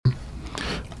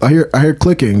I hear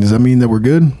clicking. Does that mean that we're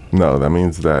good? No, that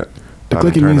means that The I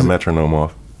clicking turn the means metronome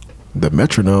off. the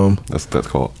metronome. That's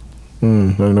called. I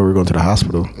didn't know we were going to the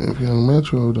hospital. If you're on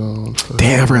Metro, don't.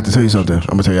 Damn, I forgot to tell you something. I'm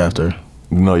gonna tell you after.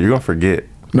 No, you're gonna forget.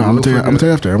 No, I'm gonna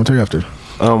tell you after.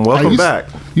 Welcome back.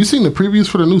 You seen the previews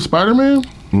for the new Spider-Man?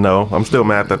 No, I'm still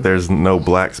mad that there's no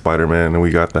black Spider-Man and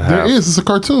we got the half. There is. It's a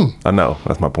cartoon. I know.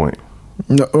 That's my point.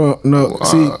 No.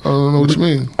 See, I don't know what you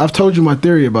mean. I've told you my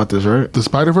theory about this, right? The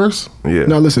Spider-Verse? Yeah.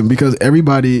 No, listen, because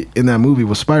everybody in that movie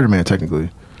was Spider-Man technically.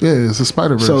 Yeah, it's a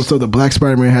Spider-Verse. So the black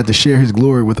Spider-Man had to share his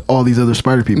glory with all these other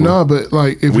Spider people. No, but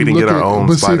like if We you didn't look get our at, own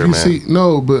but see, if you Spider-Man. see,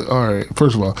 no, but all right.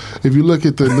 First of all, if you look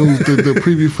at the new the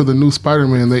preview for the new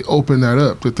Spider-Man, they open that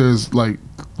up that there's like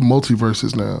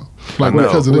multiverses now, like I know.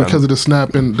 because of the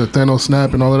snap and the Thanos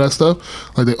snap and all of that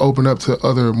stuff. Like they open up to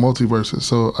other multiverses.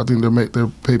 So I think they're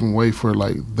paving way for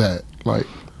like that. Like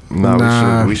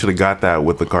No, we should have got that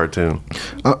with the cartoon.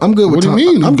 I'm good with what do Tom.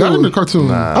 you mean? I'm You got good it in the with, cartoon.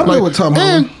 I'm Like, good with Tom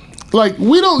and Holland. like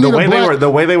we don't need The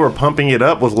way they were pumping it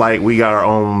up was like we got our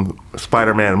own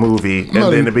Spider-Man movie, and No,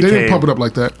 then it they became. didn't pump it up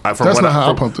like that. From That's what not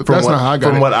how I pumped it. from That's what- not how I got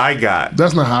it. From what I got.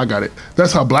 That's not how I got it.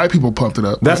 That's how black people pumped it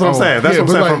up. That's what I'm saying. That's what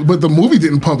I'm but saying. but the movie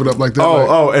didn't pump it up like that.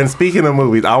 like, And speaking of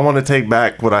movies, I want to take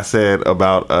back what I said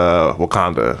about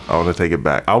Wakanda. I want to take it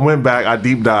back. I went back. I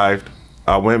deep dived.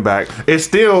 I went back. It's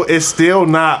still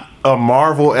not a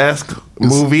Marvel-esque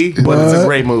movie, but it's a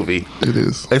great movie. It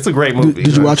is. It's a great movie.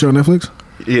 Did you watch it on Netflix?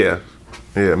 Yeah.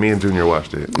 Yeah, me and Junior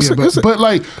watched it. Yeah, but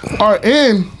like, all right,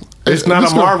 and It's not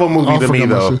this a Marvel movie I to me, forgot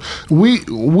my though. shit.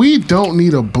 We don't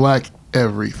need a black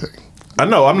everything. I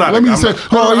know. I'm not. Let me I'm say,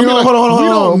 not- no, you know, hold on, we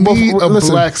hold don't on. need a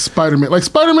Listen. black Spider-Man. Like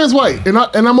Spider-Man's white, and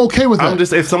I'm okay with that. I'm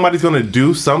just if somebody's gonna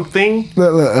do something,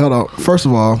 Hold on. First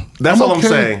of all, that's all okay.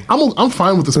 I'm saying. I'm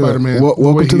fine with the Spider-Man. the way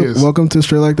welcome he is. welcome to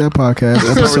Straight Like That podcast,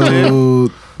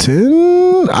 episode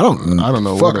 10. I don't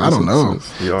know. what Fuck, I don't know.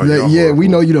 this is. Y'all Yeah, horrible. we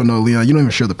know you don't know, Leon. You don't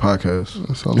even share the podcast.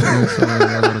 That's all I'm saying. I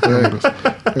gotta come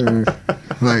with this.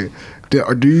 Like,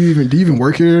 do you even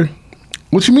work here?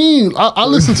 What you mean? I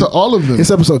listen to all of them.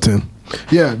 It's episode 10.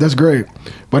 Yeah, that's great.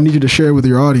 But I need you to share it with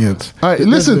your audience. All right,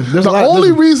 listen. There's The a lot-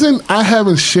 only reason I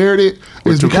haven't shared it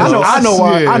is too because close. I know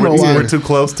why. I know why. We're too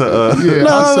close to. Yeah, No,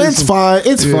 I say it's some- fine.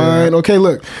 It's fine. Okay,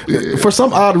 look. For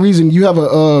some odd reason, you have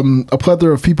a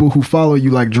plethora of people who follow you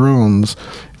like drones,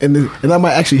 and that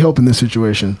might actually help in this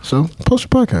situation. So post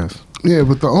your podcast. Yeah,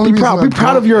 but the only Be reason proud. Be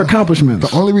proud of your accomplishments.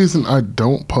 The only reason I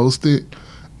don't post it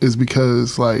is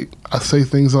because like I say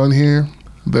things on here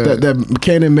that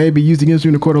canon may be used against you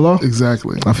in the court of law.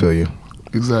 exactly. I feel you.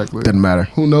 Exactly. Doesn't matter.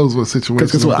 Who knows what situation?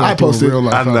 'Cause what I posted-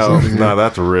 I know. No,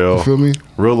 that's real. You feel me?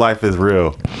 Real life is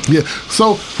real. Yeah.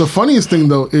 So the funniest thing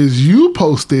though is you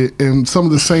posted, and some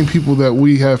of the same people that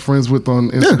we have friends with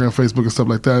on Instagram, Facebook, and stuff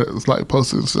like that. It's like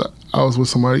posted. So I was with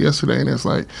somebody yesterday, and it's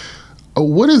like, "Oh,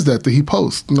 what is that he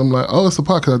posts?" And I'm like, "Oh, it's a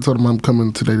podcast." I told him I'm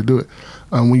coming today to do it.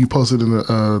 When you posted in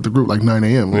the group like 9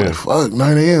 a.m. I'm Yeah. like, fuck,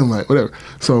 9 a.m. Like whatever.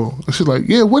 So she's like,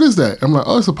 "Yeah, what is that?" I'm like,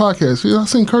 "Oh, it's a podcast." I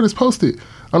seen Curtis post it.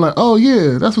 I'm like, "Oh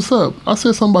yeah, that's what's up." I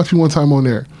said something about you one time on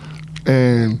there,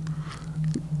 and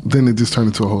then it just turned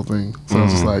into a whole thing. So I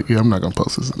was just like, "Yeah, I'm not gonna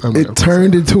post this." I'm not gonna It post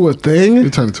turned into a thing.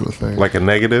 it turned into a thing. Like a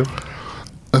negative.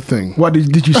 A thing. Why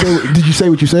did you say? Did you say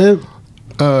what you said?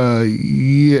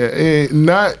 Yeah,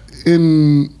 not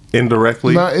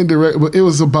Indirectly. not indirect, but it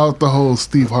was about the whole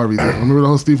Steve Harvey thing. Remember the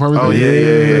whole Steve Harvey Oh, thing?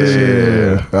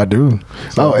 yeah. I do.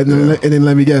 And then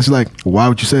let me guess. Like, why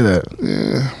would you say that?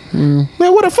 Man,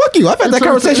 what the fuck you? I've had that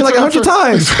conversation like 100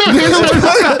 times.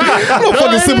 No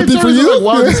fucking sympathy for you. Like,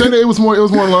 why did you say that? It was more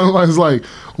along the lines like,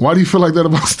 why do you feel like that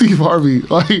about Steve Harvey?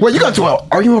 Like, Wait, you got to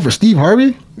arguing over Steve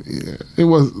Harvey? it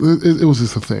was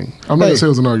just a thing. I'm not gonna say it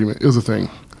was an argument. It was a thing.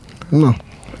 No.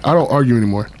 I don't argue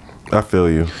anymore. I feel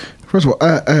you. First of all,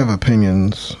 I have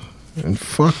opinions, and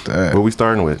fuck that. What we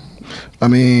starting with? I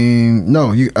mean,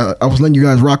 no, I was letting you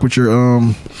guys rock with your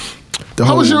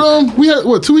How was your We had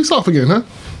what 2 weeks off again, huh?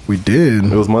 We did.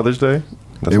 It was Mother's Day.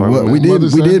 That's It why was, we went. did.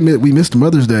 Mother's We Day? did. We missed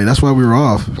Mother's Day. That's why we were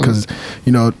off because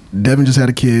Devin just had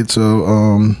a kid,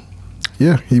 so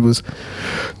yeah, he was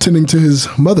tending to his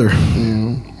mother,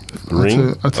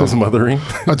 Ring. I I was mothering.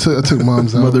 I took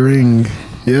moms out. mothering.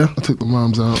 Yeah, I took the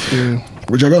moms out. Yeah.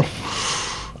 where'd y'all go?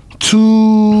 To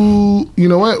you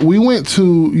know what we went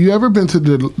to. You ever been to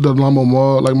the Lamo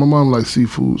Mall? Like my mom likes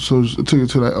seafood, so I took her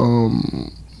to that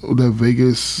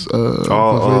Vegas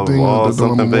buffet thing. the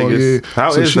something Lamo Mall, Vegas. yeah.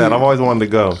 How So is that? I've always wanted to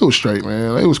go. It was straight,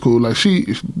 man. It was cool. Like she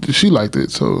liked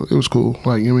it, so it was cool.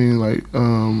 Like you know what I mean, like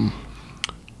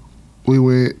we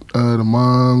went the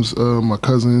moms, my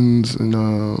cousins, and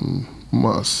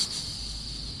my son.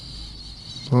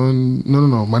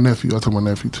 No, my nephew. I took my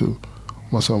nephew too.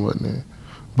 My son wasn't there,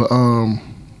 but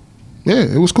Yeah,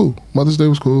 it was cool. Mother's Day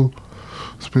was cool.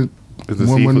 Spent Is the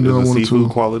more money than I wanted seafood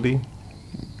to. quality?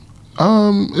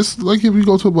 It's like if you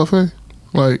go to a buffet,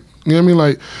 like you know what I mean.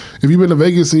 Like if you've been to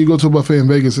Vegas and you go to a buffet in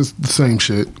Vegas, it's the same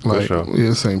shit. Like sure.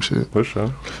 yeah, same shit. For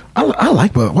sure. I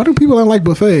like buffets. Why do people not like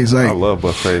buffets? Like I love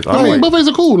buffets. I mean, like, buffets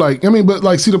are cool. Like I mean, but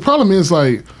like, see, the problem is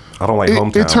like. I don't like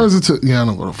hometown. It turns into I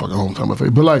don't go to fucking hometown buffet,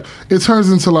 but like it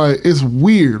turns into like it's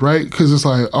weird, right? Because it's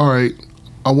like, all right,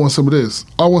 I want some of this,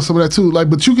 I want some of that too. Like,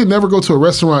 but you can never go to a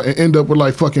restaurant and end up with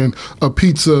like fucking a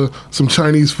pizza, some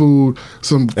Chinese food,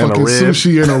 some fucking rib.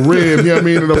 sushi and a rib. You know what I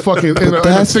mean? And a fucking and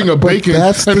a thing of bacon. And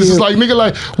it's just like nigga,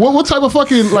 like what type of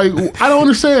fucking like I don't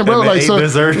understand, bro. And Like so,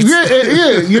 desserts. yeah. You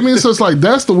know what I mean? So it's like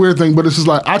that's the weird thing. But it's just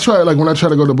like I try like when I try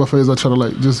to go to buffets, I try to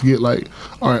like just get like,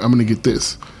 all right, I'm gonna get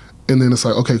this. And then it's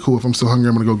like, okay, cool. If I'm still hungry,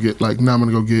 I'm gonna go get like. Now I'm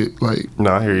gonna go get like.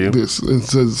 No, I hear you. This, and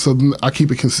so I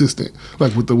keep it consistent,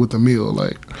 like with the meal,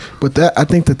 like. But that I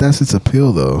think that's its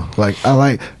appeal though. Like I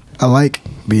like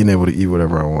being able to eat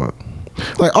whatever I want.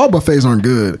 Like all buffets aren't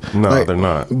good. No, like, they're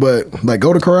not. But like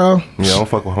Golden Corral. Yeah, I don't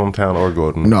fuck with hometown or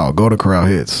Golden. No, Golden Corral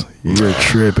hits. You're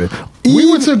tripping. We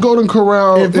went to Golden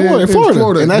Corral in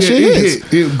Florida, and that shit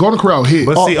hits. Golden Corral hit.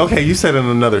 But see, okay, you said in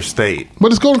another state.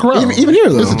 But it's Golden Corral. Even here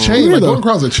though, it's a chain. Even Like though. Golden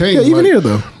Corral's a chain. Yeah, even like, here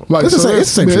though. Like it's the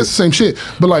same. It's the same shit.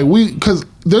 But like because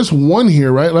there's one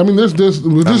here, right? I mean, there's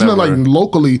not like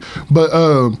locally, but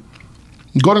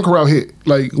Golden Corral hit.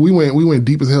 Like we went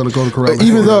deep as hell to Golden Corral.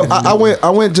 Even though I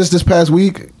went just this past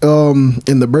week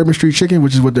in the Bourbon Street Chicken,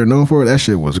 which is what they're known for. That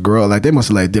shit was gross. Like they must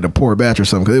have like did a poor batch or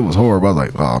something because it was horrible. I was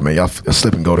like, oh man, y'all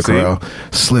slipping Golden Corral,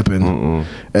 slipping.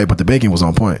 Hey, but the bacon was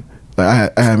on point.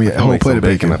 Like I had me a whole plate of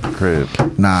bacon at the crib.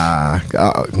 Nah.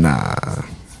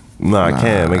 No, I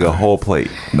can't make a whole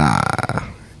plate. Nah.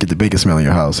 Get the bacon smell in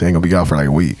your house. It ain't gonna be out for like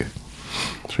a week.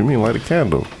 What you mean light a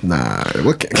candle? Nah.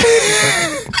 What?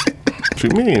 What you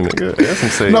mean, nigga? That's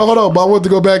insane. No, hold on. But I want to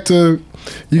go back to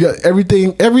you got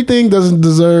everything. Everything doesn't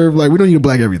deserve like we don't need to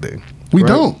black everything. We right?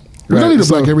 don't. We don't need to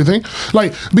black everything.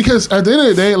 Like, because at the end of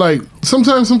the day, like,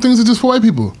 sometimes some things are just for white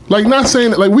people. Like, not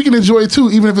saying that, like, we can enjoy it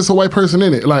too, even if it's a white person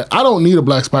in it. Like, I don't need a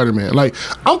black Spider-Man. Like,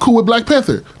 I'm cool with Black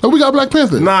Panther. Like, we got Black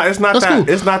Panther. Nah, it's not That's that.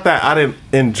 cool. It's not that I didn't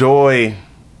enjoy.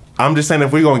 I'm just saying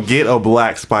if we're gonna get a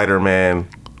black Spider-Man,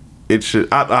 it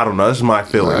should. I don't know. That's my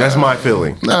feeling. That's my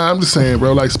feeling. Nah, I'm just saying,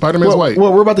 bro. Like, Spider-Man's white.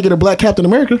 Well, we're about to get a black Captain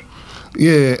America.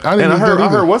 Yeah, I didn't And I think that heard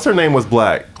either. what's her name was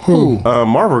black. Who?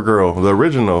 Marvel Girl, the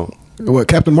original. What,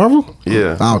 Captain Marvel?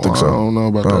 Yeah. I don't think so. I don't know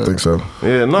about I don't that. think so.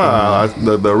 Yeah,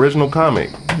 the original comic.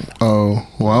 Oh,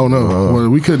 well, I don't know. Well,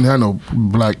 we couldn't have no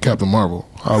black Captain Marvel.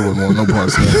 I wouldn't want no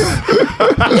parts of that.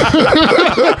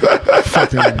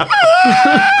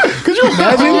 Could you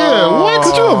imagine? Yeah, what?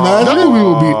 Could you imagine? That movie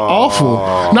would be awful.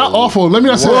 Not awful. Let me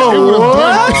not say that. It would have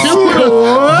done.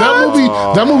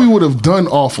 That movie would have done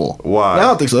awful. Why? I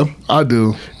don't think so. I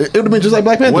do. It would have been just like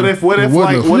Black Panther. What if You're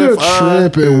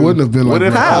tripping. It wouldn't have been like what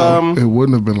if, Black Panther. It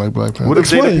wouldn't have been like Black Panther. what if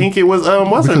Jada Explain. Pinkett was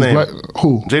what's her name?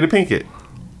 Who? Jada Pinkett.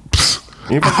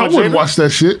 You fuck I with wouldn't Jada? watch that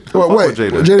shit. Wait, with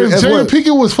Jada. If as Jada what?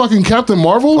 Pinkett was fucking Captain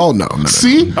Marvel? Oh, no.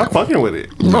 See? I'm fucking with it.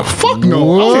 No, fuck no.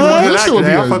 What? I Good that shit would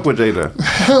actor. be I a- fuck with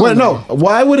Jada. Wait, no.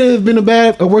 Why would it have been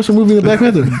a worse movie than Black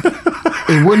Panther?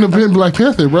 It wouldn't have been Black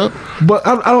Panther, bro. But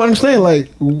I don't understand. Like,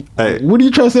 Hey. what are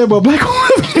you trying to say about black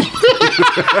women?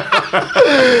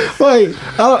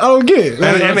 Like, I don't get it.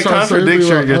 Like, And it trying to say contradicts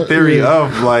like, your theory yeah.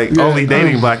 of like only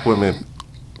dating black women.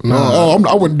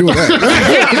 I wouldn't do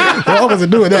that. I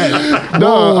wasn't doing that.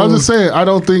 No, I'm just saying. I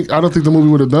don't think the movie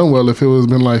would have done well if it was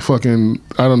been like fucking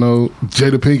I don't know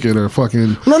Jada Pinkett or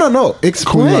fucking No. Queen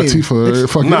Explain. Latifah or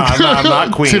fucking Nah,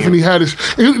 not Queen. Tiffany Haddish.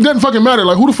 It doesn't fucking matter.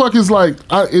 Like who the fuck is like?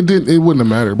 It wouldn't have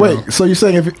mattered. Bro. Wait, so you're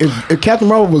saying if Captain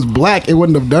Marvel was black, it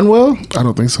wouldn't have done well? I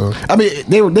don't think so. I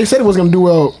mean, they said it was going to do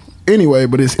well anyway,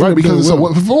 but it's Right, because doing so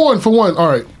well. for one, all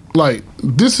right. Like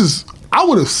this is I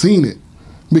would have seen it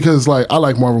because like I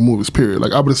like Marvel movies. Period.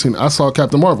 Like I would have seen it. I saw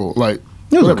Captain Marvel. Like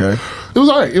It was whatever. okay. It was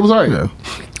alright. It was alright. Yeah.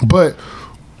 But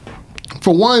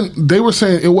for one, they were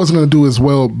saying it wasn't going to do as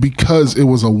well because it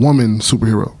was a woman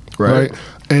superhero, Right. right?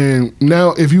 And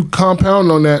now, if you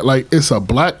compound on that, like it's a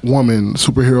black woman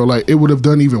superhero, like it would have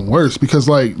done even worse because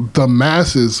like the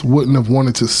masses wouldn't have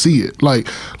wanted to see it. Like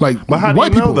But how do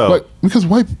white you know, people, though? like because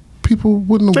white people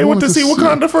wouldn't have. They went wanted to see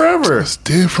Wakanda it. Forever. It's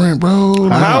different, bro.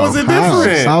 Like, How is it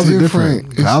different? How's it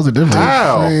different? It's How's it different?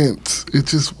 How? different. It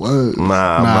just was. Nah,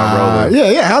 I'm not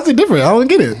rolling. Yeah. How's it different? I don't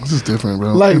get it. It's just different,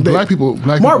 bro. Like And they- black people.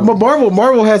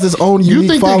 Marvel has its own You unique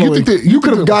think that- following. you think that- you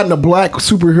could have gotten a black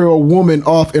superhero woman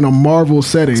off in a Marvel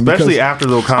setting, Especially because- after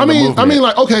the Wakanda I movement. mean,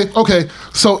 like, okay.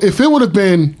 So if it would have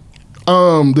been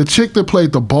the chick that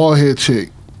played the bald head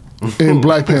chick in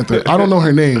Black Panther. I don't know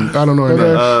her name. I don't know her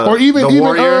name. Or even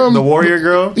the warrior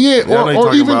girl. Yeah, I know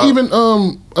or you're talking even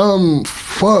about.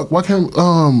 fuck. Why can't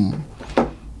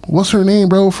what's her name,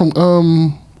 bro? From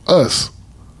Us.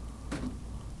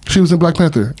 She was in Black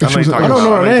Panther. I know you're talking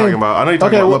about. I know you're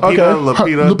talking about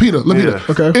Lupita.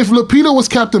 Okay. If Lupita was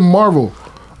Captain Marvel,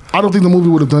 I don't think the movie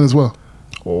would have done as well.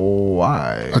 Oh,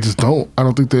 why? I just don't. I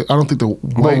don't think the.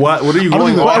 But what are you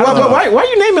going on? Why are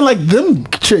you naming like them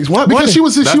chicks? Why? Because she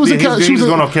was in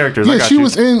going off characters. Yeah, she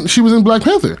was in Black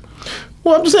Panther.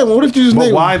 Well, I'm just saying. What if you just?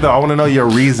 But why though? I want to know your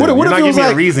reason. You're not giving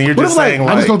me a reason. You're just saying.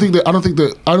 I just don't think that. I don't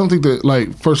think that.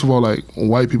 Like, first of all, like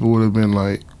white people would have been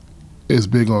like, is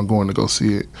big on going to go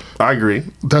see it. I agree.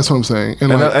 That's what I'm saying.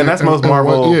 And that's most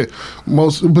Marvel. Yeah,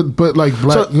 most. But like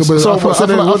black. Why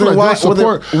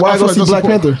go see Black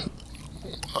Panther?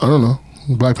 I don't know.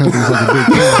 Black Panther was like a big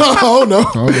thing. Oh no.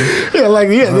 Yeah,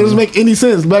 it doesn't make any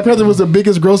sense. Black Panther was the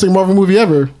biggest grossing Marvel movie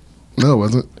ever. No, it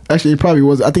wasn't. Actually, it probably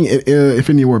was. I think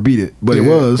Infinity War beat it, but it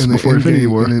was before Infinity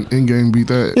War. And then Endgame beat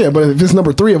that. Yeah, but if it's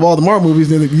number 3 of all the Marvel movies,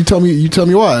 then you tell me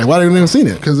why. Why haven't they seen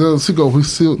it? Because they'll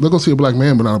go see a black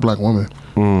man, but not a black woman.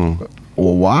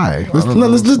 Well, why? Let's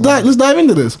dive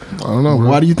into this. I don't know, bro.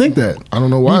 Why do you think that? I don't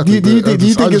know why. Do you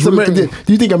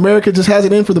think America just has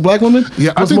it in for the black woman?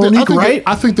 Yeah, I think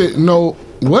that no.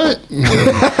 What?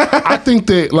 I think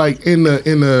that like in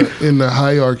the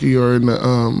hierarchy or in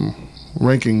the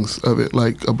rankings of it,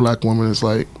 like a black woman is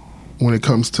like, when it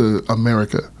comes to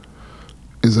America,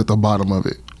 is at the bottom of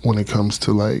it. When it comes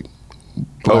to like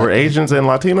over Asians and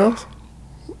Latinos.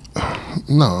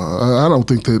 No, I don't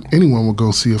think that anyone would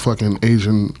go see a fucking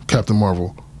Asian Captain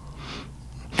Marvel.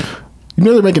 You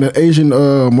know they're making an Asian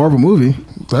Marvel movie.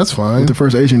 That's fine. With the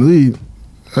first Asian lead.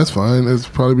 That's fine. It's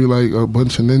probably be like a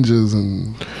bunch of ninjas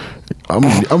and. I'm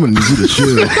gonna need you to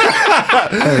chill.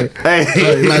 Hey,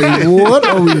 like what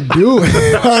are we doing?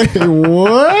 Like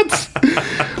what?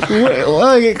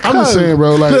 I'm just saying,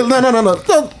 bro. Like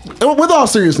no. With all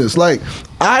seriousness, like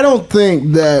I don't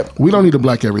think that we don't need to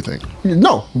black everything.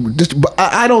 No, but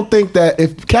I don't think that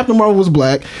if Captain Marvel was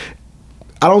black,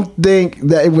 I don't think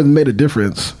that it would have made a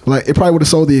difference. Like it probably would have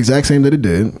sold the exact same that it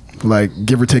did. Like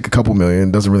give or take a couple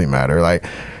million, doesn't really matter. Like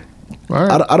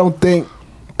right. I don't think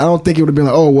it would have been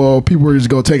like, oh well, people were just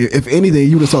gonna take it. If anything,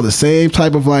 you would have saw the same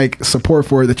type of like support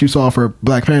for it that you saw for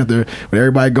Black Panther, with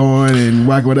everybody going and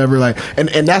whatever. Like,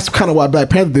 and that's kind of why Black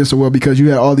Panther did so well, because you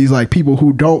had all these like people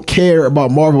who don't care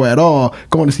about Marvel at all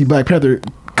going to see Black Panther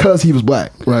because he was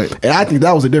black, right? And I think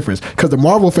that was the difference, because the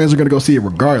Marvel fans are gonna go see it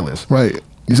regardless, right?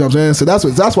 You see what I'm saying? So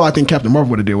that's why I think Captain Marvel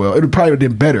would have did well. It would probably have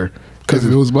done better. Because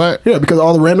it was black. Yeah, because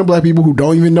all the random black people who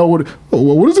don't even know what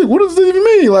does it even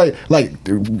mean? Like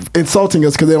insulting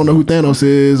us because they don't know who Thanos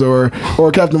is or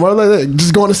Captain Marvel, like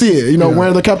just going to see it,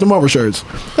 wearing the Captain Marvel shirts.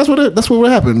 That's what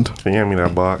happened. Can you hand me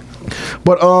that box?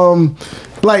 But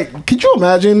like, could you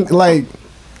imagine like,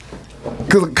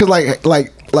 cause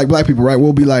like black people, right?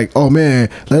 We'll be like, oh man,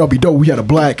 that'll be dope. We had a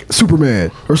black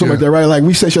Superman or something like that, right? Like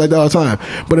we say shit like that all the time.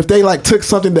 But if they like took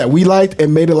something that we liked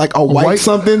and made it like a white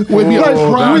something, would be a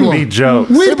problem. That'd be jokes.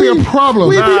 We'd be a problem.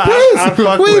 We'd be pissed.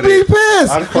 We'd be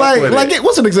pissed. Like,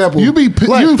 what's an example? You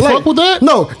fuck with that?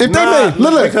 No, if they made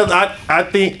look, because I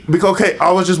think okay,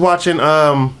 I was just watching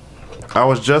Hot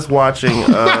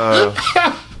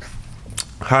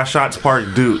Shots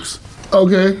Park Dukes.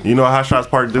 Okay. You know what Hot Shots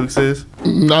Park Dukes is?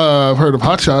 I've heard of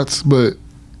Hot Shots, but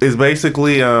it's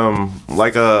basically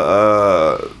like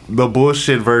the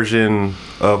bullshit version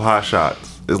of Hot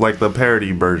Shots. It's like the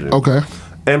parody version. Okay.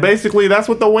 And basically that's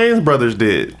what the Wayans brothers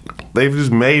did. They've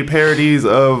just made parodies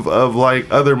of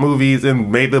like other movies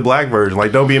and made the black version,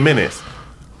 like Don't Be a Menace.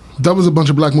 That was a bunch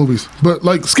of black movies, but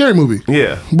like scary movie.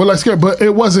 Yeah, but like scary. But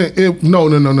it wasn't.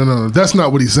 No. That's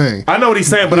not what he's saying. I know what he's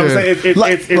saying, but I'm saying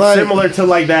it's similar to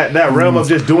like that realm of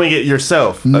just doing it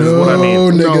yourself. That's what I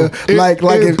mean.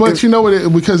 Nigga. But you know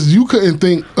what? Because you couldn't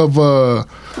think of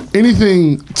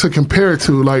anything to compare it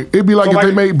to. Like it'd be like if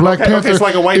they made Black Panther. Okay, it's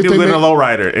like a white dude in a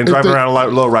lowrider and driving around a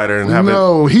lowrider and having.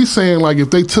 No, he's saying like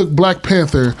if they took Black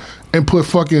Panther and put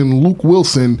fucking Luke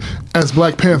Wilson as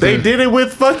Black Panther. They did it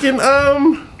with fucking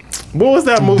What was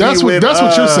that movie? That's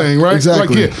what you're saying, right?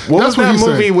 Exactly. Like, what was that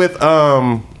movie saying. With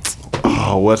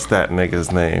what's that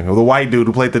nigga's name? The white dude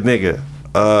who played the nigga.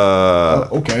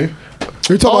 Okay.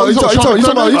 You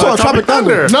talking about Tropic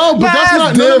Thunder? No, but that's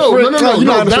not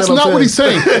no. That's not what he's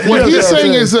saying. What he's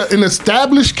saying is an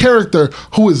established character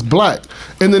who is black,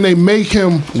 and then they make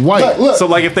him white. Look, so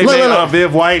like if they made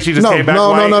Viv white, she just came back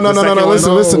white. No.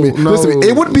 Listen to me.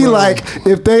 It would be like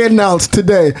if they announced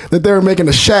today that they were making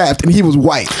a Shaft and he was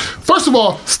white. First of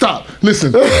all, stop.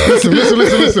 Listen. I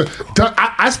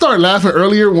started laughing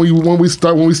earlier when we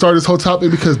started this whole topic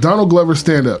because Donald Glover's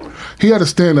stand up. He had a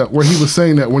stand up where he was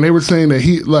saying that when they were saying that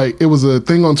it was a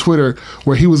thing on Twitter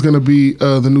where he was going to be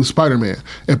the new Spider-Man,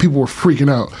 and people were freaking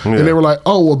out, and they were like,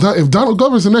 "Oh well, if Donald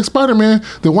Glover's the next Spider-Man,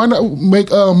 then why not make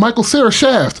Michael Cera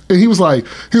Shaft?" And he was like,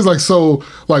 so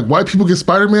like white people get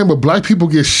Spider-Man, but black people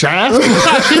get Shaft. You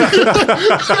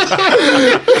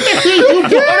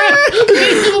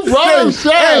brought up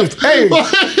Shaft. Hey,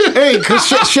 cause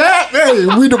Shaft. Hey,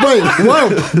 we debate.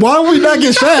 Why we not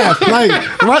get Shaft? Like,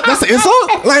 what? That's an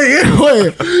insult. Like,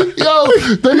 wait. Yo,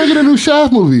 they making a new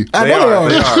Shaft movie. I know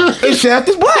they are. And Shaft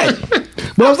is black.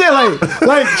 But I'm saying,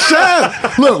 like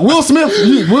Shaft. Look, Will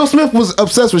Smith was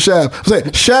obsessed with Shaft. I'm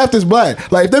saying Shaft is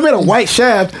black. Like, if they made a white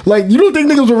Shaft, like, you don't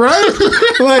think niggas would run?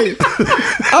 Like,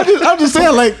 I'm just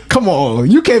saying, like, come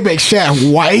on, you can't make Shaft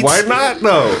white. Why not?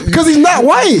 No, because he's not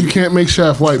white. You can't make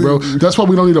Shaft white, bro. That's why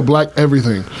we don't need a black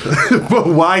everything. But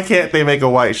why can't they make a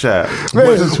white Shaft?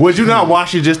 Would you not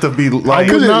watch it just to be like?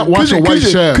 I would not watch a white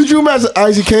Shaft. Could you imagine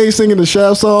Isaac Hayes singing the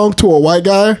Shaft song to a white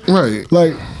guy? Right.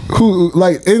 Like, who?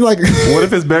 Like, and like. What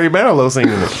if it's Barry Manilow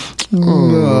singing it?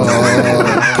 No.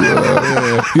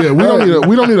 Yeah, we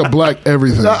don't need a black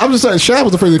everything. I'm just saying, Shaft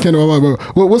was the first that came to my mind.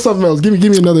 But what's something else? Give me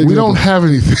another example. We don't have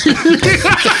anything.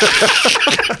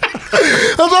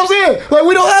 That's what I'm saying. Like,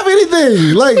 we don't have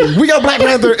anything. Like, we got Black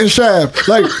Panther and Shaft.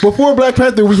 Like, before Black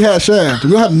Panther, we had Shaft.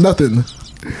 We don't have nothing.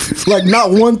 Like, not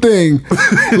one thing.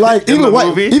 Like, even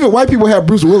white people have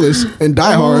Bruce Willis and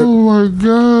Die Hard. Oh my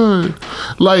god!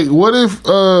 Like, what if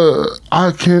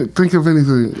I can't think of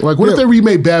anything? Like, what if they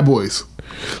remade Bad Boys?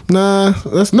 Nah,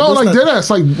 that's like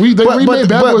deadass. Like they remade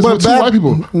Bad Boys with two white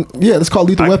people. Yeah, it's called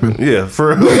Lethal Weapon. Yeah,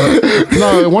 for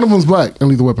no, one of them's black and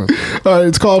Lethal Weapon.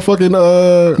 It's called fucking.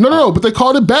 No, but they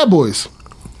called it Bad Boys.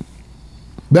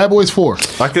 Bad Boys 4.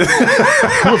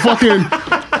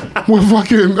 With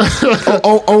fucking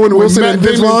Owen Wilson and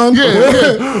Vince Vaughn.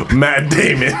 Yeah. Matt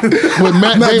Damon. With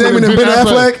Matt Damon and Ben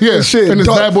Affleck. Yeah, shit. And it's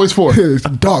Bad Boys 4.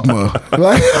 Dogma.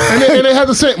 and they had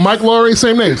the same Mike Laurie,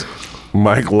 same names.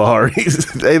 Mike Laurie.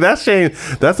 Hey, that's a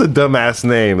dumbass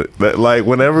name. That, like,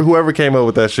 whoever came up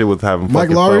with that shit was having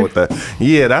fucking fun with that.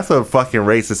 Yeah, that's a fucking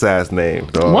racist ass name,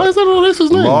 dog. Why is that a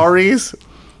racist name? Laurie's?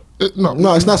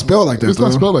 No, it's not spelled like that. It's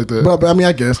not spelled like that. But I mean,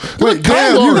 I guess. Wait,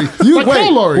 damn,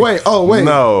 wait.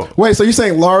 No. Wait, so you're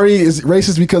saying Laurie is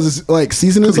racist because it's like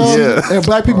seasoning sauce? Yeah. And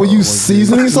black people use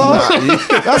seasoning sauce?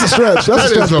 That's a stretch. That's a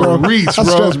stretch, bro. Reach, That's a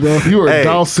stretch, bro. You are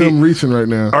Down Sim reaching right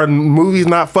now. Are movies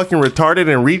not fucking retarded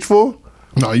and reachful?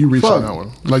 No, you reach on that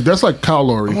one. Like, that's like Kyle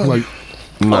Laurie. Like,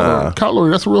 Kyle Laurie,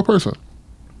 that's a real person.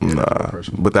 Nah,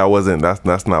 but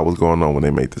that's not what's going on when they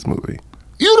made this movie.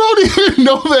 You don't even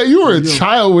know that. You were a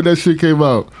child when that shit came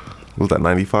out. Was that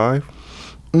 95?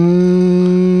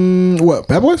 What,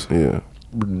 Bad Boys? Yeah.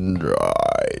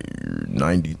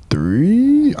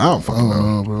 93? I don't fucking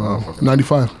know, bro.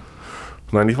 95.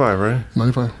 95, right?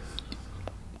 95.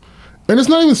 And it's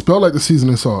not even spelled like the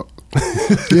seasoning salt.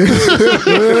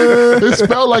 It's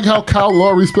spelled like how Kyle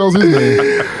Laurie spells his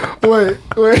name. Wait.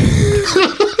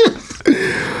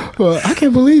 Well, I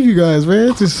can't believe you guys,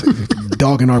 man. It's just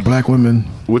dogging our black women.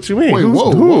 What you mean? Wait,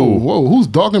 whoa. Who's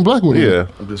dogging black women? Yeah.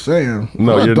 I'm just saying.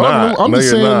 No, you're not. I'm just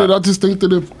saying not. that I just think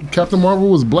that if Captain Marvel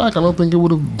was black, I don't think it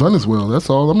would have done as well. That's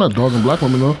all. I'm not dogging black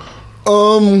women, though.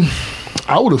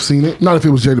 I would have seen it. Not if it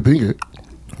was Jada Pinkett.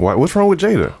 Why? What's wrong with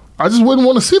Jada? I just wouldn't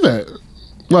want to see that.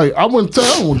 Like, I don't want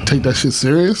to take that shit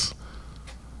serious.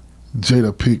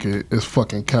 Jada Pinkett is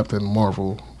fucking Captain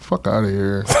Marvel. Fuck out of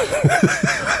here.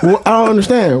 Well, I don't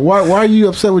understand. Why are you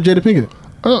upset with Jada Pinkett?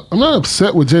 I'm not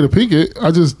upset with Jada Pinkett.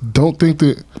 I just don't think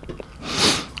that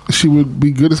she would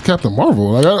be good as Captain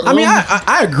Marvel. Like,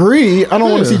 I agree. I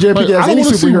don't want to see Jada Pinkett as any superhero. I don't want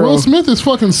to see Will Smith as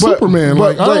fucking Superman.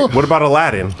 What about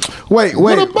Aladdin? Wait.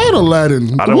 What about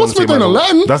Aladdin? Will Smith ain't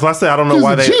Aladdin. That's why I said I don't know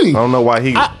why I don't know why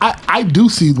he. I do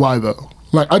see why though.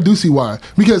 Like, I do see why,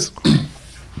 because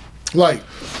like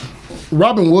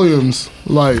Robin Williams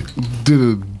did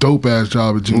a dope ass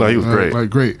job at Genie. No, he was great. Like,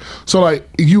 great. So like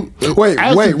you wait.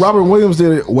 Robin Williams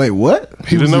did it. Wait, what?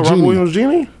 You didn't know Robin Williams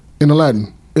Genie in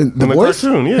Aladdin? In the voice?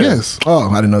 Cartoon, yeah. Yes. Oh,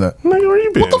 I didn't know that. Man, where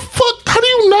you been? What the fuck? How do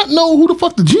you not know who the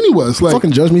fuck the genie was? Like,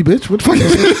 fucking judge me, bitch. What the fuck?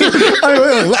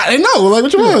 I didn't know. Like,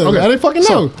 what you want? Okay. I didn't fucking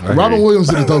know. So, Robin Williams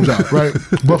did a dope job, right?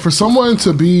 But for someone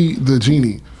to be the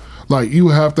genie, Like you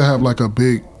have to have like a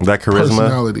big That charisma?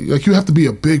 personality. Like you have to be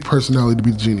a big personality to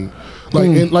be the genie. Like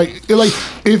and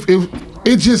if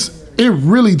it just. It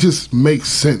really just makes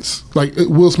sense. Like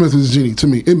Will Smith is Genie to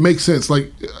me. It makes sense.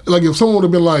 Like if someone would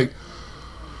have been like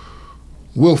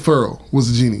Will Ferrell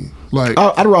was a Genie. Like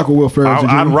I'd rock with Will Ferrell. as a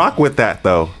I'd genie. rock with that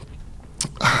though.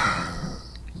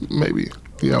 maybe.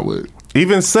 Yeah, I would.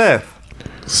 Even Seth.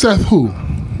 Seth who?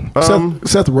 Seth Rogen?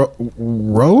 Seth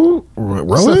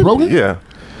Rogen? Yeah.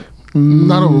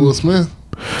 Not over Will Smith.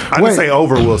 I didn't say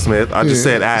over Will Smith. I just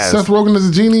said as. Seth Rogen as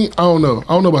a genie. I don't know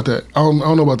about that. I don't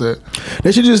know about that.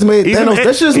 They should just made Thanos. They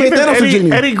should just made Thanos a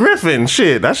genie. Eddie Griffin.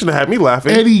 Shit, that should have had me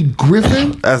laughing. Eddie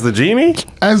Griffin As the genie?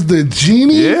 as the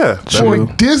genie. Yeah. For a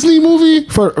Disney movie.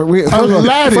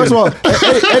 Aladdin. First of all,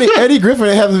 Eddie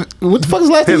Griffin have what the fuck is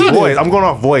the last thing His he did? voice. I'm going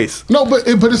off voice. No, but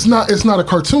it's not a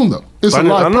cartoon though. It's a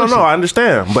live person. No, I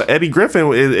understand. But Eddie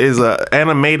Griffin is a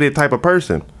animated type of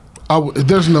person.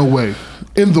 There's no way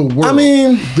in the world. I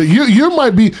mean,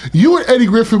 you and Eddie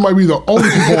Griffin might be the only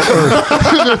people on earth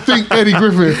that think Eddie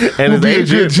Griffin And would his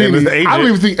be a good agent, and his genie. I agent. don't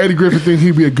even think Eddie Griffin think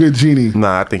he'd be a good genie.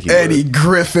 Nah, I think he Eddie would.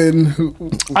 Griffin.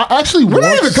 I actually Where did want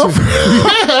that even to come see- from?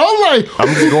 Yeah, I'm like, I'm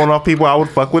just going off people I would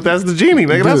fuck with as the genie,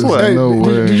 nigga. That's what. Hey, No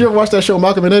way. Did you ever watch that show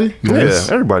Malcolm and Eddie? Yeah,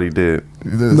 everybody did.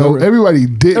 no, everybody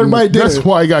didn't. Everybody did That's it.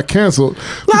 why he got canceled. No,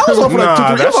 I was on for Nah,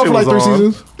 like that shit was 3 on.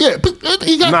 seasons. Yeah, but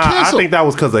he got Nah, I canceled. think that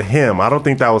was because of him. I don't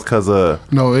think that was because of.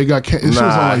 No, it got canceled.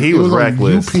 Nah, he was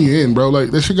reckless. On UPN, bro. Like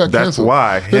that shit got That's canceled.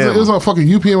 why, It was him. on fucking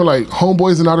UPN with like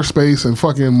Homeboys in Outer Space and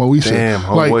fucking Moesha. Damn,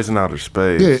 like, Homeboys in Outer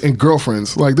Space. Yeah, and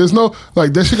Girlfriends. Like there's no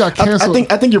like that shit got canceled.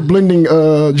 I think you're blending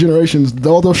generations.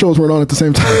 All those shows weren't on at the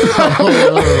same time.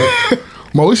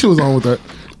 Moesha was on with that.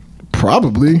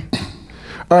 Probably.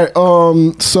 All right.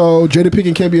 So Jada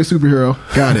Pinkett can't be a superhero.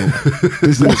 Got it.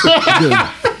 This is good.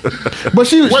 But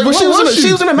she was. Wait, but she what was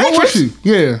in the What was Matrix. she?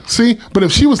 Yeah. See, but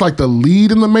if she was like the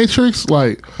lead in the Matrix,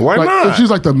 like Why like, not? If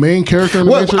she's like the main character in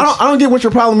the What, Matrix, I don't get what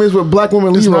your problem is with black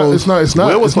women lead it's not. roles. It's not. It's not.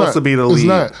 Will was it's supposed not, to be the it's lead,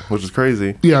 not. which is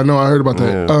crazy. Yeah, I know. I heard about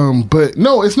that. Yeah. But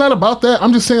no, it's not about that.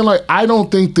 I'm just saying, like, I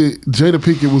don't think that Jada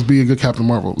Pinkett was being a good Captain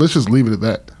Marvel. Let's just leave it at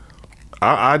that.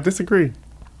 I disagree.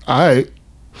 All right.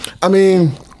 I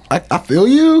mean, I feel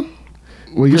you.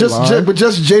 Well, you're lying. But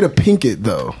just Jada Pinkett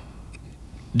though.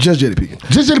 Just Jada Pinkett.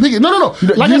 Just Jada Pinkett. No.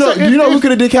 You know who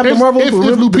coulda did Captain Marvel? If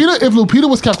Lupita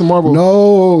was Captain Marvel,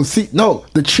 No,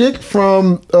 the chick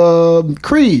from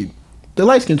Creed, the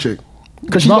light skinned chick,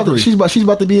 because she's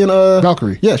about to be in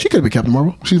Valkyrie. Yeah, she could have been Captain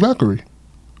Marvel. she's Valkyrie.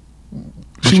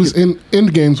 She was in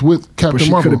Endgames with But Captain she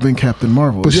could Marvel. have been Captain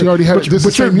Marvel. But she already had this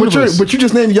but, same but universe. you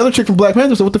just named the other chick from Black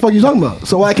Panther. So what the fuck are you talking about?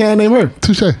 So why can't I name her?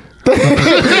 Touche. I'm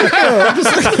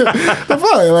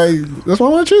fine. Like that's what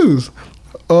I want to choose.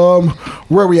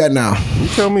 Where are we at now? You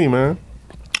tell me, man.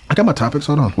 I got my topics.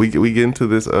 Hold on. We get into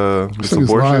this This this nigga's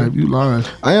live. abortion. You live.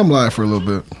 I am live for a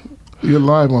little bit. You're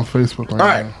live on Facebook right All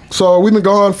right. So we've been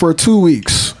gone for 2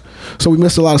 weeks. So we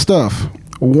missed a lot of stuff.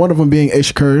 One of them being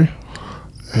Aisha Curry. now.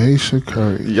 Aisha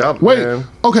Curry. Yup, Wait. man.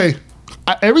 Okay.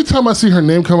 Every time I see her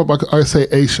name come up, I say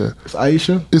Aisha. It's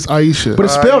Aisha. It's Aisha. But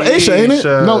it's spelled Aisha, ain't it?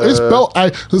 Aisha. no, it's spelled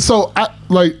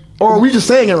like. Or are we just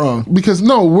saying it wrong? Because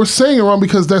no, we're saying it wrong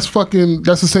because that's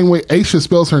the same way Aisha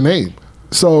spells her name.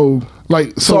 So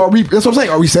So are we? That's what I'm saying.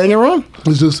 Are we saying it wrong?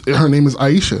 it's just her name is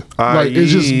Aisha. Like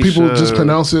it's just people just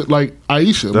pronounce it like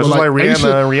Aisha. That's but like Rihanna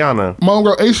Aisha, and Rihanna. my own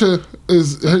girl Aisha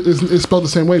is spelled the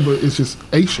same way, but it's just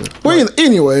Aisha. Well,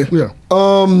 anyway. Yeah.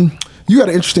 You had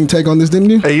an interesting take on this, didn't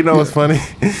you? Hey, you know what's funny?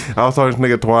 I was talking to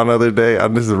this nigga Twan the other day.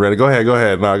 This is ready. Go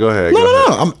ahead. Nah, go ahead.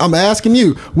 No. I'm asking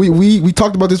you. We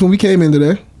talked about this when we came in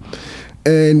today,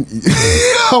 and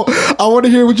I want to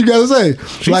hear what you guys say.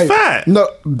 She's fat. No.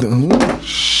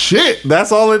 Shit.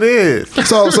 That's all it is.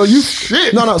 So you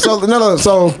Shit. No. So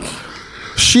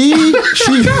she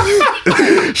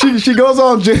goes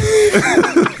on.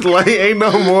 Like, ain't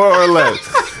no more or less.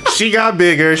 She got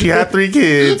bigger. She had 3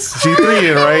 kids. She 3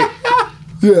 in, right?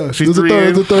 Yeah, She's there's a 3 third,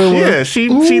 in. the third one. Yeah, she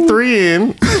 3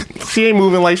 in. She ain't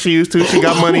moving like she used to. She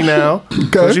got money now.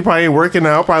 So she probably ain't working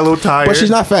out. Probably a little tired. But she's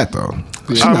not fat though.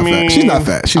 She's I not mean, fat. She's not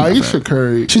fat. She's not Aisha fat.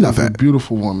 Curry. She's not is a fat.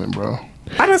 beautiful woman, bro.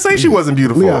 I didn't say she wasn't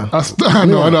beautiful. Yeah. I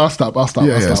know. I'll stop. Yeah,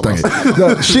 I'll dang stop. it.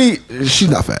 No, she's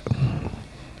not fat.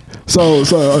 So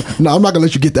no, I'm not gonna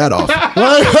let you get that off.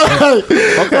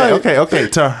 Okay.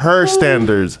 To her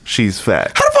standards, she's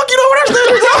fat. How the fuck you know what her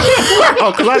standards are?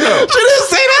 Oh, because I know. She didn't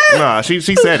say that. Nah, she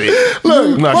said it.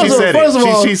 Look, No, she said first of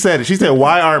all, it. She said it. She said,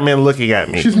 "Why aren't men looking at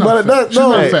me?" She's not fat. She's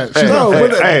not fat. She's not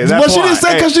fat. but she didn't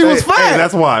say because she was fat. Hey,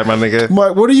 that's why, my nigga.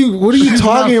 Mike, what are you She's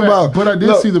not talking fat. about? But I did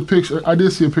Look, see the picture. I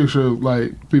did see a picture of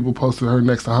like people posted her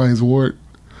next to Heinz Ward.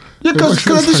 Yeah, because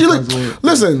Like, she she look. was like,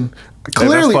 Listen,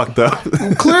 Clearly, that's fucked up.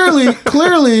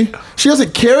 clearly, she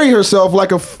doesn't carry herself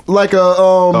like a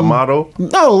A model,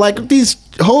 no, like these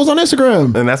hoes on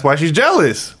Instagram. and that's why she's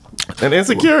jealous and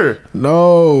insecure.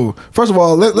 No, first of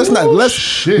all, let's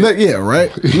shit. yeah,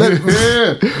 right.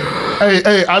 Yeah.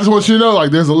 Hey, I just want you to know, like,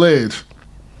 there's a ledge.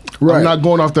 Right. I'm not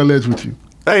going off that ledge with you.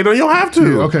 Hey, no, you don't have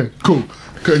to. Okay, cool.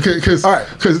 Cause, All right.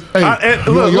 hey, And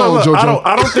you look, know, look,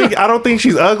 JoJo, I don't think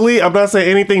she's ugly. I'm not saying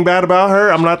anything bad about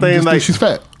her. I'm not saying just like think she's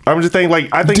fat. I'm just saying like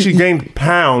I think she gained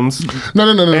pounds. No,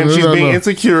 And she's being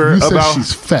insecure you said about.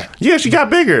 she's fat. Yeah, she got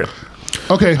bigger.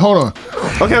 Okay, hold on.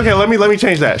 Okay. Let me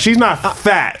change that. She's not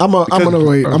fat. I'm gonna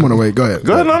wait. I'm gonna wait. Go ahead.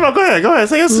 Go ahead. No. Go ahead.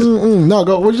 Say it. No,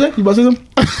 go. What'd you say? You about to say something?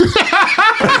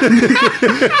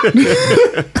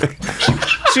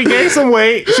 She gained some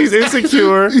weight. She's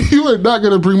insecure. You are not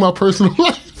gonna bring my personal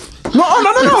life. No.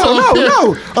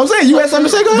 I'm saying you had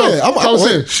something to say. Go ahead. I'm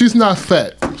saying she's not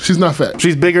fat. She's not fat.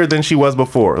 She's bigger than she was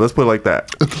before. Let's put it like that.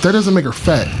 That doesn't make her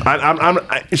fat.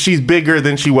 She's bigger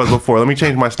than she was before. Let me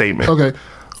change my statement. Okay,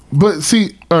 but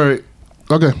see, all right,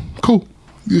 okay, cool.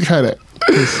 You had that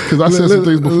because I said some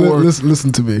things before.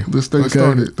 Listen to me. This thing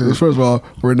started. First of all,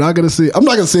 I'm not gonna sit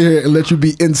here and let you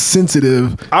be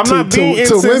insensitive. I'm not being to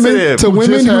insensitive.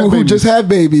 women who just had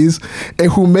babies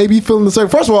and who may be feeling the same.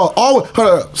 First of all,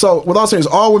 so with all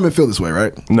seriousness, all women feel this way,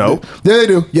 right? No. Yeah, they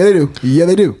do. Yeah, they do. Yeah,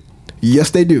 they do.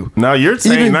 Yes, they do. Now you're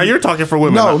saying. Now you're talking for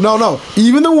women. No.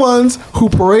 Even the ones who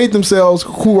parade themselves,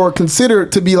 who are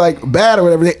considered to be like bad or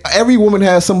whatever, every woman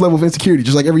has some level of insecurity,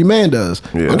 just like every man does.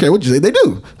 Yeah. Okay, what'd you say? They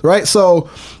do, right?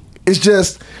 So it's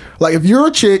just like if you're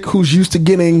a chick who's used to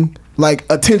getting like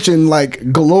attention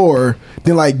like galore,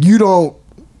 then like you don't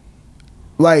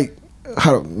like.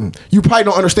 You probably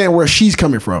don't understand where she's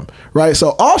coming from, right?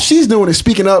 So all she's doing is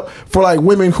speaking up for like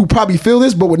women who probably feel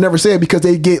this but would never say it because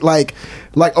they get like,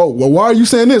 oh, well, why are you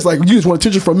saying this? Like, you just want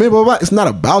attention from men, blah, blah, blah. It's not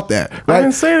about that, right? I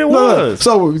didn't say it was.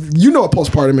 So you know what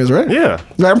postpartum is, right? Yeah.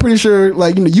 Like, I'm pretty sure,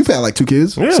 like, you've had like 2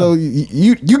 kids, Yeah. so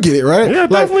you get it, right? Yeah, I like,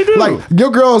 definitely do. Like, your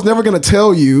girl is never gonna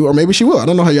tell you, or maybe she will. I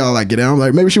don't know how y'all like get down.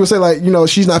 Like, maybe she would say like,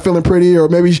 she's not feeling pretty, or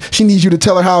maybe she needs you to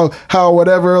tell her how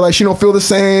whatever. Like, she don't feel the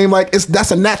same. Like,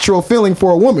 that's a natural feeling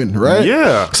for a woman, right?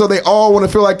 Yeah. So they all want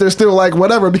to feel like they're still like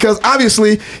whatever because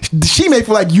obviously she may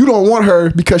feel like you don't want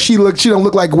her because she don't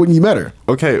look like when you met her.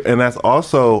 Okay, and that's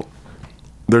also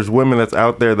there's women that's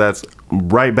out there that's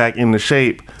right back into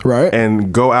shape, right,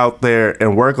 and go out there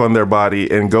and work on their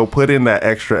body and go put in that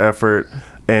extra effort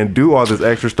and do all this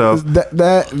extra stuff.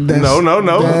 That's, no. I'm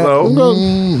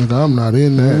not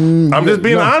in that. I'm just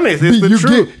being honest. It's the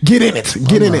truth. Get in it.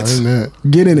 Get in it.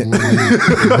 Get in it.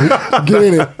 Get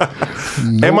in it.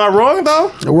 Am I wrong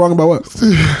though? Wrong about what?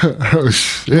 Oh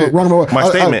shit! Wrong about what? My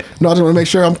statement. No, I just want to make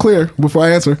sure I'm clear before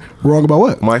I answer. Wrong about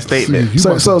what? My statement.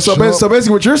 So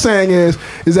basically what you're saying is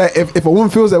that if a woman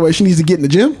feels that way, she needs to get in the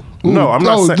gym. No, I'm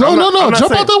not saying. No.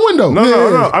 Jump out that window.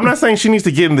 No. I'm not saying she needs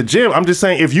to get in the gym. I'm just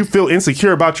saying if you feel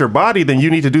insecure about your body, then you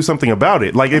need to do something about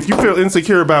it. Like if you feel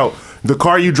insecure about the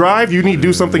car you drive, you need to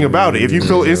do something about it. If you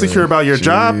feel insecure about your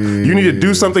job, you need to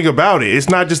do something about it. It's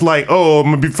not just like, oh, I'm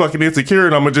gonna be fucking insecure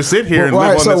and I'm gonna just sit here and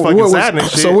live on this fucking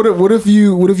sadness shit. So what if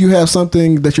you have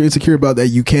something that you're insecure about that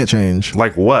you can't change?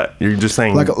 Like what? You're just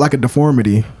saying like a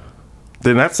deformity.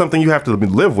 Then that's something you have to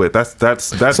live with. That's not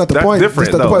the point.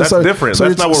 different. That's though. That's so, different. So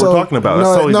that's not what we're talking about. That's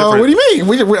totally no, different. What do you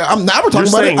mean? We're talking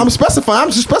about it. I'm specifying. I'm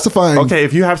just specifying. Okay,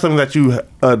 if you have something that you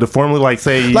deformably, like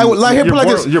say,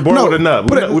 you're born with a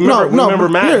nub. Remember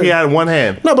Matt? He had one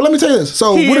hand. No, but let me tell you this.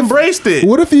 So he embraced it.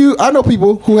 What if I know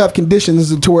people who have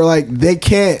conditions to where like they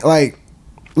can't like.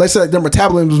 Let's say like their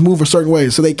metabolisms move a certain way,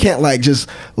 so they can't like just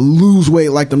lose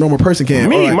weight like the normal person can.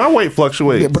 My weight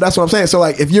fluctuates. Yeah, but that's what I'm saying. So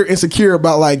like, if you're insecure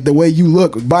about like the way you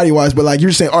look body wise, but like you're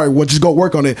just saying, all right, well, just go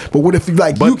work on it. But what if you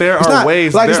like? But there are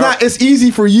ways. Like it's easy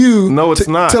for you. No, it's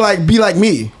not to like be like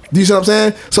me. Do you see what I'm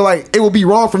saying? So like, it would be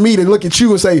wrong for me to look at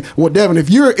you and say, well, Devin, if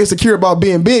you're insecure about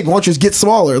being big, why don't you just get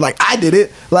smaller? Like I did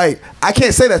it. Like I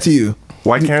can't say that to you.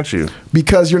 Why can't you?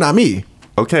 Because you're not me.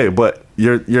 Okay, but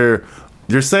you're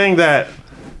saying that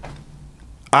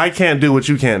I can't do what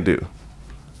you can't do.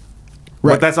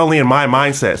 Right. But that's only in my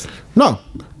mindset. No.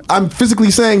 I'm physically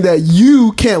saying that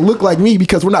you can't look like me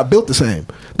because we're not built the same.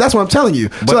 That's what I'm telling you.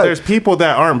 But so there's people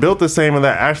that aren't built the same and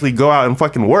that actually go out and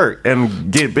fucking work and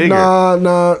get bigger.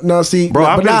 No. See, bro,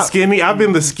 I've been skinny. I've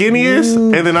been the skinniest,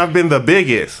 and then I've been the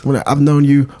biggest. I've known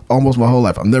you almost my whole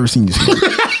life. I've never seen you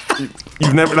skinny.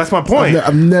 You've never. That's my point.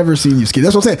 I've never seen you skinny.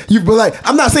 That's what I'm saying. But like,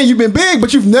 I'm not saying you've been big,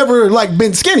 but you've never like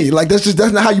been skinny. Like that's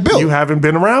not how you build. You haven't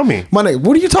been around me, my nigga.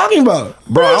 What are you talking about,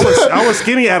 bro? I was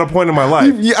skinny at a point in my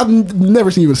life. I've never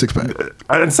seen you with a 6-pack.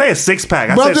 I didn't say a 6-pack.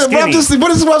 I said But skinny. but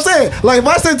this is what I'm saying. Like if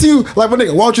I said to you, like my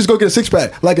nigga, why don't you just go get a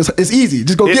 6-pack? Like it's easy.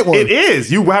 Just go get one. It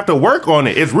is. You have to work on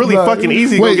it. It's really Nah, fucking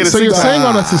easy to Wait, go get a so 6-pack. you're saying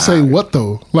all that to say what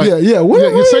though? Like, Yeah. What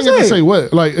you're are saying you it to saying? say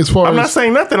what? Like as far I'm as not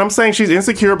saying nothing. I'm saying she's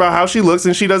insecure about how she looks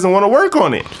and she doesn't want to work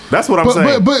on it. That's what I'm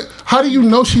saying. But how do you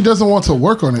know she doesn't want to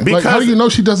work on it? Like, how Because- do you know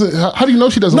she doesn't? How do you know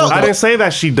she doesn't? want I to didn't say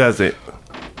that she doesn't.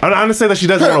 I didn't say that she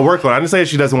doesn't want to work on it. I didn't say that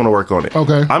she doesn't want to work on it.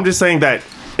 Okay. I'm just saying that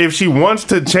if she wants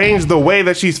to change the way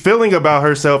that she's feeling about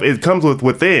herself, it comes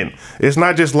within. It's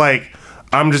not just like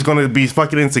I'm just going to be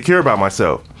fucking insecure about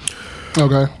myself.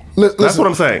 Okay. That's what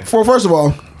I'm saying. First of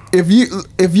all, if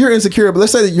you're insecure, but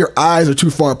let's say that your eyes are too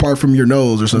far apart from your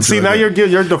nose or something. See, like now that.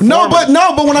 you're deformed. No, but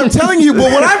when I'm telling you, but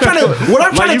what I'm trying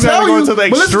Like, to you tell gotta go you, into the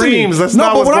but listen to me. extremes. That's no,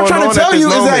 not but what I'm what's trying going to on tell at you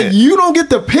this is that moment. you don't get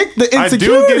to pick the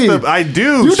insecurity. I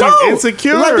do. You So I'm don't.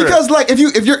 insecure. Like, because like if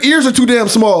your ears are too damn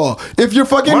small, if your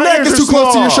fucking My neck ears is too are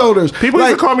close to your small. shoulders, People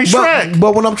used to call me Shrek.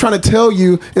 But when I'm trying to tell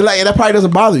you, that probably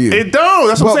doesn't bother you. It don't.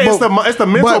 That's what I'm saying. It's the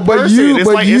mental person.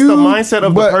 It's the mindset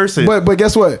of the person. But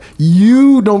guess what?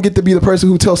 You don't get to be the person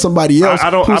who tells somebody else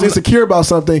who's insecure about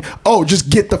something. Oh,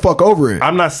 just get the fuck over it.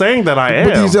 I'm not saying that I am.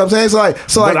 But you see what I'm saying?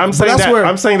 But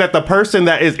I'm saying that the person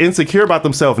that is insecure about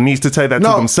themselves needs to tell that to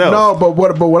themselves. No, but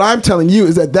what I'm telling you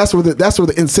is that's where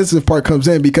the insensitive part comes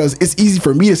in, because it's easy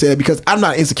for me to say that because I'm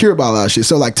not insecure about a lot of shit.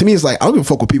 So like to me, it's like I don't give a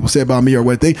fuck what people say about me or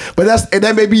what they. But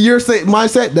that may be your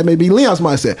mindset. That may be Leon's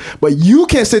mindset. But you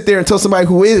can't sit there and tell somebody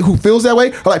who feels that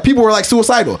way. Or like people are like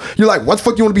suicidal. You're like, what the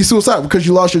fuck you want to be suicidal because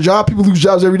you lost your job? People lose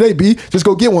jobs every day. Just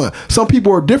go get one. Some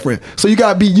people are different. So you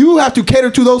have to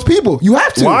cater to those people. You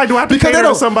have to. Why do I have to cater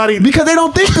to somebody? Because they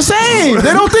don't think the same.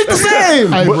 They don't think the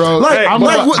same. Hey, bro.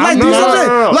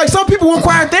 Like some people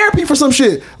require therapy for some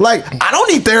shit. Like I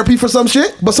don't need therapy for some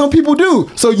shit, but some people do.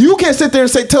 So you can't sit there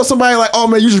and tell somebody like, oh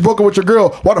man, you just broke up with your girl.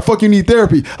 Why the fuck you need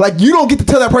therapy? Like you don't get to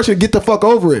tell that person to get the fuck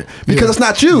over it because it's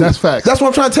not you. That's facts. That's what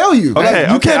I'm trying to tell you. Okay,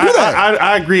 Like, you can't do that.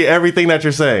 I agree everything that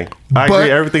you're saying. I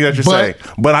agree everything that you're saying.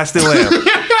 But I still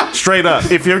am. Straight up.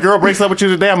 If your girl breaks up with you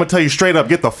today, I'm gonna tell you straight up,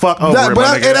 get the fuck over it,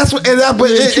 my nigga.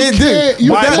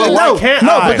 Why can't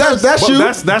I? But that's you.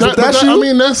 That's you. I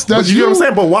mean, that's you. You know what I'm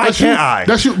saying? But why can't I?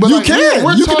 That's you. But You can.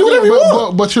 We're You can do talking whatever you about-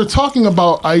 want. But you're talking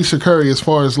about Aisha Curry as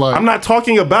far as like. I'm not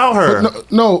talking about her.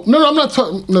 No, I'm not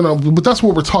talking. No, but that's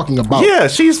what we're talking about. Yeah,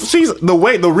 she's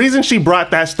the reason she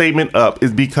brought that statement up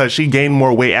is because she gained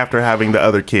more weight after having the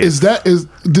other kids.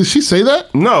 Did she say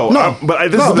that? No,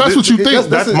 but that's what you think.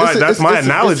 That's my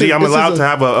analogy. I'm allowed to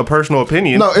have a personal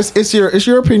opinion. No, it's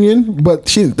your opinion, but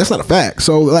that's not a fact.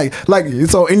 So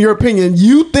so in your opinion,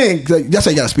 you think that's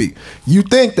how you gotta speak. You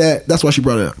think that's why she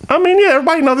brought it up. I mean, yeah,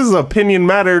 everybody knows this is an opinion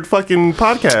mattered fucking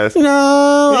podcast.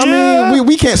 No, I Yeah. mean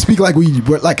we can't speak like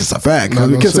it's a fact. No,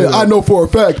 We don't can't say say that. I know for a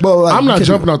fact, but like, I'm we not can't-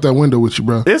 jumping out that window with you,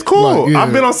 bro. It's cool. Like, yeah.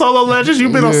 I've been on Solo Legends.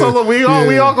 You've been on Yeah. Solo. We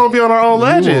all gonna be on our own You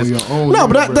on legends. your own, No,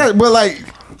 bro. but like.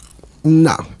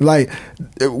 No, like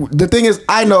the thing is,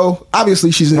 I know. Obviously,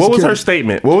 she's insecure. What was her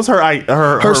statement? What was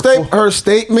her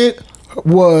statement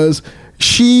was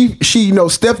she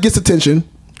Steph gets attention.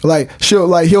 Like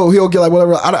he'll get like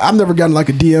whatever. I've never gotten like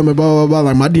a DM and blah blah blah.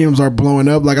 Like my DMs are blowing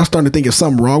up. Like I'm starting to think it's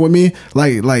something wrong with me.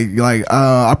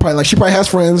 She probably has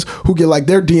friends who get like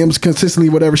their DMs consistently.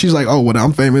 Whatever. She's like, oh, well,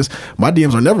 I'm famous. My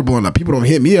DMs are never blowing up. People don't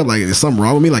hit me up. Like is something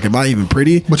wrong with me? Like am I even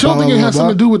pretty? But you don't think it has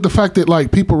something to do with the fact that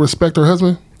like people respect her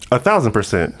husband?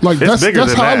 1,000%. Like It's bigger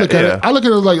that's than how I that, look at yeah. it. I look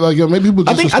at it like yo, maybe people.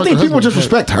 Just I think people just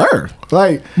respect her.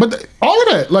 Like, But all of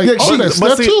that, like Yeah, all of that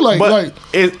But stuff see, too, but like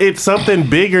it's something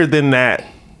bigger than that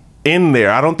in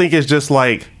there. I don't think it's just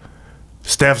like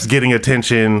Steph's getting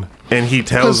attention and he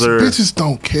tells her. bitches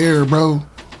don't care, bro.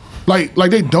 Like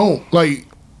they don't. Like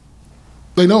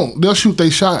they don't. They'll shoot they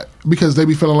shot because they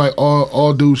be feeling like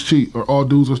all dudes cheat or all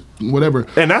dudes or whatever.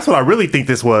 And that's what I really think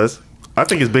this was. I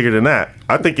think it's bigger than that.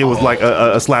 I think it was like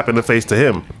a slap in the face to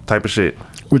him type of shit.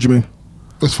 what you mean?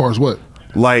 As far as what?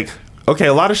 Like, okay,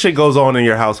 a lot of shit goes on in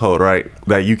your household, right?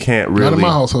 That you can't really. Not in my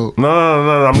household.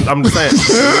 No. I'm just saying.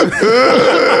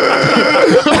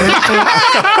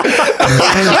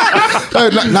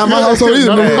 Not my household either.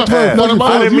 Not man. in my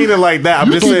I didn't mean it like that. I'm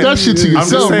You just keep saying. that shit to I'm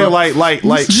just yourself, saying, bro. like.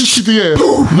 You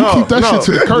keep that shit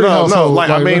to the Curry no, household. like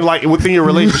I bro. mean, like within your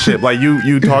relationship, like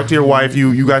you talk to your wife,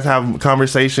 you guys have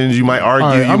conversations, you might argue,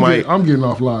 All right, you I'm getting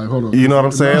off live. Hold on. You know what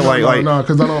I'm saying? No,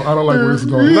 because I don't like where this is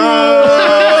going.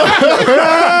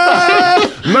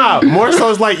 Nah, more so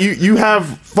it's like you have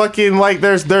fucking like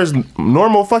there's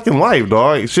normal fucking life,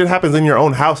 dog. Shit happens in your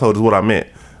own household is what I meant.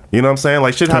 You know what I'm saying?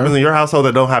 Like shit happens in your household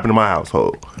that don't happen in my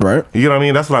household. Right. You know what I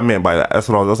mean? That's what I meant by that. That's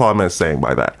all I meant saying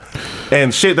by that.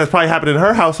 And shit that's probably happened in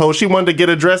her household, she wanted to get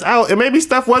addressed out, and maybe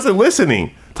Steph wasn't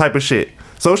listening, type of shit.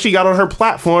 So she got on her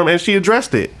platform and she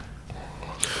addressed it.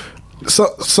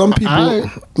 So some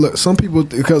people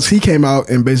because he came out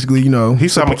and basically, He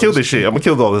said, "I'm gonna kill this shit. I'm gonna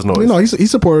kill all this noise." He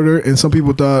supported her, and some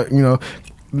people thought, he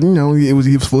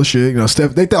was full of shit.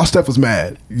 Steph. They thought Steph was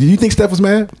mad. Do you think Steph was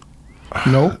mad?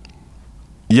 No.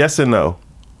 Yes and no.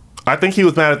 I think he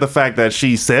was mad at the fact that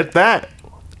she said that.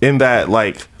 In that,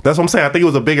 like, that's what I'm saying. I think it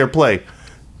was a bigger play.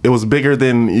 It was bigger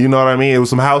than, you know what I mean? It was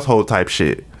some household type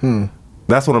shit.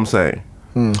 That's what I'm saying.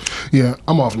 Yeah,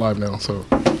 I'm off live now, so.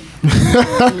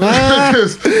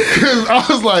 Because I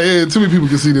was like, yeah, too many people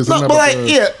can see this. No, but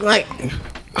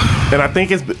and I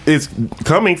think it's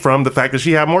coming from the fact that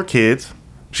she had more kids.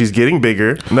 She's getting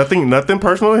bigger. Nothing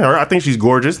personal in her. I think she's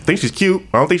gorgeous. I think she's cute.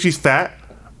 I don't think she's fat.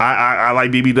 I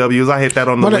like BBWs. I hit that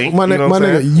on the link. My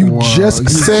nigga, you just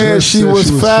said she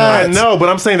was fat. I know, but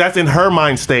I'm saying that's in her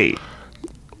mind state.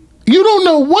 You don't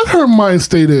know what her mind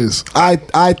state is.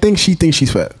 I think she thinks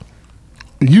she's fat.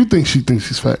 You think she thinks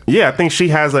she's fat? Yeah, I think she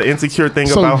has an insecure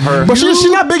thing about her. But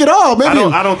she's not big at all. Maybe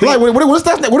I don't think. Like,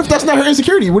 what if that's not her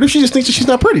insecurity? What if she just thinks that she's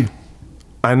not pretty?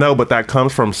 I know, but that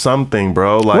comes from something,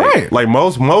 bro. Right. Like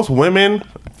most women,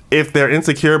 if they're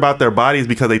insecure about their bodies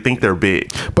because they think they're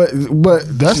big. But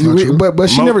that's not true. But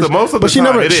she never. Most of the she time,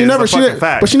 never. it She is never. a fucking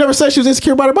fact. But she never said she was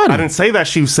insecure about her body. I didn't say that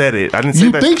she said it. I didn't say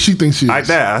You that. think she thinks she is? Like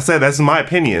that. I said that's my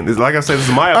opinion. It's like I said, this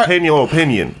is my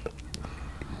opinion.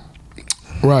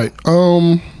 Right.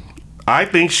 I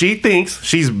think she thinks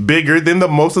she's bigger than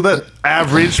most of the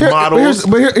average models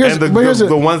and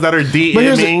the ones that are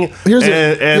DMing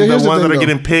and the ones that are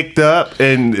getting picked up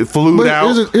and flued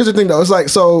out. Here's the thing though. It's like,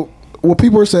 so what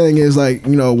people are saying is like,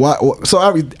 why? So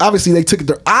obviously they took it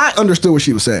there. I understood what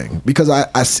she was saying because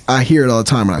I hear it all the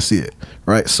time and I see it,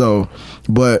 right? So,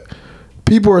 but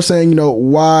people are saying,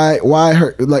 why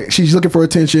her, like, she's looking for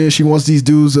attention. She wants these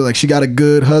dudes that, like, she got a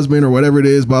good husband or whatever it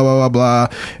is, blah, blah, blah, blah.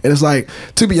 And it's like,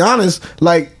 to be honest,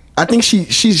 like, I think she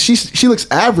looks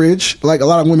average, like a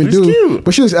lot of women do, cute.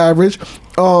 But she looks average.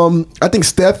 I think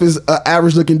Steph is an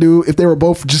average looking dude. If they were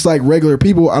both just like regular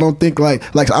people, I don't think I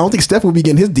don't think Steph would be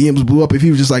getting his DMs blew up if he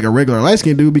was just like a regular light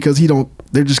skinned dude because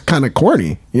they're just kind of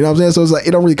corny. You know what I'm saying? So it's like,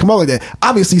 it don't really come out like that.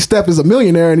 Obviously Steph is a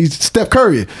millionaire and he's Steph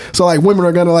Curry. So like women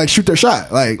are gonna like shoot their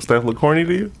shot. Like, Steph look corny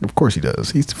to you? Of course he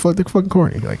does. He's fucking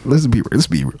corny. Like, let's be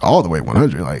all the way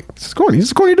 100. Like, he's corny.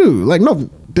 He's a corny dude. Like, no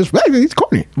disrespect, he's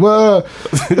corny. Well,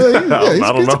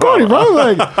 yeah, he's corny, bro.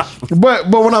 Like, but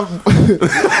when I'm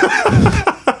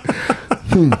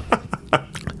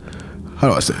how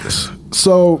do I say this?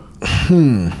 So,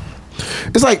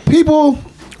 it's like people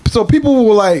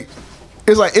will like,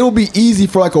 it's like, it will be easy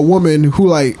for like a woman who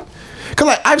like, cause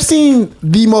like I've seen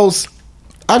the most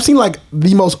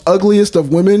ugliest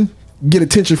of women get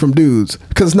attention from dudes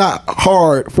because it's not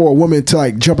hard for a woman to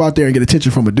like jump out there and get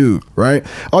attention from a dude, right?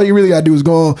 All you really gotta do is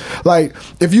go on, like,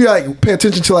 if you like pay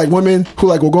attention to like women who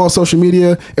like will go on social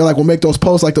media and like will make those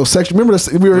posts, like those sexual, remember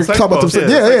this, we were talking about them,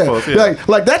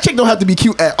 like that chick don't have to be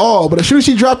cute at all, but as soon as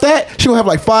she dropped that, she gonna have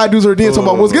like 5 dudes or DMs talking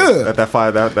about what's good at that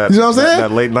 5, that you know what I'm saying,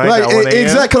 that late night, like, that 1 a.m.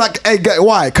 exactly, like, hey,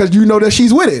 why? Because you know that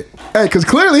she's with it. Hey, because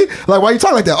clearly, like, why you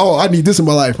talking like that? Oh, I need this in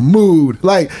my life. Mood.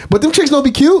 Like, but them chicks don't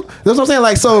be cute. That's what I'm saying.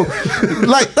 Like, so,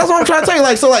 like, that's what I'm trying to tell you.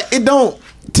 Like, so, like, it don't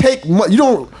take much. You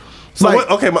don't. So,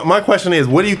 like, okay, my question is,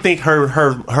 what do you think her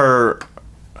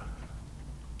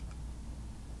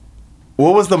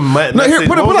what was the message,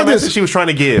 put it like this. message she was trying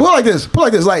to give? Put it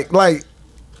like this. Like,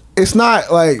 it's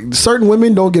not like certain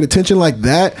women don't get attention like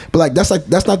that, but like that's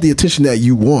not the attention that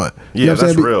you want. You know what I'm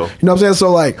that's saying? real. You know what I'm saying?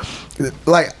 So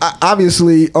like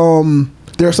obviously,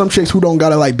 there are some chicks who don't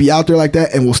gotta like be out there like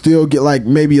that and will still get like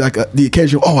maybe like the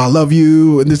occasional, oh, I love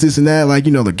you and this and that, like,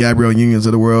 the Gabrielle Unions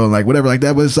of the world, like whatever like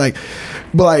that. But it's like,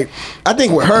 I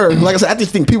think with her, like I said, I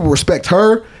just think people respect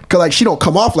her because like she don't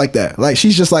come off like that. Like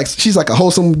she's like a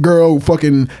wholesome girl who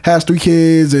fucking has 3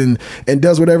 kids and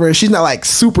does whatever, and she's not like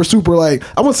super like,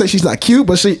 I wouldn't say she's not cute,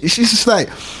 but she's just like,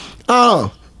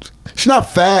 oh, she's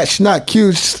not fat, she's not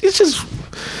cute. It's just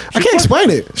I can't explain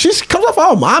it. She comes off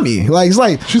all mommy. Like, it's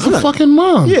like she's a fucking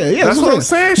mom. Yeah, that's what I'm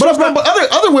saying. But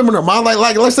other women are mom.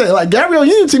 Like let's say like Gabrielle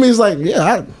Union to me is like,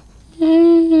 yeah, you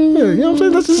know what I'm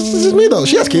saying? That's just me though.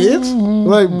 She has kids.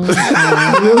 Like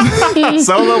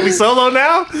solo. We solo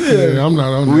now. Yeah, I'm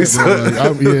not on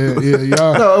that.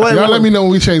 Y'all let me know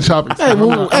when we change topics. Hey, I'm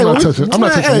not touching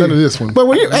none of this one. But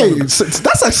when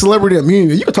that's like celebrity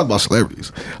immunity. You can talk about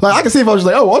celebrities. Like I can see if I was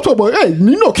just like, oh, I'm talking about, hey,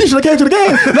 Keisha that came to the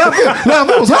game. Now if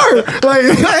it was her, like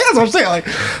that's what I'm saying.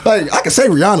 Like I can say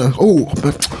Rihanna. Oh.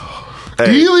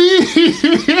 Hey,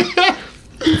 Ely.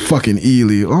 Fucking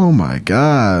Ely. Oh my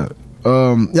god.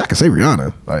 Yeah, I can say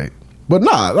Rihanna. Like, but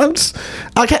nah,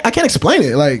 I can't explain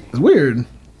it. Like, it's weird.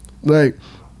 Like,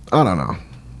 I don't know.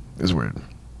 It's weird.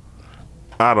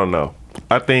 I don't know.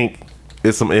 I think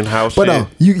it's some in-house But shit. no,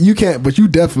 you can't. But you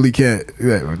definitely can't.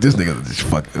 Like, this nigga just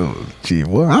fuck. Oh, gee,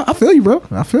 well, I feel you, bro.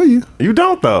 I feel you. You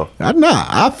don't though.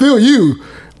 I feel you,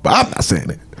 but I'm not saying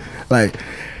it. Like,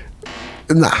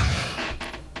 nah.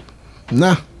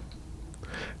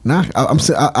 I'm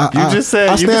saying. You just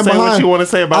said you can say what you want to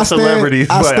say about celebrities.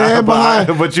 I stand behind.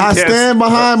 But you I can't. stand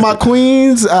behind my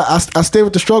queens. I stay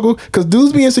with the struggle because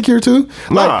dudes be insecure too.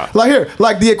 Like, Nah.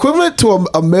 like the equivalent to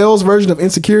a male's version of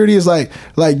insecurity is like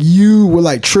you would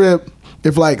like trip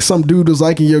if like some dude was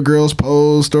liking your girl's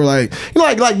post or like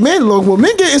like men. Look, when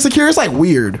men get insecure, it's like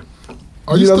weird.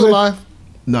 Are you know still what I'm alive?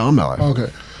 No, I'm not. Like,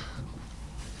 Okay.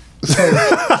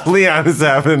 So, Leon is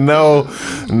having no.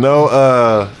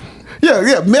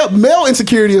 Yeah. Male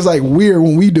insecurity is like weird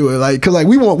when we do it, like because like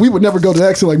we would never go to the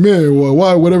exit like man, well,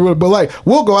 why, whatever. But like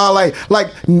we'll go out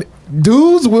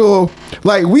dudes will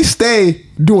like we stay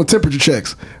doing temperature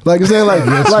checks, like I'm saying, like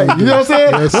like you know what I'm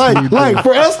saying, Yes, we do. like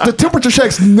for us the temperature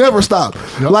checks never stop.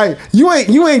 Like you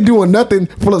ain't doing nothing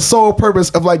for the sole purpose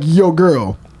of like your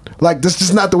girl. Like this is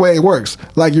just not the way it works.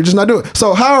 Like you're just not doing it.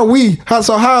 So how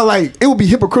like it would be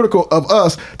hypocritical of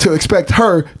us to expect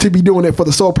her to be doing it for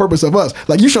the sole purpose of us.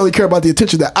 Like you should only care about the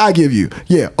attention that I give you.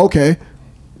 Yeah, okay.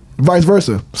 Vice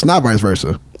versa. It's not vice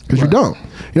versa. Because you don't.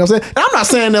 You know what I'm saying? And I'm not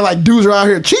saying that like dudes are out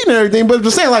here cheating and everything, but I'm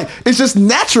just saying like it's just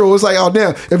natural. It's like, oh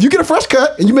damn, if you get a fresh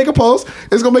cut and you make a post,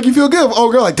 it's gonna make you feel good. Oh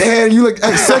girl, like damn, you look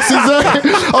like sexy Zach.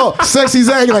 Oh, sexy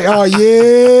Zach. You're like, oh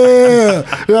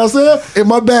yeah. You know what I'm saying? In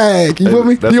my bag. You feel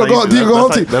me? That's You how gonna you- go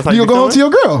home that's to how you go home to your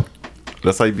girl.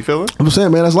 That's how you be feeling. I'm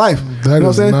saying, man, that's life. That you know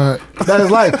is what I'm saying? not- That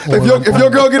is life. If your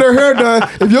girl get her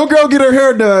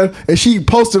hair done, and she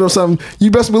posted or something, you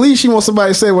best believe she wants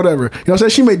somebody to say whatever. You know what I'm saying?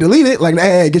 She may delete it, like,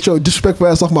 hey, get your disrespectful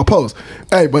ass off my post.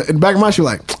 Hey, but in the back of my mind, she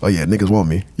like, oh yeah, niggas want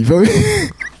me. You feel me?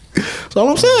 That's all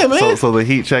I'm saying, man. So the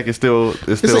heat check is still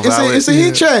valid. It's a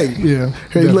heat check. Yeah,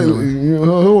 Hey, definitely.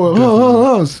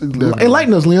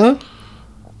 enlighten us, Leon.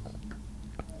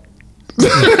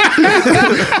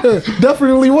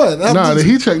 Definitely what? Nah, the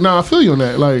heat check. Nah, I feel you on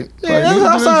that. Like, Yeah, that's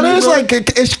what I'm saying. It's like,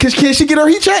 can she get her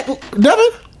heat check, Devin?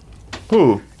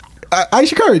 Who?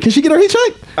 Aisha Curry, can she get her heat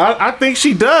check? I think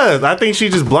she does. I think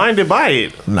she's just blinded by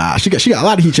it. Nah, she got a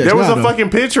lot of heat checks. There was now, a though. fucking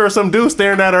picture of some dude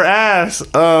staring at her ass.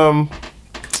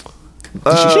 She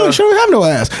don't have no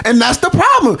ass, and that's the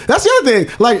problem. That's the other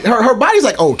thing. Like her body's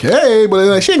like okay, but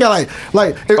like she ain't got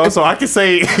like. So I can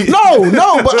say No,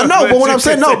 but what I'm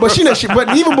saying, no, but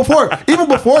but even before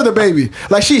the baby,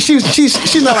 like she's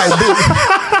not like big.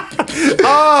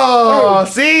 Oh,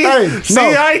 see,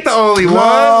 I ain't the only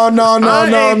one. No. I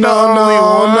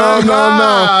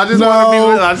just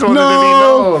wanted to be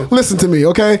known. Listen to me,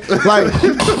 okay? Like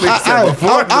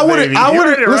I wouldn't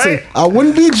listen. Right? I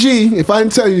wouldn't be G if I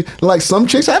didn't tell you. Like some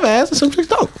chicks have ass and some chicks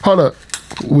don't. Hold up.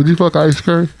 Would you fuck Ice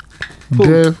Curry?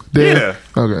 Dev? Yeah.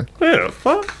 Okay. Yeah,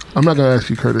 fuck. I'm not gonna ask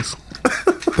you, Curtis.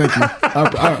 Thank you.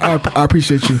 I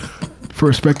appreciate you for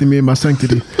respecting me and my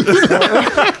sanctity.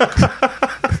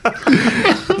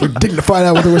 We dignify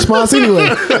that with a response anyway.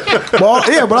 Well,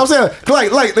 yeah, but I'm saying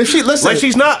like if she let's say Like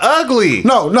she's not ugly.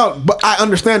 No, but I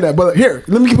understand that. But here,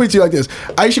 let me put it to you like this: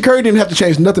 Aisha Curry didn't have to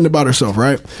change nothing about herself,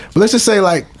 right? But let's just say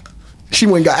like she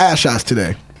went and got ass shots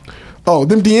today. Oh,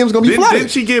 them DMs gonna be flooded.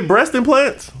 Didn't she get breast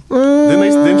implants?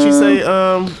 Didn't she say?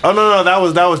 Oh no, that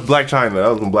was Black China. That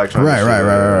was when Black China.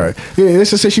 Right. Yeah,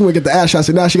 let's just say she went get the ass shots,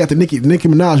 and now she got the Nicki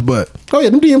Minaj butt. Oh yeah,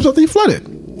 them DMs gonna be flooded.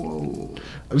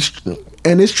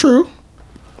 And it's true.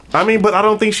 I mean, but I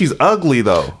don't think she's ugly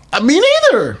though. Me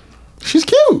neither. She's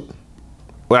cute.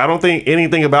 Well, I don't think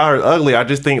anything about her is ugly. I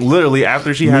just think literally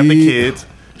after she had the kids,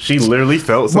 she literally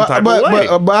felt some type of way.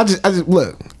 But I just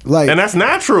look like, and that's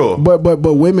natural. But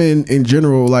women in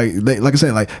general, like I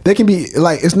said, like they can be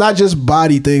like it's not just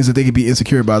body things that they can be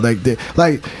insecure about. Like they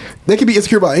can be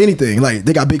insecure about anything. Like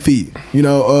they got big feet, you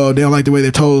know. They don't like the way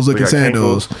their toes look in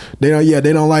sandals. They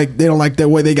don't like the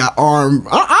way they got arm.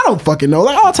 I don't fucking know.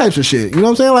 Like all types of shit. You know what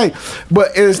I'm saying? Like,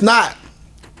 but it's not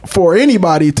for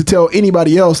anybody to tell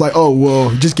anybody else like, oh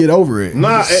well, just get over it.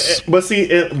 Nah, but see,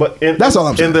 that's all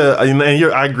I'm saying.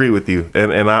 I agree with you,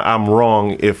 and I'm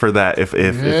wrong if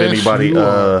anybody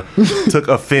took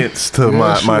offense to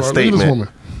my statement.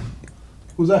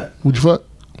 Who's that? Would you fuck?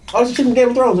 Oh, it's a chick from Game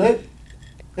of Thrones, ain't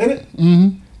it?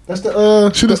 Mm-hmm. That's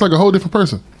the She looks like a whole different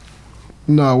person.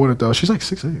 No, I wouldn't though. She's like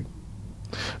 6'8".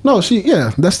 No, that's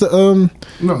the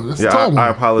No, that's the Yeah, tall one. I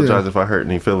apologize if I hurt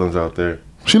any feelings out there.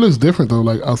 She looks different though,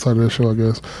 like outside of that show. I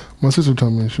guess my sister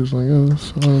told me she was like, "Yeah,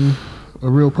 it's a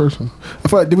real person." I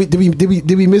thought, did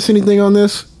we miss anything on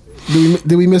this?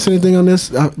 Did we miss anything on this?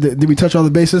 Did we touch all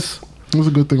the bases? It was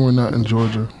a good thing we're not in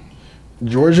Georgia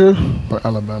or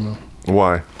Alabama.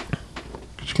 Why?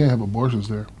 'Cause you can't have abortions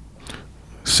there.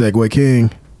 Segway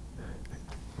King.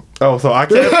 Oh, so I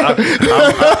can't.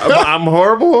 I'm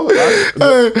horrible.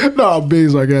 No, I'm being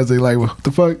sarcastic. Like, what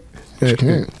the fuck? You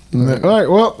can't. All right,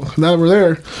 well, now that we're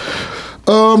there.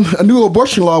 A new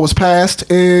abortion law was passed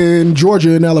in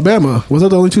Georgia and Alabama. Was that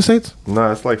the only 2 states?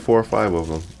 No, it's like 4 or 5 of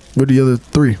them. What are the other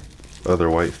 3? Other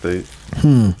white states.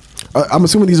 I'm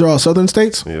assuming these are all southern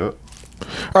states? Yep.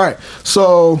 All right,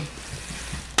 so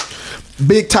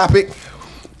big topic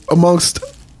amongst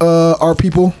our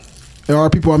people. And our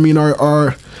people, I mean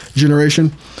our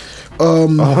generation. I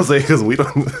want to say because we don't.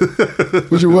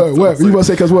 What you want to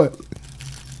say? Because what?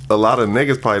 A lot of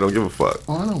niggas probably don't give a fuck.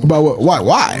 Oh, I know. About what?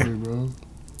 Why?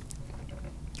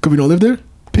 Because we don't live there?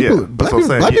 Yeah, Black that's what I'm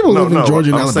saying. people live in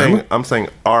Georgia and Alabama. I'm saying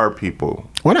our people.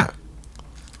 Why not?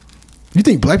 You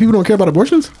think black people don't care about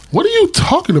abortions? What are you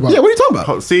talking about? Yeah, what are you talking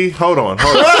about? See, hold on.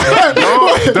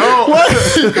 Don't.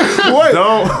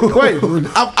 Wait,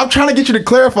 I'm trying to get you to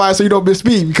clarify so you don't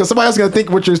misspeak because somebody else is gonna think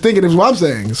what you're thinking is what I'm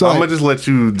saying. So I'm gonna just let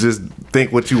you just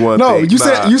think what you want. no, think.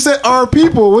 you said our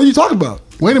people. What are you talking about?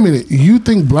 Wait a minute. You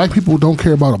think black people don't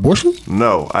care about abortion?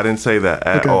 No, I didn't say that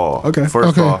at all. Okay. First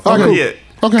Okay. off, Okay. yeah.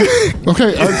 Okay.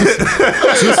 Okay.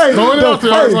 Just throwing it out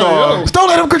there. I was like, yo. Don't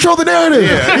let them control the narrative.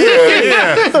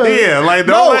 Yeah. Like,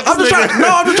 No, I'm just trying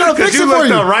to fix it for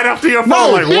you. Right after your phone,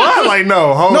 No. like what? Like,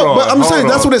 no, hold No, on. but I'm just saying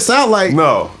hold that's on. what it sounds like.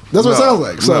 No, That's what it sounds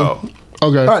like. So, no.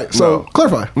 Okay. all right. So No.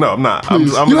 clarify. No, I'm not. I'm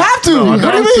You have to. No, I What do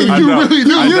you don't. mean? I You don't. really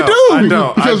do. I You don't. do. I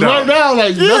don't. Because I don't. right now,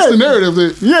 like Yeah. that's the narrative.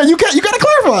 That Yeah, you got to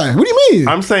clarify. What do you mean?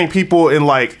 I'm saying people in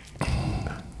like,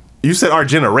 you said our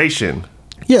generation,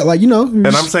 Yeah, like and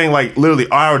I'm saying like literally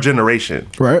our generation.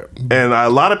 right. And a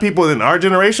lot of people in our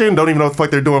generation don't even know what the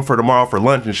fuck they're doing for tomorrow for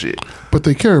lunch and shit. but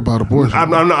they care about abortion. I'm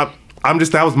not. I'm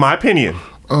just. That was my opinion.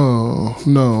 Oh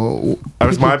no. That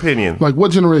was my opinion. Like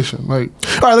what generation? Like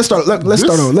All right, let's start. Let's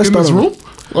start over. Let's in start this over. room?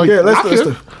 Like Yeah, let's I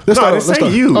start. care. Let's No, I start. didn't say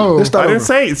start. you. Oh. Let's start I didn't over.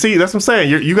 say. See, that's what I'm saying.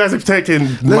 You guys have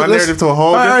taken my Let's- narrative to a whole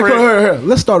all right, different. here.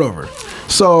 Let's start over.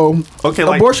 So, Okay,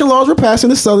 like- abortion laws were passed in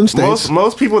the southern states.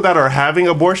 Most people that are having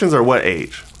abortions are what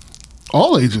age?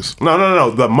 All ages. No.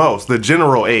 The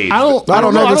general age. I don't I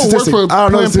don't know I the don't work statistic. for I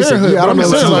don't know the Planned statistic. Parenthood. Yeah, I don't but know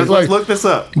I'm the saying, statistic. Let's like, look this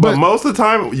up. But but- most of the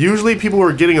time, usually people who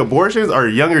are getting abortions are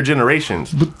younger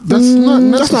generations. that's That's not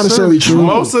necessarily true.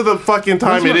 Most of the fucking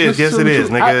time it is. Yes, it is,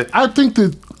 nigga. I think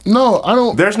that no, I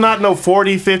don't. There's not no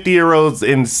 40, 50-year-olds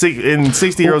and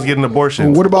 60-year-olds getting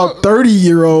abortions. What about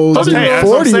 30-year-olds Okay, and that's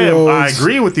what I'm saying. 40-year-olds? I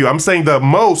agree with you. I'm saying the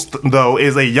most, though,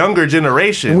 is a younger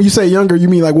generation. When you say younger, you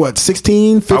mean like what?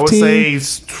 16, 15? I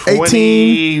would say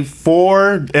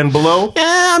 24 and below.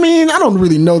 Yeah, I mean, I don't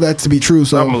really know that to be true.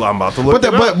 So I'm about to look But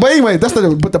it up. but anyway, that's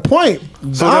the point.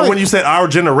 So then when you said our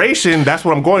generation, that's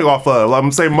what I'm going off of.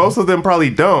 I'm saying most of them probably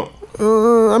don't.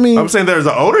 I mean, I'm saying there's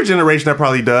an older generation that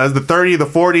probably does. The 30, the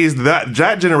 40s, that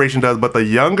generation does. But the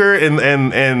younger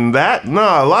and that, no,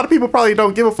 a lot of people probably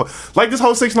don't give a fuck. Like this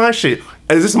whole 6ix9ine shit.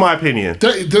 This is my opinion.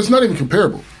 That's not even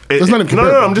comparable. That's not even No,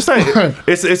 comparable. I'm just saying.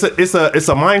 It's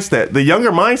a mindset. The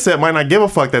younger mindset might not give a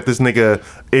fuck that this nigga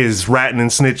is ratting and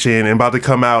snitching and about to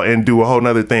come out and do a whole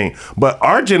nother thing. But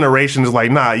our generation is like,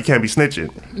 nah, you can't be snitching.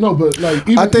 No, but like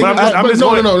even, I think- But I'm just no,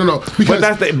 going- no, no, no, no. But Because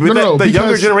that's the, no, the younger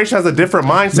because generation has a different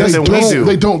mindset than we do.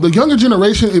 They don't. The younger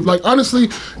generation, like honestly,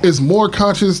 is more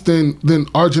conscious than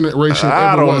our generation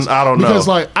I ever don't- was. I don't know. Because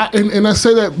like, and I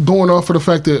say that going off of the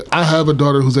fact that I have a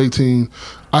daughter who's 18,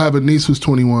 I have a niece who's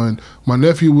 21, my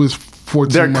nephew was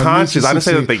 14. They're my niece conscious. is I didn't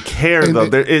say that 16. they care, And though.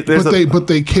 but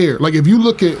they care. Like if you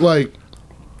look at like,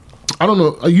 I don't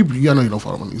know. I know you don't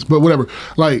follow my niece, but whatever.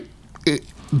 Like,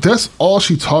 that's all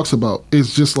she talks about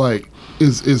is just like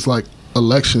is like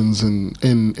elections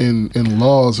and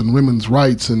laws and women's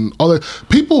rights and all that.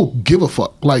 People give a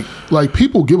fuck. Like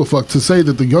people give a fuck. To say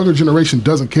that the younger generation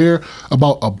doesn't care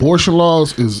about abortion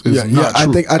laws is not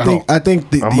true. I think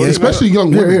the especially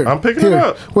young women. Here, I'm picking it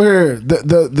up. Well, here,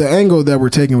 the angle that we're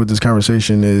taking with this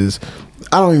conversation is,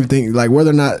 I don't even think like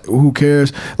whether or not who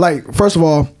cares. Like first of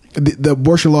all, the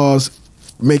abortion laws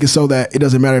make it so that it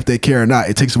doesn't matter if they care or not.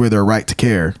 It takes away their right to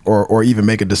care or even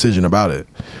make a decision about it.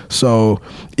 So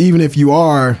even if you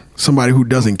are somebody who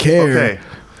doesn't care, Okay.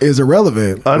 is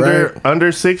irrelevant. right?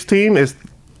 Under 16 is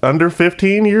under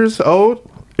 15 years old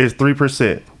is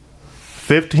 3%.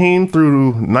 15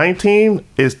 through 19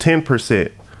 is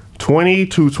 10%. 20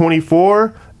 to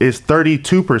 24 is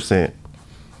 32%.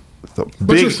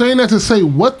 But you're saying that to say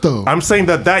what though? I'm saying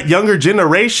that younger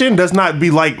generation does not be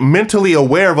like mentally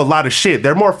aware of a lot of shit.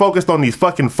 They're more focused on these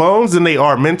fucking phones than they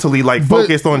are mentally like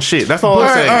focused on shit. That's all I'm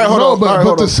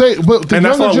saying. But the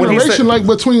younger generation, like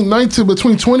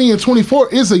between 20 and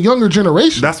 24, is a younger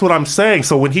generation. That's what I'm saying.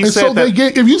 So when he said so that,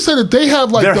 if you said that they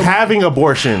have like they're having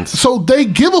abortions, so they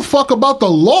give a fuck about the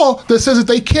law that says that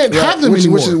they can't have them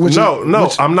anymore.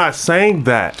 I'm not saying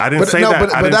that. I didn't say that.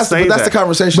 But that's the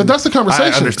conversation. But that's the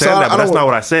conversation. I understand that, but that's not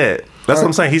what I said. That's what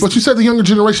I'm saying. But you said the younger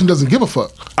generation doesn't give a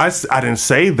fuck. I didn't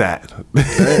say that.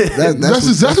 That's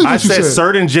exactly what you said. I said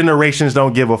certain generations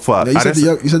don't give a fuck. You said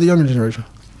the younger generation.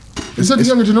 You said the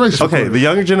younger generation. Okay, the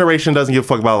younger generation doesn't give a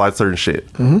fuck about a lot of certain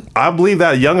shit. Mm-hmm. I believe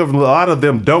that a lot of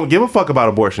them don't give a fuck about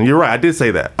abortion. You're right. I did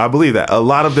say that. I believe that. A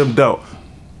lot of them don't.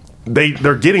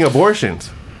 They're getting abortions.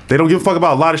 They don't give a fuck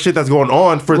about a lot of shit that's going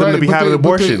on for them to be having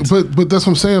abortions. But that's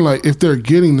what I'm saying. Like, if they're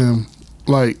getting them,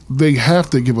 like, they have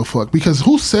to give a fuck. Because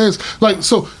who says, like,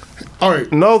 so, all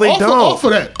right. No, they don't. Off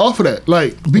of that.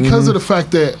 Like, because of the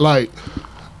fact that, like,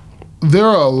 there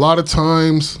are a lot of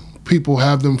times people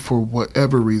have them for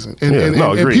whatever reason. And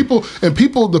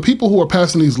the people who are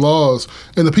passing these laws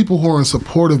and the people who are in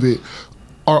support of it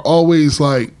are always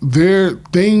like, their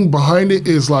thing behind it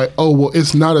is like, oh, well,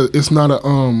 it's not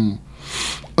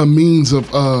a means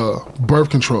of birth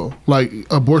control. Like,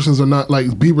 abortions are not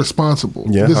like, be responsible.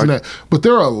 And that. But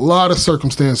there are a lot of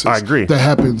circumstances that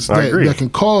happens that can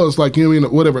cause, like, you know what I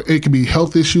mean, whatever. It could be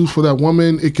health issues for that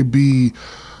woman. It could be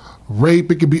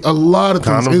rape. It could be a lot of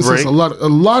things. Incest, a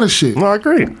lot of shit. No, I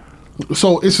agree.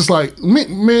 So it's just like,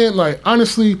 man, like,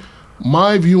 honestly,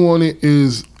 my view on it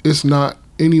is it's not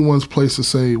anyone's place to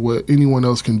say what anyone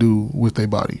else can do with their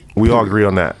body. We all agree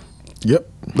on that. Yep.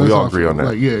 We all agree on that.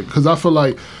 Like, yeah, because I feel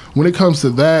like when it comes to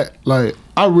that, like,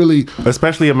 I really...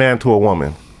 Especially a man to a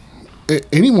woman.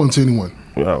 Anyone to anyone.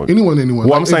 Anyone to anyone.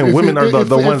 Well, I'm saying women are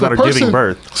the ones that are giving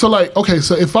birth. So, like, okay,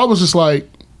 so if I was just like,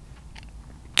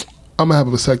 I'm going to have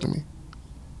a vasectomy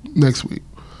next week,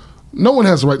 no one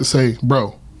has the right to say,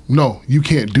 bro, no, you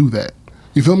can't do that.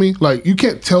 You feel me? Like, you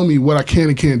can't tell me what I can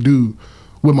and can't do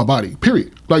with my body,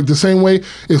 period. Like, the same way,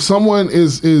 if someone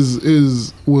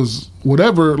was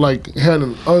whatever, like,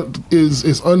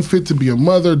 is unfit to be a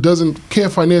mother,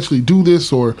 can't financially do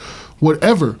this or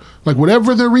whatever, like,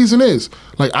 whatever their reason is,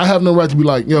 like, I have no right to be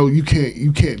like, yo, you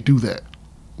can't do that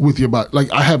with your body.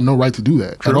 Like, I have no right to do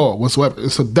that at all whatsoever.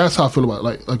 So that's how I feel about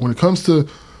it. Like when it comes to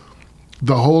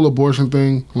the whole abortion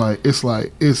thing,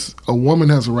 it's a woman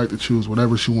has a right to choose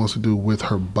whatever she wants to do with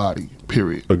her body,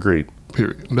 period. Agreed.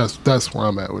 Period. And that's where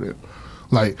I'm at with it.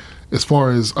 Like, as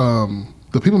far as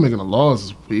the people making the laws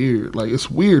is weird. Like, it's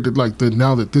weird that, like,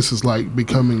 now that this is, like,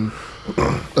 becoming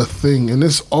a thing, and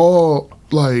it's all,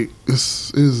 like,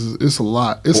 it's a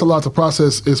lot. It's a lot to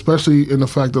process, especially in the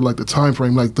fact that, like, the time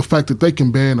frame, like, the fact that they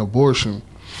can ban abortion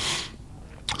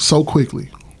so quickly,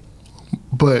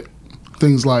 but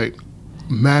things like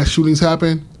mass shootings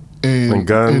happen and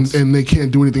guns and they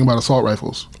can't do anything about assault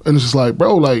rifles, and it's just like,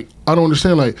 bro, like, I don't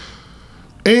understand, like.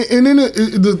 And then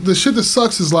the shit that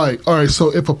sucks is like, all right, so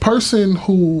if a person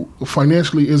who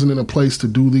financially isn't in a place to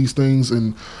do these things,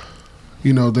 and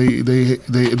you know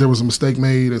there was a mistake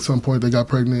made at some point, they got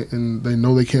pregnant and they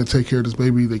know they can't take care of this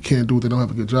baby, they can't do it, they don't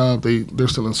have a good job, they're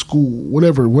still in school,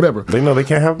 whatever. They know they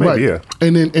can't have a baby, right. Yeah.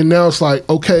 And now it's like,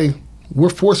 okay, we're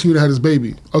forcing you to have this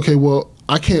baby. Okay, well,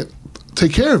 I can't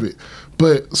take care of it,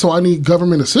 but so I need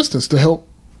government assistance to help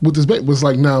with this baby. It's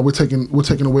like, nah, we're taking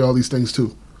away all these things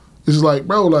too. It's just like,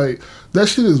 bro, like, that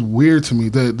shit is weird to me.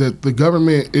 That the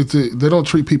government, they don't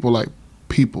treat people like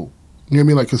people. You know what I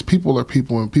mean? Like, because people are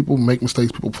people, and people make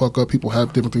mistakes, people fuck up, people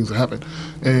have different things that happen.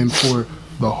 And for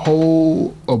the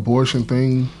whole abortion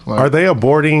thing, like, are they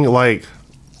aborting, like,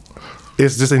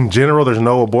 it's just in general there's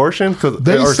no abortion?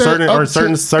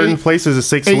 Certain places it's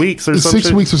 6 weeks or something?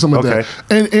 6 weeks or something like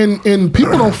that. And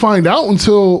people don't find out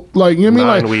until, like, you know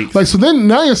what I mean? 9 weeks. Like, so then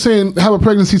now you're saying have a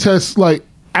pregnancy test, like,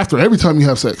 after every time you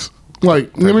have sex.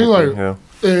 Like, you know what I mean? Like,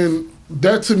 and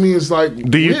that to me is like,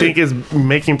 do you think it's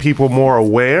making people more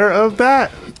aware of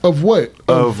that? Of what?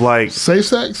 Of like safe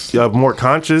sex? Of more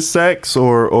conscious sex,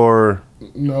 or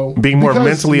no, being more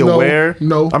mentally aware?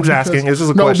 No, I'm just asking. It's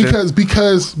just a question.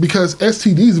 Because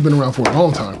STDs have been around for a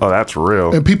long time. Oh, that's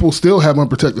real. And people still have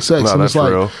unprotected sex. No, and that's it's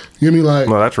like, real. You know what I mean? Like,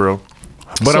 no, that's real.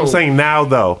 But I'm saying now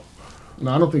though.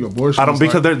 No, I don't think abortion.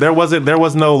 Because there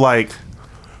was no, like,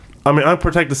 I mean,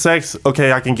 unprotected sex.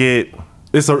 Okay, I can get.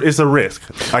 It's a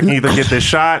risk. I can either get this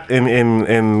shot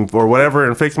and or whatever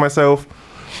and fix myself.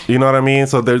 You know what I mean?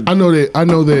 So I know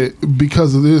that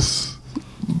because of this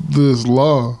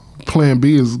law, Plan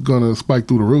B is gonna spike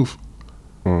through the roof.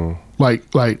 Like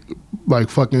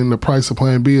fucking the price of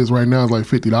Plan B is right now is like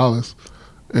 $50,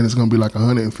 and it's gonna be like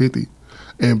 $150,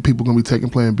 and people gonna be taking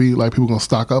Plan B. Like people gonna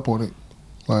stock up on it,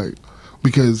 like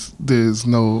because there's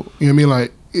no, you know what I mean?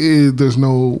 Like there's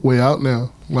no way out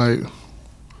now. Like,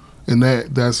 and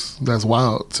that's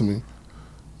wild to me.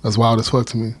 That's wild as fuck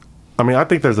to me. I mean, I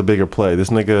think there's a bigger play. This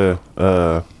nigga,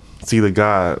 See the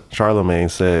God, Charlemagne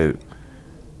said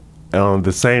on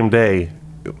the same day,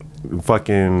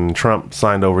 fucking Trump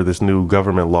signed over this new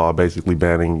government law basically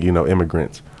banning,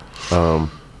 immigrants.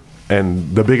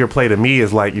 And the bigger play to me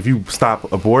is like, if you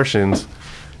stop abortions,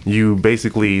 you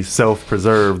basically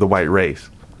self-preserve the white race.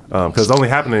 Because it's only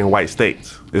happening in white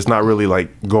states. It's not really like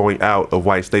going out of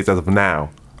white states as of now.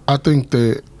 I think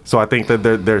that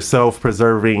they're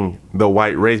self-preserving the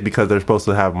white race because they're supposed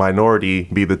to have minority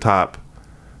be the top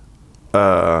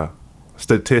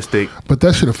statistic. But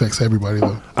that shit affects everybody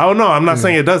though. I don't know. I'm not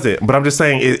saying it doesn't, but I'm just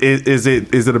saying is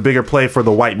it a bigger play for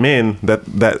the white men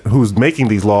that who's making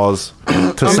these laws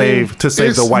to save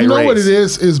the white race? You know what it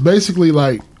is? Is basically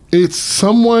like it's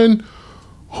someone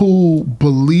who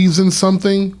believes in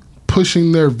something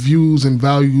pushing their views and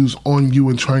values on you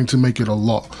and trying to make it a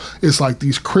law. It's like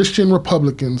these Christian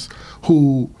Republicans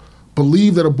who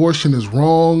believe that abortion is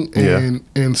wrong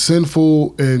and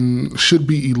sinful and should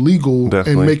be illegal.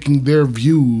 Definitely. And making their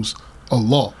views a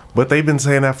law. But they've been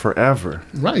saying that forever.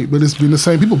 Right, but it's been the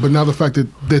same people. But now the fact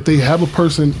that they have a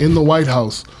person in the White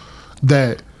House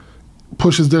that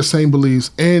pushes their same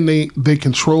beliefs and they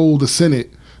control the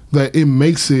Senate, that it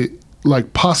makes it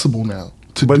like possible now.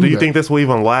 But do you think this will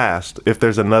even last if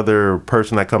there's another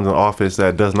person that comes in office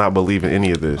that does not believe in any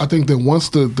of this? I think that once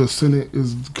the Senate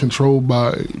is controlled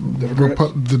by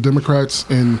the Democrats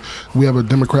and we have a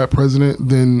Democrat president,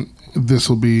 then this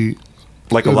will be...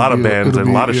 Like a lot of bans and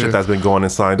a lot of shit that's been going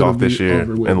and signed off this year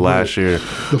and last year.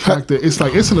 The fact that it's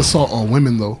an assault on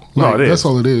women though. Like, no, it is. That's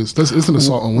all it is. It's an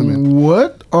assault on women.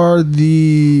 What are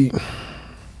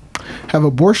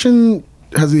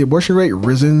has the abortion rate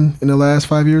risen in the last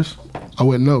 5 years? I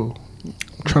wouldn't know. I'm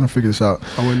trying to figure this out.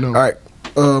 I wouldn't know.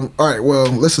 All right. Well,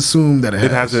 let's assume that it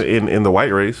has. It has in the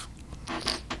white race.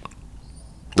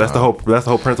 That's the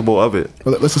whole principle of it.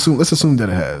 Well, let's assume that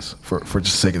it has for just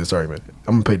the sake of this argument.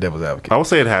 I'm gonna play devil's advocate. I would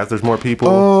say it has. There's more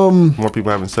people. More people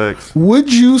having sex.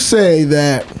 Would you say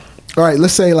that? All right,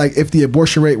 let's say like if the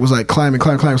abortion rate was like climbing,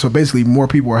 so basically more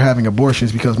people are having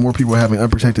abortions because more people are having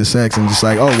unprotected sex and just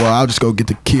like, oh well, I'll just go get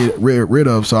the kid rid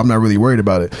of, so I'm not really worried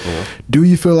about it. Yeah. Do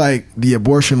you feel like the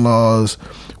abortion laws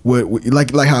would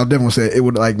like how Devin said, it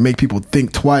would like make people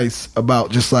think twice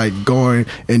about just like going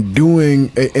and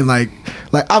doing and like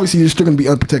obviously there's still gonna be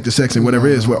unprotected sex and whatever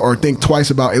it is, or think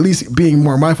twice about at least being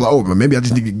more mindful. Oh, maybe I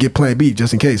just need to get Plan B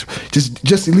just in case.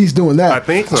 Just at least doing that. I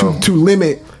think so. To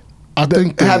limit. I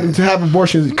think having to have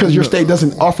abortions because your state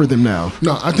doesn't offer them now.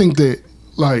 No, I think that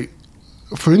like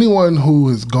for anyone who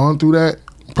has gone through that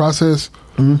process,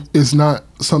 it's not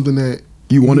something that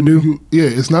you want to do.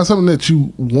 It's not something that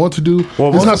you want to do.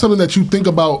 Well, it's not something that you think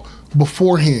about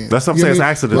beforehand. That's what I'm saying. It's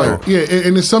accidental. Like,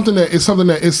 and it's something that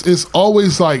it's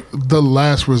always like the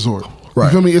last resort. Right.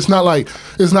 You feel me? It's not like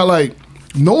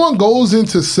no one goes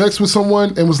into sex with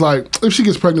someone and was like, if she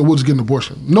gets pregnant, we'll just get an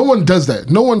abortion. No one does that.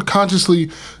 No one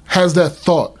consciously has that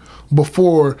thought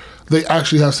before they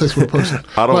actually have sex with a person.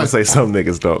 I don't want to say some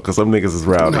niggas don't, because some niggas is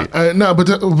rowdy. But no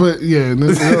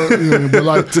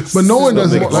one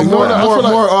does it. Like,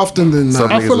 more often than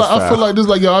not. I feel like this.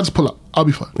 Like, yo, I'll just pull out. I'll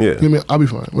be fine. Yeah, you know what I mean, I'll be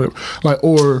fine. Whatever. Like,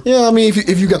 or I mean,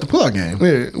 if you got the pull-out game.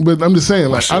 Yeah, but I'm just saying,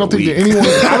 like, I don't think that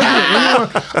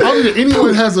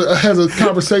anyone has a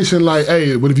conversation like,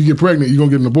 hey, but if you get pregnant, you're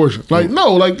gonna get an abortion. Like,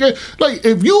 no, like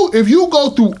if you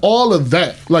go through all of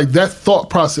that, like that thought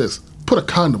process, put a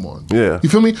condom on. Yeah, you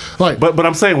feel me? Like, but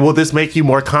I'm saying, will this make you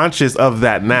more conscious of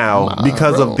that now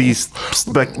because of these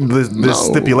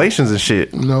stipulations and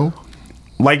shit? No.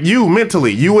 Like you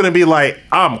mentally, you wouldn't be like,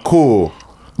 I'm cool.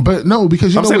 But no,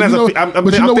 because you know what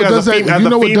does that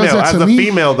to me?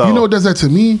 You know what does that to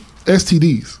me?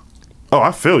 STDs. Oh,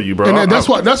 I feel you, bro. And that's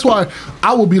why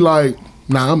I would be like,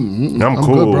 nah, I'm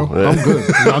cool, good, bro. Yeah. I'm good.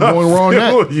 Not going wrong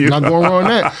that. Not going wrong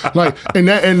that. Like, and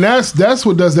that's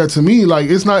what does that to me. Like,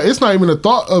 it's not even a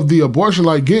thought of the abortion,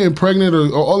 like getting pregnant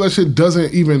or all that shit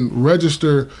doesn't even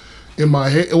register in my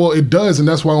head. Well, it does, and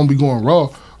that's why I'm gonna be going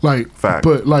raw. Like, fact.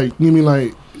 But like, you mean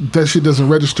like that shit doesn't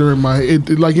register in my head.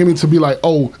 It like, you mean to be like,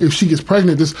 oh, if she gets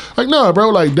pregnant, this like, nah, bro.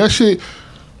 Like that shit.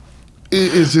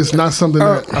 it's just not something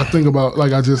that I think about.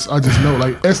 Like I just know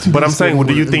like STDs. But I'm saying, well,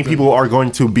 do you think people are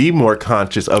going to be more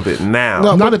conscious of it now?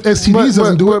 No, not if STDs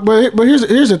doesn't do it. But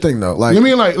here's the thing though. Like, I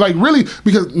mean, like really,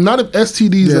 because not if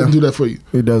STDs doesn't do that for you.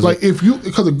 It doesn't. Like if you,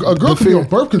 because a girl can be on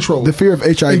birth control. The fear of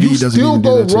HIV and you doesn't still even do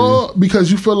go that to raw you.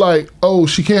 because you feel like, oh,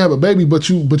 she can't have a baby, but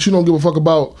you don't give a fuck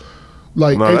about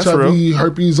like No, that's HIV, real.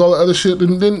 herpes, all the other shit.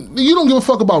 And then you don't give a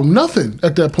fuck about nothing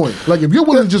at that point. Like if you're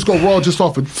willing to just go raw just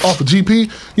off of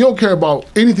GP, you don't care about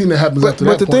anything that happens after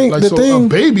that point. Like a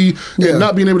baby and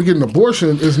not being able to get an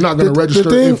abortion is not going to register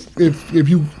if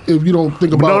you don't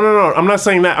think about. No. I'm not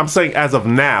saying that. I'm saying as of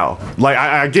now. Like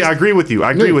I agree with you.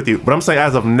 I agree with you. But I'm saying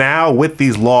as of now with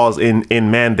these laws in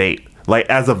mandate. Like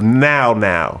as of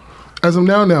now. As of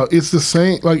now, it's the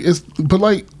same. Like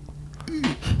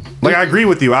Like I agree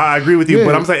with you. I agree with you. Yeah.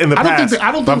 But I'm saying in the past.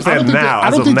 I don't think now.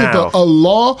 that a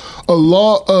law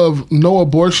of no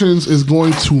abortions is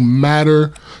going to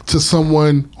matter to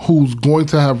someone who's going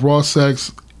to have raw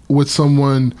sex with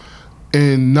someone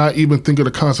and not even think of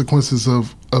the consequences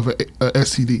of a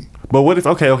STD. But what if?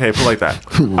 Okay, put it like that.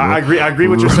 I agree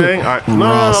what you're saying.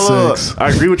 No. I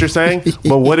agree what you're saying.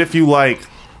 But what if you like?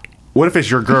 What if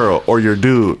it's your girl or your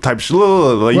dude type shit?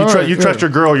 Like you trust your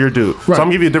girl or your dude. Right. So I'm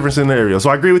gonna give you a different scenario. So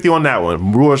I agree with you on that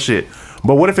one. Real shit.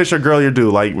 But what if it's your girl or your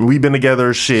dude? Like we've been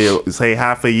together shit, say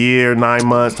half a year, 9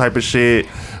 months type of shit.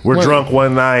 We're drunk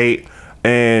one night.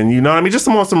 And you know what I mean? Just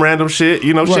some random shit.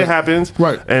 You know, shit happens.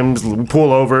 Right. And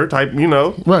pull over type, you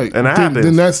know. Right. And that happens.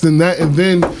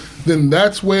 Then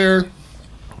that's where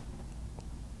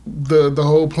the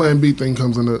whole Plan B thing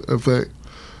comes into effect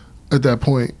at that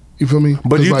point. You feel me?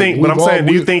 But you think? But I'm saying,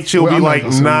 do you think she'll be like,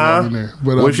 nah?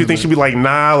 What if you think she'll be like,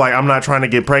 nah? Like I'm not trying to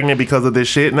get pregnant because of this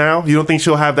shit now. You don't think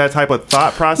she'll have that type of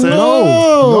thought process?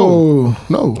 No.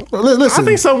 Listen, I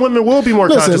think some women will be more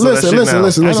conscious of that shit now.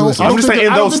 Listen. I'm just saying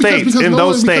in those states. In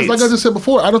those states, like I just said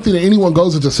before, I don't think that anyone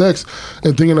goes into sex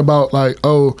and thinking about like,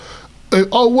 oh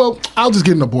well, I'll just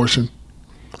get an abortion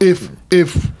if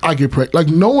I get pregnant. Like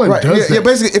no one does that. Yeah,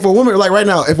 basically, if a woman, like right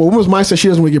now, if a woman's mindset she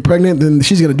doesn't want to get pregnant, then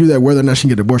she's gonna do that whether or not she can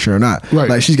get an abortion or not. Right.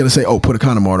 Like she's gonna say, "Oh, put a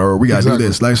condom on," or "We gotta do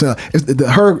this." Like so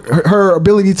her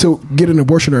ability to get an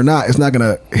abortion or not is not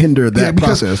gonna hinder that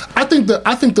process. I think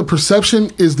the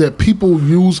perception is that people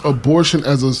use abortion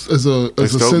as a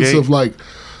sense of like.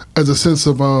 As a sense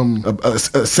of a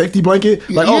safety blanket,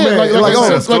 like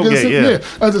as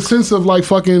a sense of like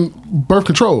fucking birth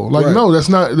control. Like no, that's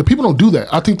not. The people don't do that.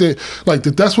 I think that like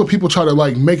that's what people try to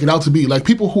like make it out to be. Like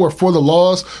people who are for the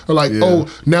laws are like,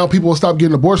 oh, now people will stop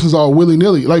getting abortions all willy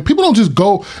nilly. Like people don't just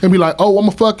go and be like, oh, I'm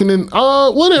a fucking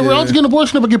whatever. I'll just get an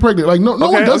abortion if I get pregnant. Like no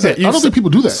one does that. I don't think people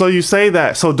do that. So you say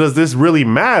that. So does this really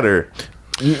matter?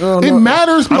 It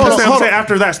matters because I'm saying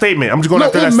after that statement. I'm just going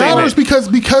after that statement. It matters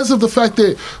because of the fact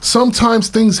that sometimes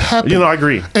things happen. You know, I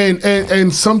agree.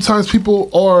 And sometimes people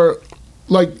are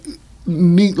like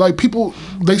people,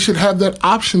 they should have that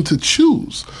option to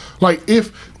choose. Like if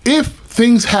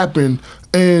things happen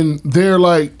and they're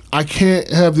like, I can't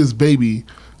have this baby.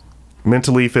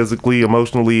 Mentally, physically,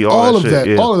 emotionally, all of shit,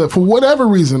 that, all of that, for whatever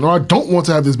reason, or I don't want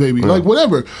to have this baby, like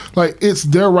whatever, like it's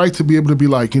their right to be able to be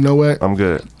like, you know what, I'm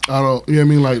good. I don't, you know what I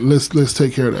mean, like let's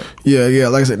take care of that. Yeah.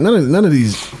 Like I said, none of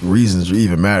these reasons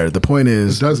even matter. The point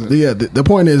is, it doesn't. Yeah, the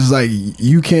point is like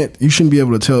you shouldn't be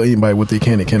able to tell anybody what they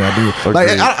can and cannot do. Agreed. Like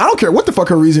I don't care what the fuck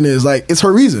her reason is. Like it's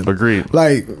her reason. Agreed.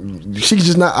 Like she can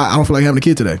just not. I don't feel like having a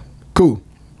kid today. Cool.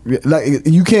 Like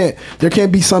you can't. There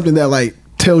can't be something that like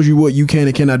tells you what you can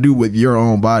and cannot do with your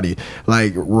own body,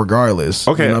 like regardless.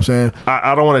 Okay, you know what I'm saying?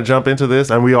 I don't want to jump into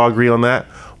this, and we all agree on that.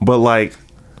 But like,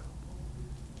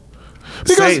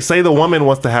 say the woman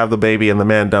wants to have the baby and the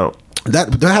man don't.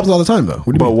 That happens all the time, though.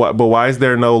 What do you mean? But why is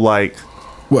there no like?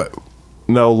 What?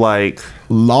 No like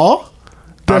law?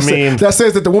 That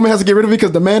says that the woman has to get rid of it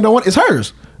because the man don't want. It's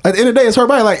hers. At the end of the day, it's her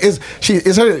body. Like it's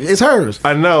hers.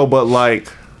 I know, but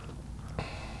like,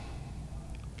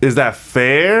 is that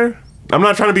fair? I'm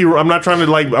not trying to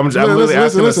like. I'm really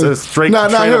asking a straight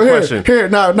question. Here,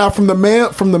 now, from the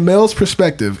male's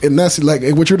perspective, and that's like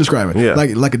what you're describing. Yeah.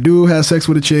 Like a dude has sex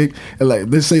with a chick, and like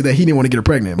let's say that he didn't want to get her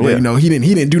pregnant, but you know he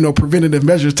didn't do no preventative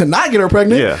measures to not get her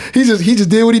pregnant. Yeah. He just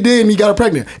did what he did, and he got her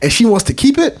pregnant, and she wants to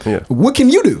keep it. Yeah. What can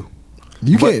you do?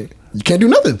 You can't do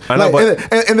nothing. I know,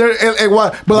 and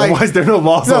why? But like, why is there no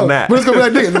laws on that? But it's gonna be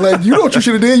like, nigga, like you know what you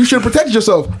should have did. You should have protected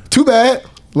yourself. Too bad.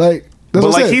 Like, that's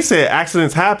but what like he said,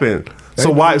 accidents happen. So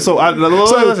why? So I don't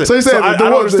understand.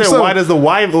 Why does the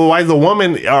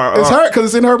woman? It's her because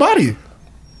it's in her body.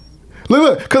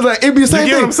 Look, because like it'd be the same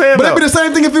get thing. what I'm saying, but it'd though? be the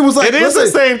same thing if it was like It is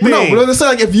let's the say- same No, thing. but it's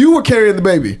like if you were carrying the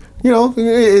baby. You know,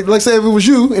 like say if it was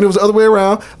you and it was the other way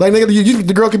around, like nigga,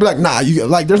 the girl could be like, nah, you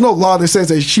like. There's no law that says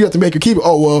that she have to make her keep it.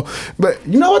 Oh well, but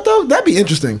you know what though? That'd be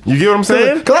interesting. You get what I'm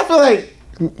saying? Because I feel like,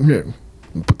 yeah,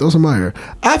 put those in my hair.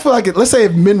 I feel like let's say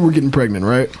if men were getting pregnant,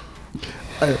 right?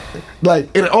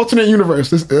 Like in an alternate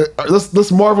universe,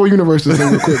 let's Marvel universe this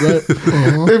thing real quick, right?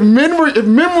 If men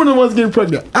were the ones getting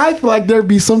pregnant, I feel like there'd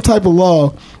be some type of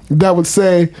law that would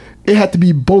say it had to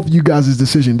be both of you guys'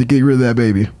 decision to get rid of that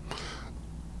baby.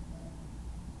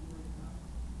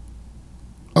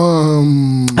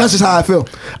 That's just how I feel.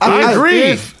 I agree.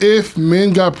 If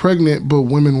men got pregnant but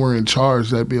women were in charge,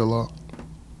 that'd be a law.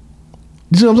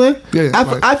 You see what I'm saying?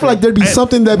 Yeah, I feel like there'd be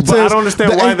something that but says I don't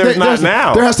understand that- why there's not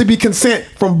now. There has to be consent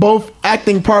from both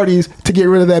acting parties to get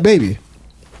rid of that baby.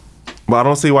 But I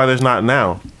don't see why there's not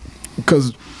now.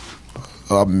 Because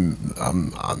I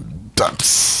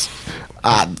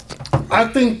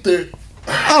think that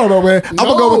I don't know, man. I'm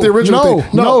gonna go with the original thing.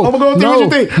 I'm gonna go with the original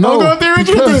thing. I'm gonna go with the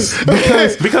original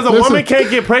thing. Because a woman can't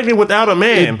get pregnant without a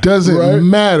man. it doesn't Right.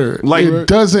 matter. Like- it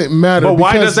doesn't matter. But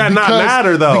why does that not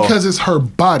matter, though? Because it's her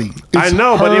body. I It's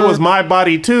know, but it her- was my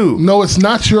body too. No, it's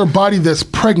not your body that's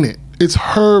pregnant. It's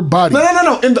her body.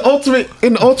 No. In the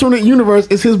alternate universe,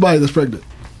 it's his body that's pregnant.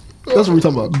 That's what we're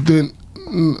talking about. Then,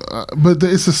 but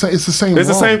it's the same. It's the same. It's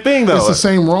the wrong. same thing, though. It's the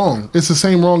same wrong. It's the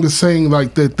same wrong as saying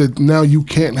like that now you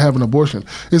can't have an abortion.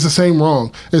 It's the same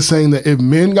wrong as saying that if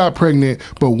men got pregnant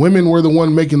but women were the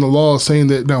one making the law saying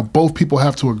that now both people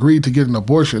have to agree to get an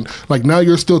abortion. Like now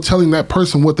you're still telling that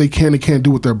person what they can and can't do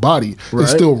with their body. Right.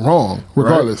 It's still wrong,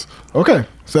 regardless. Okay,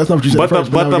 so that's not what you said. But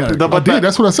first, now we got it. I did.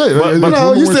 That's what I said. But- If but- No,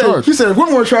 women you were in charge. said if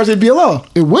women were in charge, it'd be a law.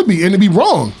 It would be, and it'd be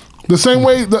wrong. The same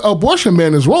way the abortion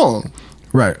ban is wrong.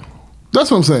 Right. That's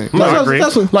what I'm saying. No, I agree.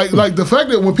 Like the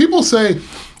fact that when people say,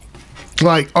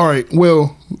 like, all right,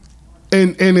 well,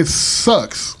 and it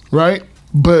sucks, right?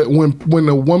 But when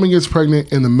a woman gets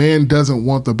pregnant and the man doesn't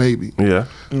want the baby, Yeah.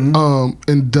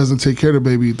 and doesn't take care of the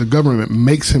baby, the government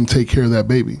makes him take care of that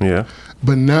baby. Yeah.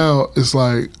 But now it's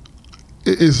like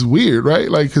it's weird,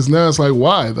 right? Like because now it's like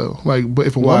why though? Like, but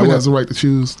if a woman what? has the right to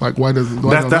choose, like why does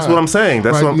That's what I'm saying.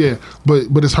 That's right? what I'm- Yeah,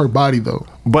 but it's her body though.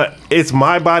 But it's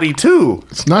my body too.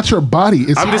 It's not your body.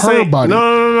 It's I'm just her saying. body.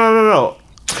 No.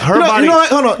 Her body. you know what?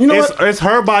 Hold on. You know it's, what? It's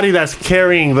her body that's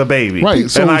carrying the baby. Right.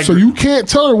 So And so you can't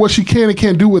tell her what she can and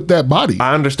can't do with that body.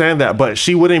 I understand that, but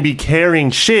she wouldn't be carrying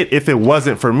shit if it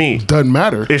wasn't for me. Doesn't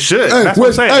matter. It should. Hey, That's what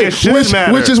I'm saying. It should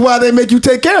matter. which is why they make you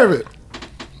take care of it.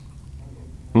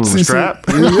 Strap.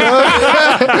 Hey,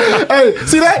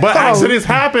 see that? But Hold on. accidents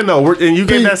happen though, and you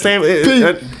get that same.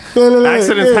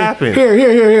 Accidents happen.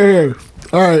 Here.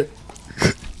 All right.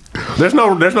 There's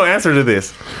no answer to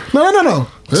this. No.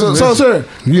 So, sir,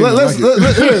 You let's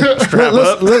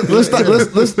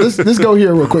go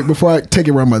here real quick before I take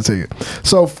it where I'm about to take it.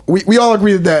 So we all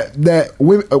agree that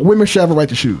women should have a right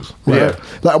to choose. Right? Yeah.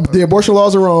 Like the abortion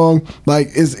laws are wrong. Like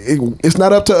it's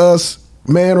not up to us,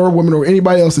 man or woman or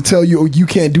anybody else, to tell you you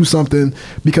can't do something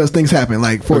because things happen.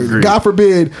 Like for Agreed. God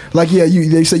forbid, like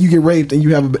they say you get raped and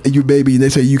you have your baby, and they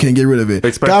say you can't get rid of it.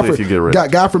 Especially if you get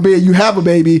raped. God forbid you have a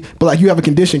baby, but like you have a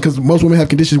condition, because most women have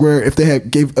conditions where if they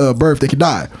gave birth, they could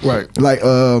die. Right. Like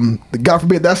God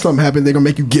forbid that something happened, they're gonna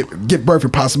make you get birth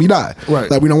and possibly die. Right.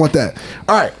 Like we don't want that.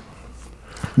 All right.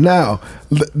 Now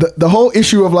the whole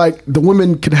issue of like the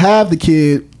woman could have the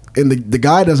kid and the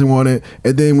guy doesn't want it,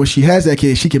 and then when she has that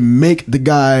kid, she can make the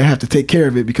guy have to take care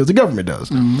of it because the government does.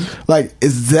 Mm-hmm. Like,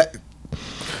 is that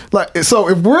like, so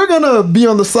if we're gonna be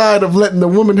on the side of letting the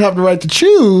woman have the right to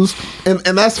choose, and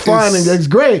that's fine and that's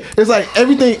great, it's like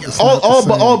everything all of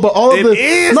It the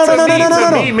is no.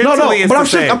 to me, mentally, it's But the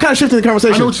same. I'm kind of shifting the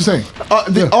conversation. I know what you're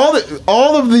saying.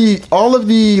 All of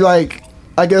the like,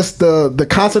 I guess the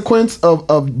consequence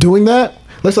of doing that,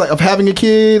 let's say like of having a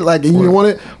kid, like, and you don't want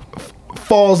it,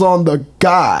 falls on the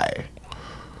guy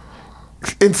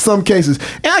in some cases.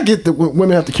 And I get that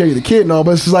women have to carry the kid and all,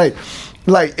 but it's just like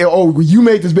oh, you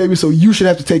made this baby, so you should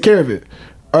have to take care of it.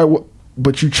 All right,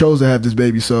 but you chose to have this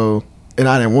baby, so, and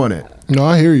I didn't want it. No,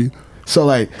 I hear you. So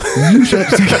like you should have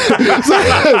to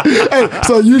take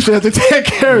so you should have to take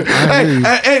care of it.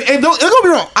 And don't get me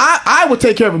wrong, I would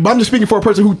take care of it, but I'm just speaking for a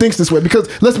person who thinks this way, because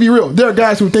let's be real, there are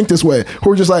guys who think this way,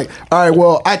 who are just like, all right,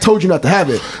 well, I told you not to have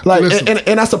it. Like,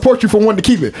 and I support you for wanting to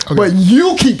keep it. Okay. But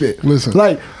you keep it. Listen.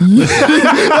 Like you,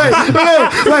 but you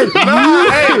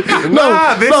know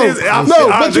what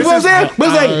I'm saying? But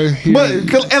it's like,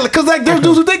 because like there's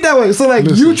dudes who think that way. So like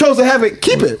you chose to have it,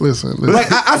 keep it. Listen. Like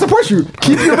I support you.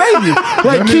 Keep your baby.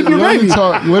 Like, keep your baby.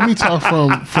 Let me talk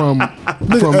from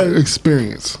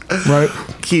experience, right?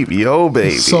 Keep your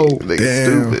baby. So, Nigga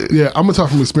stupid. Yeah, I'm gonna talk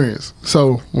from experience.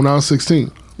 So when I was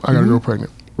 16, I got a girl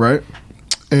pregnant, Right.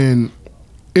 and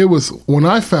it was when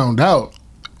I found out,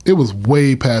 it was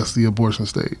way past the abortion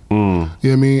stage. You know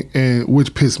what I mean? And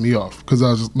which pissed me off because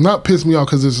I was just, not pissed me off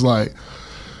because it's like.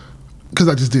 Because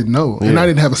I just didn't know, and I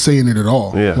didn't have a say in it at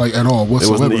all, like at all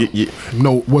whatsoever.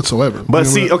 No, whatsoever. But You know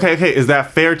see, what okay, is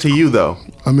that fair to you though?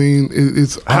 I mean,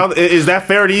 it's How is that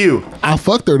fair to you? I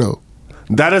fucked her though.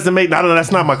 That doesn't make. That's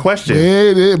not my question.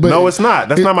 But No, it's not.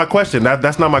 That's not my question.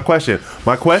 That's not my question.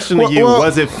 My question to you,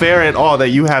 was it fair at all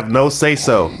that you have no say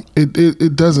so?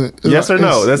 It doesn't. Yes or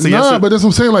no? That's a yes or- but that's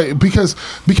what I'm saying. Like because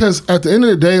at the end of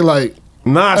the day, like.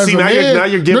 Nah, As see a now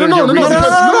man- you're giving no, your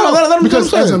reasons.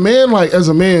 because as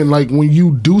a man, like when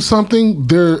you do something,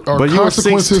 there are But you were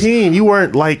consequences. 16. You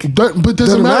weren't like. But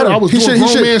doesn't matter. I was doing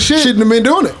grown man shit. Shouldn't have been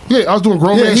doing it. Yeah, I was doing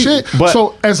grown man shit. but-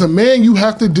 So as a man, you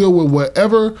have to deal with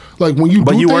whatever. Like when you.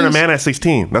 But do you weren't a things- man at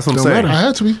 16. That's what I'm Don't saying. matter. I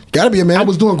had to be. Gotta be a man. I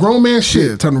was doing grown man shit.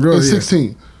 Yeah, time to grow, at yeah.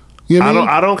 16. You know what I mean?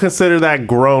 I don't consider that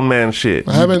grown man shit.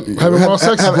 Having raw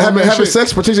sex, is grown man having shit.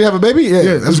 sex, potentially have a baby. Yeah,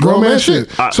 Yeah, that's grown man shit.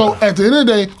 So at the end of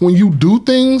the day, when you do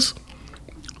things,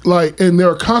 like, and there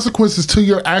are consequences to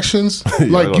your actions,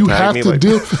 like gonna you tag have me to like-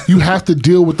 deal, you have to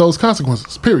deal with those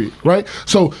consequences. Period. Right.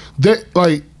 So that,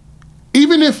 like,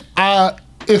 even if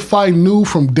I knew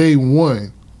from day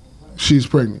one she's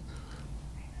pregnant,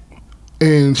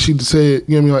 and she said,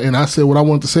 you know what I mean, like, and I said what I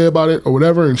wanted to say about it or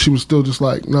whatever, and she was still just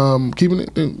like, no, I'm keeping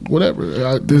it, and whatever.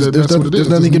 That's what it is. there's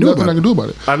nothing you can do Nothing about I can do about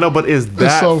it. I know, but is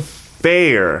that so-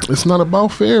 fair? It's not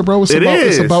about fair, bro. It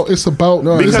is.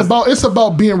 It's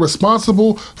about being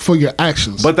responsible for your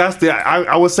actions. But that's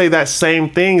I would say that same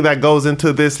thing that goes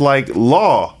into this like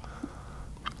law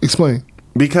Explain.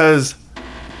 because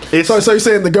it's So you're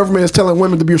saying the government is telling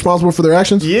women to be responsible for their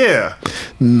actions? yeah.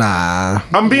 Nah.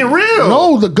 I'm being real.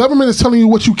 No, the government is telling you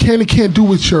what you can and can't do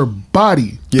with your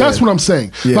body. Yeah. That's what I'm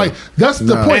saying. Yeah. Like that's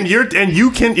the Nah. point.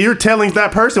 And you're telling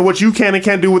that person what you can and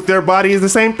can't do with their body is the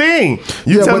same thing.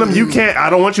 You Yeah, tell but- them you can't. I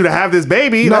don't want you to have this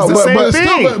baby. No, that's the but- same but thing.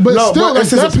 Still, but No, still, but like,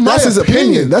 that's his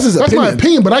opinion. That's his my opinion.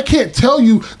 opinion. But I can't tell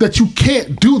you that you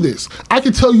can't do this. I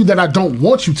can tell you that I don't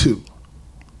want you to,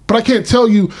 but I can't tell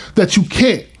you that you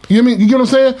can't. You know what I mean? You get what I'm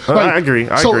saying? I agree.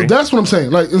 I so agree. that's what I'm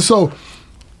saying. Like, and so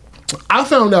I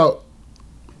found out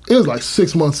it was like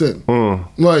 6 months in.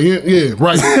 Like, yeah,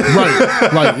 right.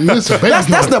 Like, this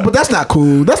That's not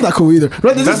cool. That's not cool either.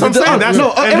 Right? That's what I'm saying. That's-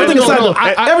 no, and everything then- aside. no, though.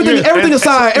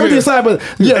 I- Everything aside. But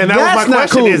yeah, And that was that's my not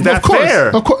question, cool. is that Of course.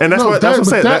 fair? Of course. And that's what I'm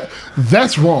saying.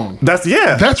 That's wrong. That's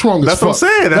That's wrong as That's what I'm fuck.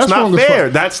 saying. That's wrong not as fair.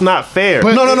 fuck. That's not fair.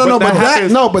 But- No. But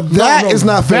happens- that is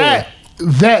not fair.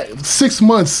 That 6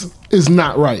 months is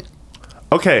not right.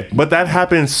 Okay, but that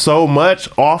happens so much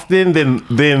often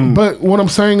than. But what I'm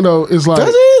saying though is like,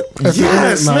 Does it? at the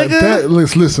Yes, end,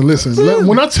 nigga. Listen.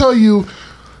 When I tell you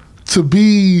to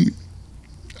be,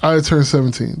 I turned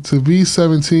 17. To be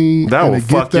 17 that and will to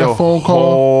fuck get that your phone call,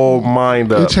 whole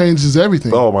mind up. it changes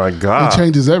everything. Oh my god, It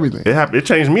changes everything. It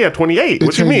changed me at 28.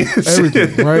 What you mean? changes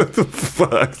everything, right?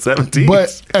 Fuck, 17.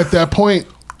 But at that point,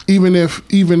 even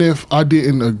if I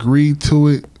didn't agree to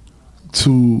it,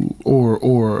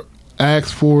 or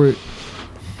ask for it,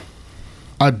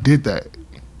 I did that.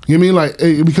 You know what I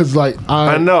mean? Like, because like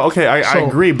I know. Okay, I So-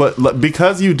 agree. But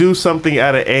because you do something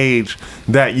at an age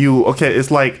that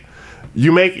it's like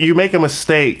you make a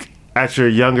mistake at your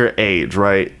younger age,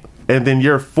 right? And then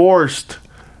you're forced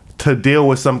to deal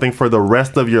with something for the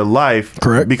rest of your life,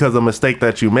 Correct. Because of a mistake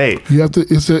that you made. you have to.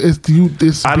 It's being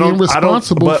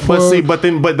responsible but for.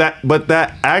 but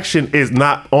that action is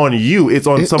not on you. It's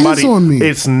on It somebody. is on me.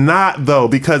 It's not though,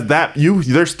 because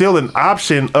there's still an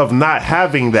option of not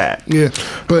having that. Yeah,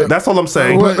 but That's all I'm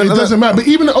saying. But it doesn't matter. But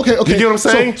even okay. You get what I'm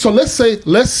saying? So let's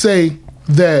say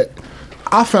that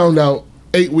I found out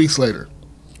 8 weeks later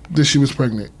that she was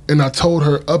pregnant, and I told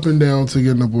her up and down to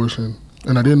get an abortion,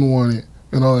 and I didn't want it,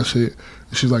 and all that shit.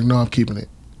 And she's like, "No, I'm keeping it."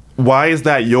 Why is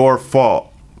that your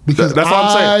fault? Because That's what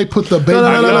I'm saying. I put the baby.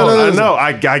 I know.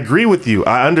 I agree with you.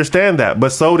 I understand that,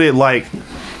 but so did like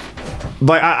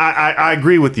I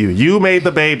agree with you. You made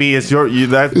the baby. It's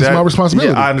my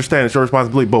responsibility. Yeah, I understand. It's your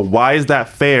responsibility. But why is that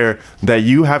fair that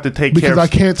you have to take care Because of? I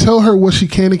can't tell her what she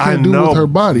can and can't do with her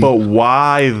body. But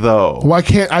why though? Why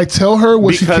can't I tell her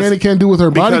what she can and can't do with her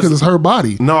body? Because it's her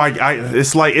body. No,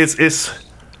 it's like it's.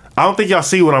 I don't think y'all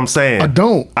see what I'm saying. I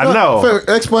don't. I know.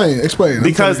 Fair. Explain.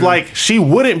 Because like she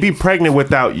wouldn't be pregnant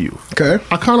without you. Okay.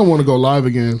 I kind of want to go live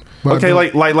again. But I Okay,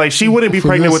 don't. like she wouldn't be For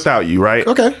pregnant this- without you, right?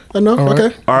 Okay. I know. All right.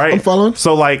 Okay. All right. I'm following.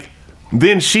 So like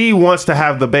then she wants to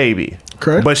have the baby.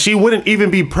 Correct. But she wouldn't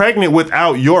even be pregnant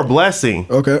without your blessing.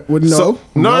 Okay. Well, no. So-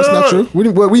 no, that's no, not no.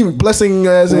 true. We blessing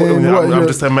as in what? I'm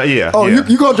just saying, yeah. Oh, yeah.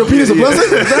 you called your penis a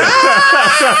blessing? This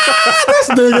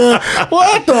nigga.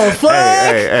 What the fuck?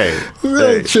 Hey.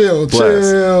 Chill.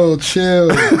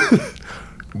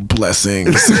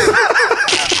 Blessings.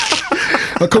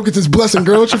 I'll come get this blessing,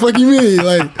 girl. What the fuck you mean?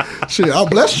 Like, shit, I'll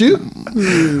bless you.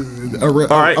 All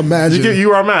right. Imagine. You get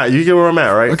where I'm at. You get where I'm at,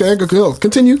 right? Okay, go.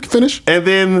 Continue. Finish. And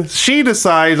then she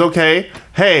decides, okay,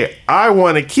 hey, I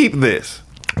want to keep this.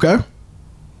 Okay.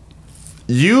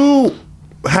 You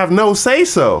have no say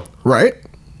so. Right.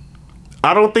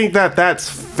 I don't think that that's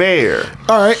fair.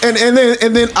 All right, and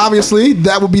then obviously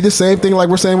that would be the same thing like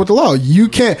we're saying with the law. You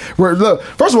can't. Look,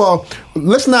 first of all,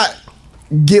 let's not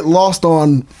get lost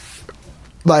on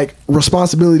like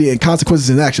responsibility and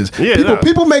consequences and actions. Yeah,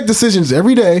 people make decisions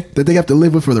every day that they have to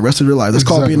live with for the rest of their life. That's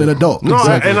called being an adult. No,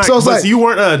 so it's like you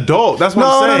weren't an adult. That's what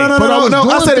I'm saying.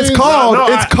 No. I said it's called.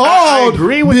 I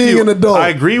agree with being you. an adult. I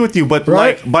agree with you, but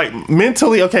right? like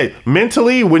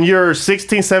mentally, when you're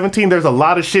 16, 17, there's a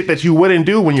lot of shit that you wouldn't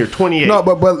do when you're 28. No,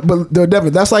 but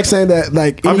Devin, that's like saying that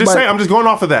like I'm just going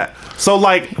off of that. So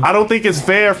like I don't think it's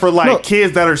fair for like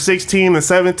kids that are 16 and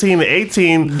 17 and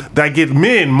 18 that get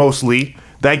men mostly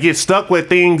that get stuck with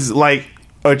things like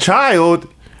a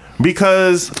child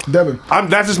because Devin,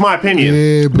 that's just my opinion.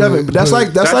 Yeah, Devin, that's like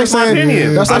saying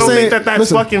opinion. That's I like don't saying think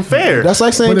that's fucking fair. That's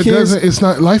like saying but it kids. doesn't. It's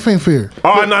not. Life ain't fair.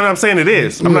 Oh no, I'm saying it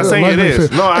is. I'm not saying Life it ain't is.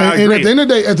 fair. No, I agree. And at the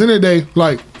end of the day,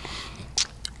 like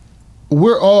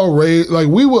we're all raised. Like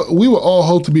we were all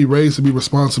hoped to be raised to be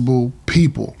responsible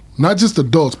people. Not just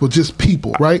adults, but just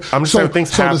people, right? I'm just saying things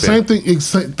happen. So the same thing,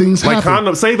 things like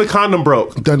happen. say the condom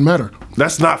broke. Doesn't matter.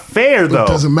 That's not fair, though. It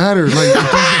doesn't matter. Like it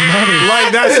doesn't matter.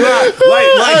 Like that's not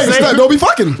like Don't be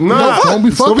fucking. Don't be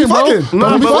fucking, bro.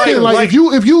 Don't be fucking. Like if you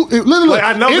literally. Like,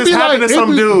 I know this happened to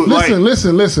some dude.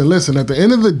 Listen. At the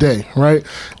end of the day, right?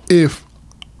 If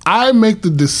I make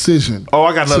the decision. Oh,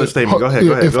 I got another statement. Go ahead.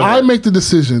 If I make the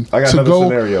decision to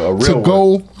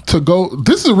go,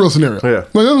 this is a real scenario. Yeah.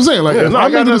 Like what I'm saying, like if I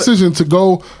make the decision to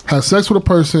go have sex with a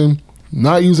person,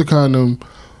 not use a condom,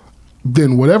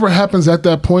 then whatever happens at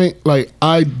that point, like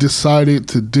I decided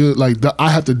to do, I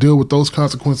have to deal with those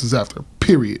consequences after.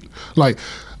 Period. Like,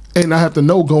 and I have to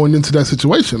know going into that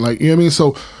situation. Like, you know what I mean?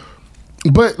 So,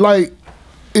 but like.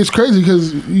 It's crazy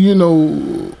because,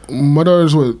 my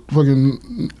daughter's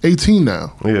fucking 18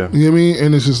 now. Yeah. You know what I mean?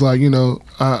 And it's just like,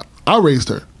 I raised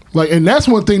her. Like, and that's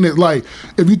one thing that, like,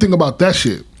 if you think about that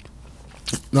shit.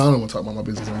 No, I don't want to talk about my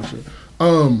business on this shit.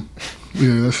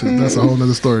 Yeah, that shit, that's a whole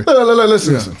nother story.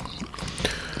 Listen.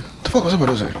 The fuck was I about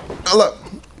to say? Look,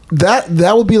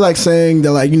 that would be like saying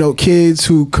that, like, kids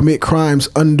who commit crimes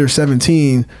under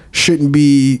 17 shouldn't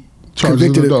be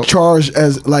charged about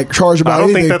I don't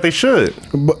anything. think that they should.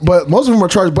 But most of them are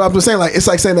charged. But I'm just saying, like, it's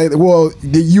like saying that, well,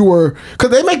 that you were, because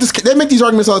they make these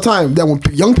arguments all the time that when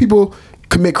young people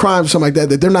commit crimes or something like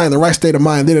that they're not in the right state of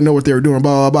mind, they didn't know what they were doing,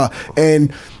 blah blah blah.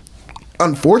 And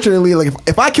unfortunately, like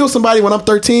if I kill somebody when I'm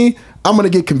 13, I'm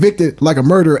gonna get convicted like a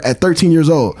murderer at 13 years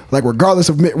old, like regardless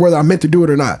of whether I meant to do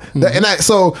it or not. Mm-hmm.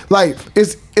 So like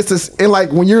it's this, and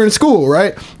like when you're in school,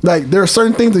 right? Like there are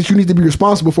certain things that you need to be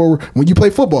responsible for when you play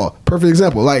football. Perfect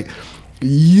example, like.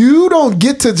 You don't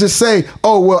get to just say,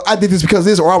 "Oh, well, I did this because of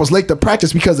this," or "I was late to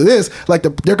practice because of this." Like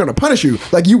they're gonna punish you.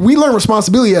 Like we learn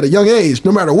responsibility at a young age,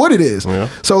 no matter what it is. Yeah.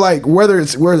 So like whether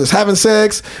it's having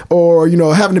sex or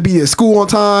having to be at school on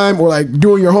time or like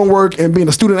doing your homework and being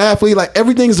a student athlete, like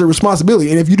everything is a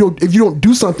responsibility. And if you don't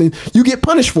do something, you get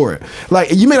punished for it.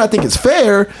 Like you may not think it's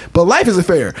fair, but life isn't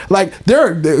fair. Like there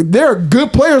are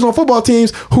good players on football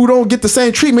teams who don't get the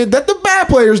same treatment that the bad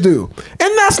players do,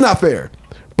 and that's not fair.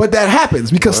 But that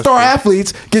happens because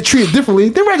athletes get treated differently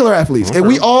than regular athletes. Okay. And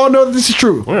we all know that this is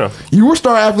true. Yeah. You were a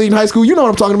star athlete in high school. You know what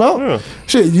I'm talking about. Yeah.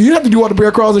 Shit, you didn't have to do all the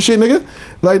bear crawls and shit, nigga.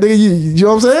 Like, nigga, you know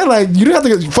what I'm saying? Like, you didn't have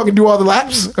to fucking do all the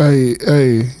laps.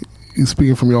 Hey. You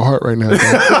speaking from your heart right now.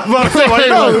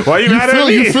 Why you mad at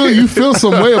me? You feel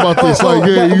some way about this. Like,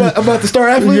 about the star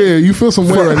athlete? Yeah, you feel some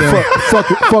way right now.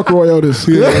 Fuck Roy Otis.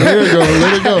 Yeah, there you go.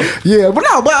 Let it go. Yeah, but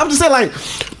I'm just saying, like,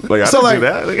 I didn't do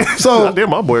that. So I did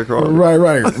my boy crawl.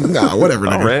 Right. Nah, whatever,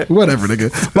 nigga. Whatever,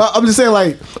 nigga. But I'm just saying,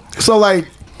 like, so, like,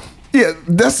 yeah,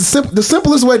 that's the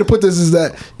simplest way to put this is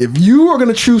that if you are going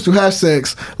to choose to have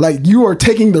sex, like you are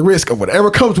taking the risk of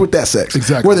whatever comes with that sex.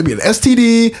 Exactly. Whether it be an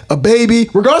STD, a baby,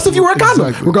 regardless if you wear a condom.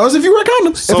 Exactly. Regardless if you wear a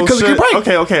condom. So because it can break.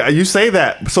 Okay. You say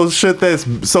that. You saying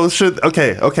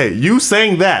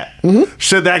that. Mm-hmm.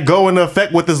 Should that go into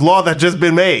effect with this law that just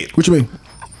been made? What you mean?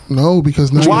 No,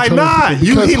 because now Why you're telling not?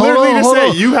 people- He hold literally on, just hold said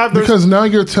on. you have the- because now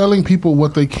you're telling people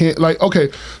what they can't. Like, okay,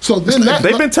 so then that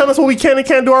They've been telling us what we can and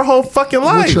can't do our whole fucking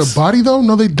lives. with your body though.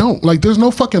 No, they don't. Like, there's no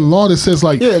fucking law that says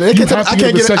like Yeah, they you can't tell- have to I get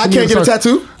can't get a- I vasectomy can't get a and start-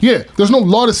 tattoo? Yeah, there's no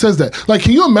law that says that. Like,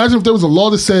 can you imagine if there was a law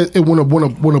that said when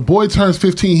a boy turns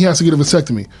 15, he has to get a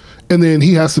vasectomy, and then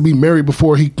he has to be married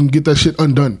before he can get that shit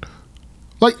undone.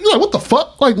 Like, you're like, what the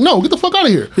fuck? Like, no, get the fuck out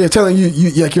of here. Yeah, telling you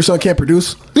like your son can't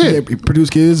produce. Yeah. He can't produce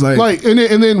kids. Like, and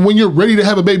then when you're ready to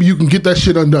have a baby, you can get that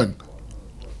shit undone.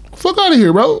 Fuck out of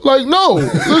here, bro. Like, no,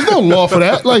 there's no law for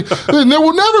that. Like, there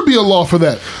will never be a law for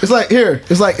that. it's like here.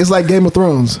 It's like Game of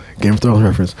Thrones. Game of Thrones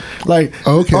reference. Like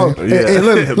Okay. and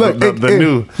Yeah. look, The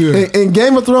new. in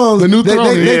Game of Thrones. The new they,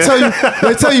 throne, they yeah.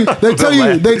 tell you who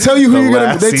The you're gonna.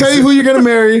 last They tell you who you're gonna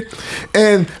marry,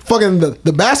 and fucking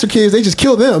the bastard kids. They just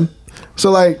kill them. So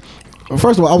like.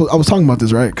 First of all, I was talking about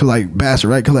this, right? Cause like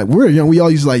bastard, right? Cause like we're young, we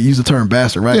all used to like use the term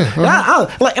bastard, right? Yeah, And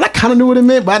I kind of knew what it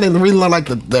meant, but I didn't really like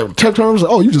the terms. Like,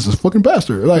 oh, you just a fucking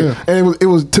bastard, like. Yeah. And it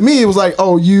was to me, it was like,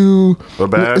 oh, you. A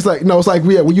bad? It's like no, it's like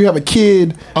when you have a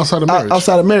kid Outside of marriage.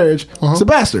 outside of marriage, it's a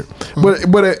bastard.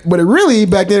 But it really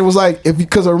back then it was like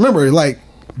because I remember like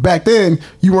back then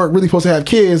you weren't really supposed to have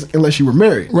kids unless you were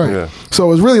married, Right. Yeah. So it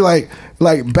was really like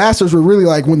bastards were really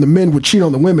like when the men would cheat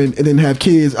on the women and then have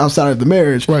kids outside of the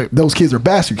marriage. Right. Those kids are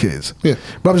bastard kids. Yeah.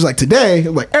 But I'm just like today,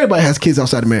 like everybody has kids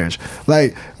outside of marriage.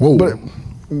 Like, Whoa. but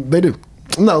they do.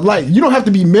 No, like you don't have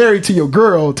to be married to your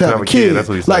girl to have a kid. That's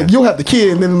what he's like saying. you'll have the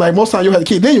kid, and then like most times you'll have the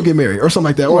kid, then you'll get married or something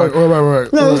like that. Right. You know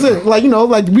what I'm saying? Like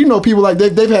like we know people like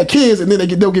they've had kids and then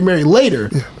they'll get married later.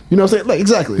 You know what I'm saying? Like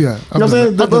exactly. Yeah, You know what I'm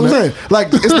saying? That's what I'm saying. Like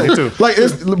it's like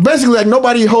it's basically like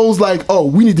nobody holds like oh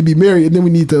we need to be married and then we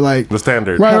need to like The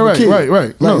standard. Right. have a kid. right.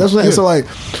 Like, No, that's what I'm saying. yeah. So like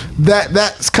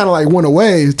that's kind of like went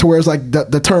away to where it's like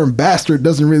the term bastard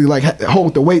doesn't really like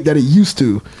hold the weight that it used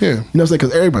to. Yeah. You know what I'm saying?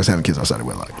 Because everybody's having kids outside of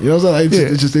wedlock. You know what I'm saying? Like,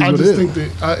 it just is I what just it is.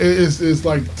 think that it's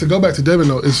like to go back to Devin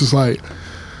though. It's just like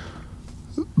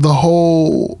the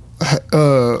whole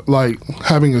like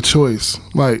having a choice.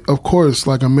 Like, of course,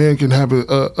 like a man can have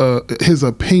his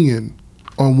opinion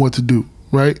on what to do,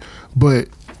 right? But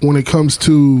when it comes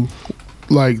to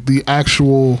like the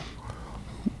actual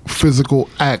physical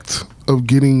act of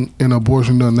getting an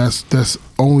abortion done, that's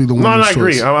only the No, woman's I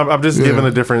agree. choice. I'm just Yeah. giving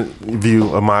a different view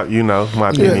of my Yeah,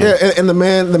 opinion. and the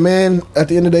man at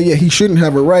the end of the day, yeah, he shouldn't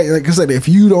have a right. Like I said, if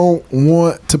you don't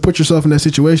want to put yourself in that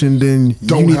situation, then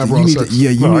Don't you need have to, raw you need sex. to, yeah,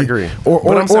 you No, need, I agree. Or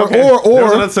But I'm saying, okay, or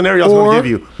there's another scenario I was or- going to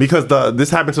give you because this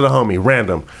happened to the homie,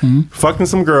 random, fucking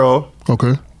some girl,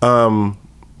 Okay.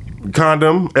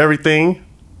 condom, everything.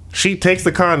 She takes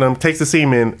the condom, takes the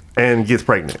semen, and gets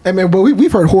pregnant. Hey man, but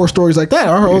we've heard horror stories like that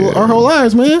our whole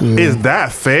lives, man. Is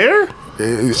that fair?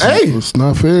 Hey, It's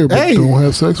not fair, but Hey. don't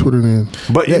have sex with her then.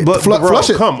 But yeah, bro, flush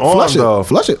it, come on, flush though. it,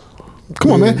 flush it.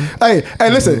 Come on, man. Hey,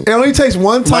 listen, it only takes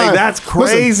one time. Like, that's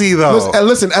crazy, though. Listen, and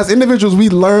listen, as individuals, we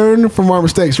learn from our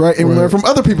mistakes, right? And we learn from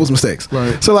other people's mistakes.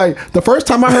 Right. So, like, the first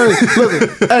time I heard,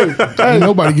 listen, hey, Ain't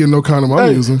nobody getting no condom I'm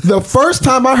hey, using. the first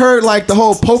time I heard, like, the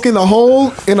whole poking a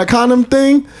hole in a condom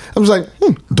thing, I was like,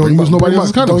 Don't use nobody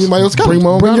else's condoms. Don't use my else's condoms. Bring my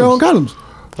own Bring your own condoms. condoms.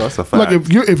 That's a fact. Like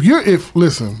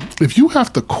if you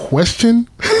have to question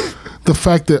the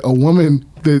fact that a woman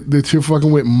that you're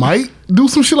fucking with might do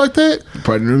some shit like that,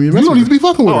 Probably don't you don't need to be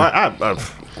fucking with oh, her. I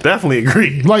definitely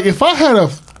agree. Like if I had a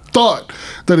thought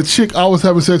that a chick I was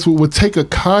having sex with would take a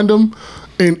condom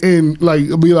and like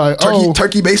be like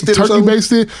Turkey basted or turkey something?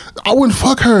 basted, I wouldn't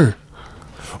fuck her.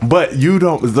 But you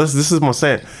don't. This is what I'm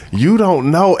saying. You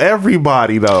don't know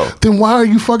everybody though. Then why are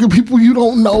you fucking people you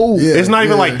don't know? Yeah. It's not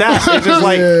even like that. It's just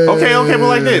like okay, but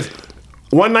like this,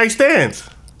 one night stands.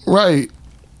 Right.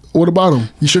 What about them?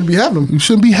 You shouldn't be having them. You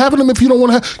shouldn't be having them if you don't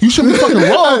want to have. You shouldn't be fucking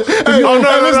raw. If you Oh don't-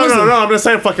 no, listen. no! I'm just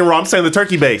saying fucking raw. I'm saying the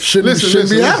turkey base. Shouldn't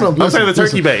be having them. I'm saying the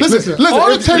turkey base. Listen. Listen, All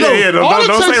it takes, don't all it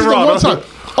say takes is raw, the one don't-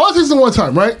 time. All it takes is the one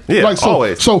time, right? Yeah, so,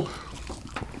 always. So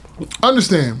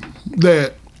understand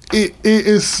that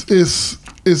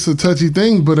it's a touchy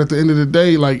thing, but at the end of the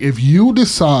day, like if you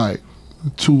decide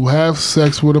to have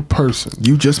sex with a person,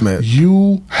 You just met.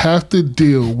 you have to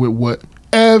deal with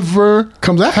whatever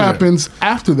Comes after that. happens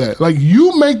after that. Like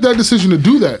you make that decision to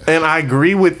do that. And I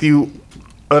agree with you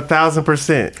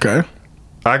 1,000%. Okay.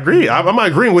 I agree. I'm not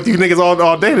agreeing with you niggas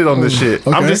all dated on this shit.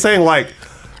 I'm Okay. just saying, like,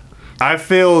 I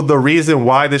feel the reason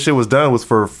why this shit was done was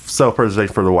for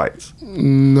self-preservation for the whites.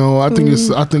 No, I think it's.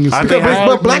 I think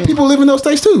But black people live in those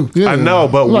states too. Yeah. I know,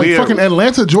 but like we're fucking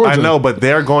Atlanta, Georgia. I know, but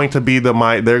they're going to be the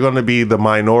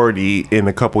minority in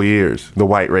a couple years. The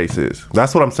white races.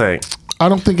 That's what I'm saying. I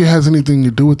don't think it has anything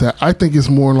to do with that. I think it's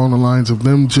more along the lines of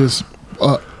them just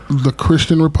the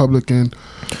Christian Republican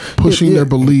pushing their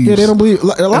beliefs. Yeah, they don't believe.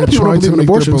 A lot of people don't believe in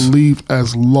abortions. Their belief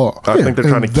as law. I think they're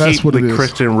trying to that's keep what it the is.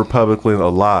 Christian Republican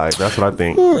alive. That's what I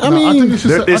think. I mean, I think it's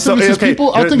just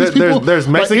people. I think it's people. There's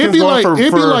Mexicans it'd be going like, for.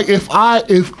 It'd be like if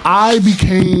I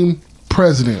became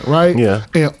president, right? Yeah.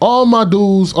 And all my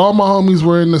dudes, all my homies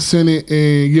were in the Senate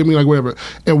and give me like whatever.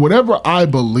 And whatever I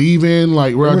believe in,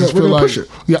 like where I just feel like,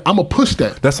 yeah, I'm gonna push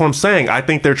that. That's what I'm saying. I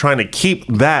think they're trying to keep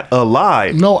that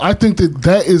alive. No, I think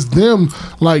that is them.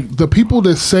 Like the people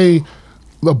that say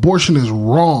abortion is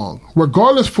wrong,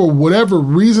 regardless for whatever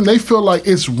reason, they feel like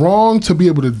it's wrong to be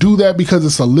able to do that because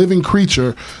it's a living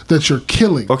creature that you're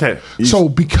killing. Okay. So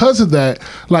because of that,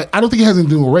 like I don't think it has anything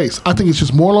to do with race. I think it's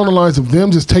just more along the lines of them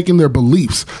just taking their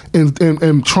beliefs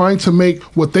and trying to make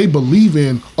what they believe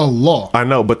in a law. I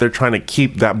know, but they're trying to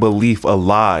keep that belief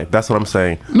alive. That's what I'm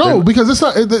saying. No, because it's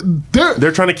not.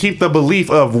 They're trying to keep the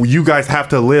belief of you guys have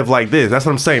to live like this. That's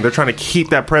what I'm saying. They're trying to keep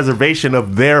that preservation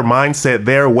of their mindset,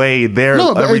 their way, their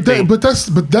everything.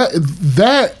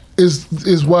 That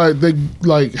is why they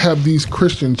like have these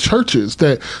Christian churches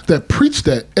that preach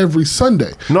that every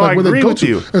Sunday. No, like, I agree with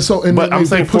you. And so, but I'm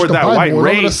saying for that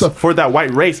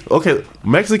white race, okay,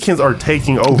 Mexicans are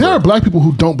taking over. There are black people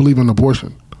who don't believe in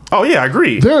abortion. Oh yeah, I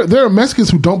agree. There are Mexicans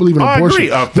who don't believe in abortion.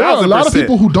 I agree. There are a lot of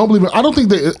people who don't believe in. I don't think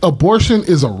that abortion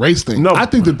is a race thing. No, I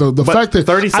think that the fact that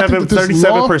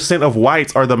 37% of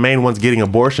whites are the main ones getting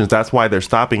abortions. That's why they're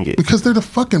stopping it. Because they're the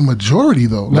fucking majority,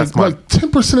 though. Like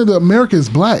 10% of the America is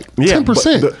black. Yeah,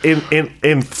 10%.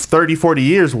 In 30, 40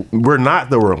 years, we're not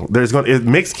the world.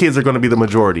 Mixed kids are going to be the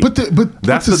majority. But to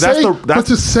say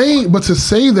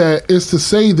that is to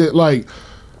say that like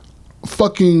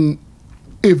fucking.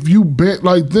 If you ban,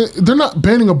 like, they're not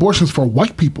banning abortions for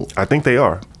white people. I think they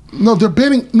are. No, they're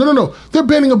banning. No. They're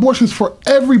banning abortions for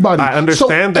everybody. I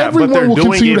understand that, but they're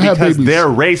doing it because their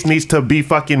race needs to be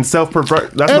fucking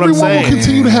self-pervert. That's what I'm saying. Everyone will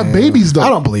continue to have babies, though. I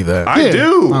don't believe that. I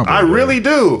do. I really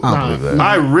do. I don't believe that.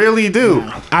 I really do.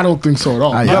 I don't think so at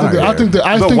all. I think the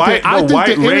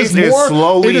white race is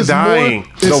slowly dying.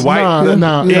 The white. I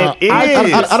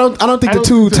don't think the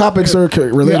two topics are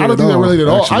related. I don't think they're related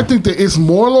at all. I think that it's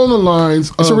more along the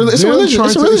lines of it's a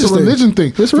religion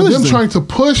thing. It's them trying to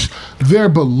push their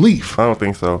belief. I don't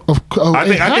think so.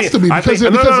 It has to be because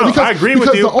I agree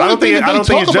with you. I don't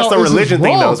think it's just a religion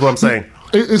thing, though. Is what I'm saying.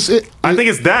 I think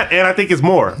it's that, and I think it's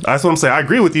more. That's what I'm saying. I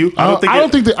agree with you. I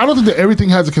don't think that everything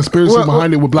has a conspiracy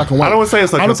behind it with black and white. I don't want to say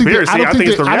it's a conspiracy. I think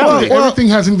it's the reality. I don't think everything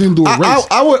has anything to do with race.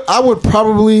 I would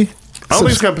probably. I don't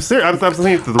think it's conspiracy. I'm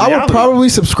saying it's the reality. I would probably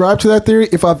subscribe to that theory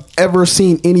if I've ever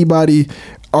seen anybody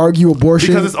argue abortion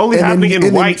because it's only happening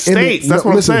in white states. That's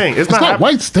what I'm saying. It's not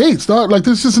white states, dog. Like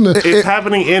this isn't. It's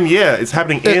happening in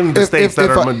the states that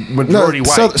are majority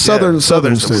white. Southern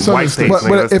states, white states.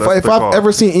 But if I've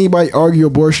ever seen anybody argue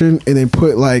abortion and then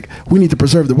put like we need to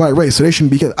preserve the white race, so they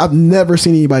shouldn't be. I've never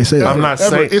seen anybody say that. I'm not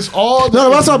saying it's all. No,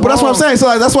 that's what I'm saying. So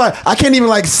like, that's why I can't even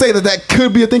like say that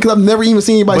could be a thing because I've never even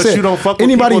seen anybody say. But you don't fuck with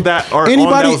people that are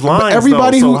on those lines.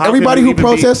 Everybody who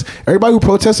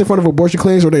protests in front of abortion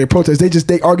clinics or they protest,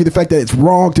 they argue the fact that it's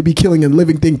wrong to be killing a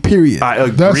living thing. Period. I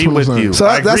agree with you. So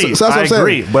that's what I'm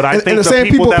saying. But I think the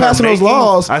same people passing those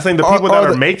laws. I think the people that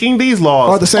are making these laws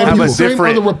are the same people. Are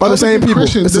the same people.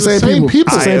 It's the same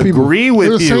people. I agree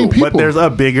with you, but there's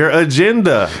a bigger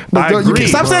agenda. I agree.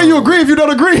 Stop saying you agree if you don't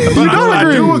agree. You don't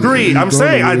agree. I do agree. I'm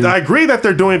saying I agree that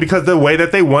they're doing it because the way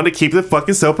that they want to keep the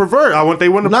fucking self-pervert. They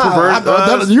want to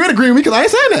pervert. You ain't agreeing with me because I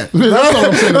ain't saying that. That's what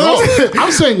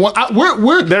I'm saying. I'm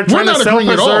saying they're trying to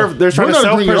self-preserve. They're trying to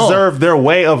self-preserve their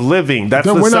way of living. That's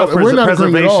the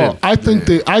self-preservation. I think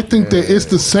that it's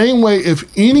the same way. If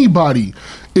anybody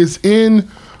is in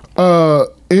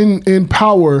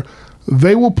power,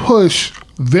 they will push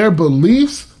their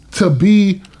beliefs to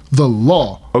be the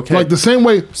law. Okay, like the same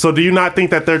way. So, do you not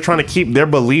think that they're trying to keep their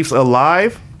beliefs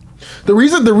alive? The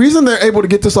reason they're able to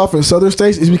get this off in southern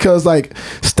states is because like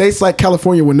states like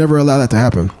California would never allow that to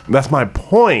happen. That's my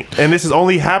point, and this is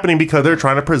only happening because they're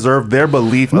trying to preserve their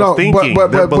belief of thinking,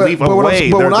 their belief of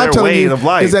way, their way of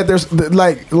life. Is that there's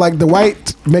like the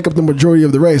whites make up the majority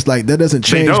of the race. Like that doesn't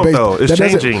change. They don't though. It's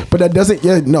changing, but that doesn't.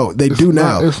 Yeah, no, they do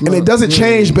now, and it doesn't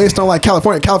change based on like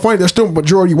California. California, there's still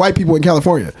majority white people in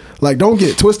California. Like, don't get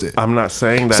it twisted. I'm not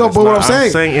saying that. So, but what I'm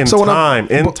saying in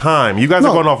time, you guys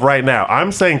are going off right now.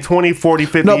 I'm saying 20, 40,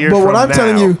 50 No, years but from what I'm now.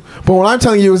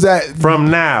 telling you is that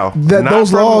From now. that not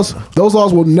those from-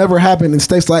 laws will never happen in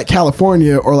states like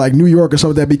California or like New York or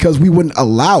something like that because we wouldn't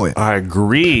allow it. I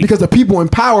agree. Because the people in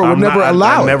power would never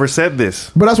allow I it. never said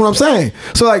this. But that's what I'm saying.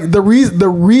 So like the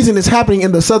reason it's happening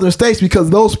in the southern states because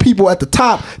those people at the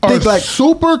top think Are like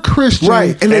super Christian.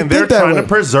 right, and they And they're think that trying way. to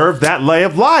preserve that way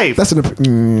of life. That's an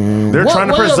They're What trying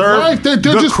to way of preserve life? They're the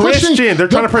just Christian. pushing- They're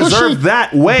trying to they're preserve pushing-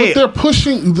 that way. But they're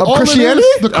pushing all it is, Christianity?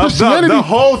 the Of Christianity. the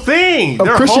whole thing. Of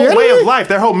Their whole Christianity? way of life.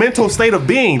 Their whole mental state of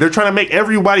being. They're trying to make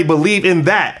everybody believe in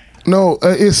that. No,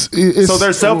 it's So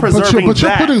they're self-preserving But you're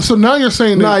that. putting. So now you're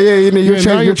saying that. Nah, yeah, you're now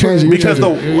changing- you're changing. Because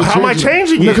how am I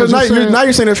changing it? because now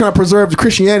you're saying they're trying to preserve the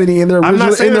Christianity in their I'm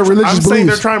not saying their religious I'm saying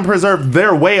they're beliefs. trying to preserve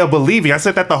their way of believing. I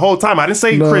said that the whole time. I didn't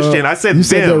say No, Christian. I said you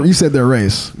them. you said their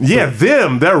race. Yeah,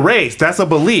 them. Their race. That's a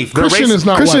belief. Their Christian race, is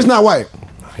not Christian white. is not white.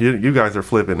 You guys are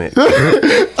flipping it.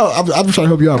 Oh, I'm just trying to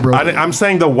help you out, bro. I'm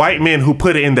saying the white men who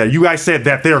put it in there. You guys said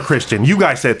that they're Christian. You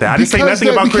guys said that. I didn't say Because nothing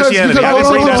they- about because- Christianity. because- I didn't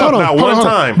hold bring on, that hold up on, not hold one on.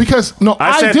 time. Because no,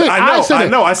 I said, did. I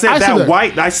know. I said that that.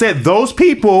 white. I said those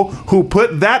people who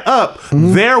put that up,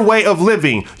 their way of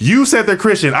living. You said they're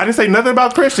Christian. I didn't say nothing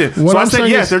about Christian. What So I I'm said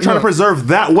saying yes. is- They're trying to no. preserve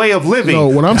that way of living. No,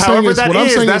 what I'm saying However is, that what I'm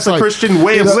is, saying that's is a like, Christian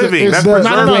way of it's- living. it's- That's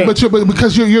no, preserving. but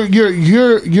because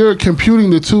you're computing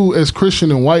the two as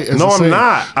Christian and white. As No, the I'm same.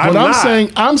 not. I'm What not.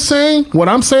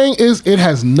 I'm saying is it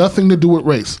has nothing to do with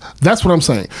race. That's what I'm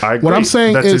saying. I What agree. I'm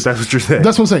saying That's is it. That's what you're saying.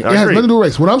 That's what I'm saying. I It has agree. nothing to do with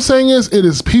race. What I'm saying is it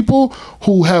is people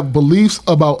who have beliefs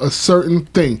about a certain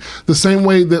thing. The same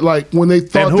way that like when they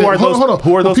thought And who that, are hold those? on, hold on.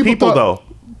 Who are When those people though?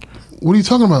 What are you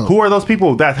talking about? Who are those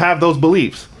people that have those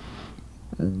beliefs?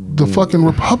 The fucking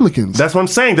Republicans. That's what I'm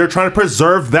saying. They're trying to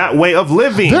preserve that way of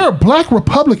living. There are black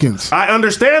Republicans. I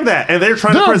understand that, and they're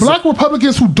trying There to are preserve. black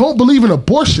Republicans who don't believe in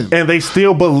abortion. And they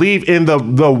still believe in the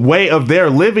way of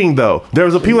their living, though.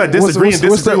 There's a people that disagree and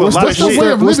disagree with a lot of their way shit.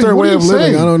 of What's their living? way What of are you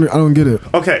living? saying? I don't get it.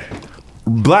 Okay.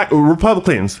 Black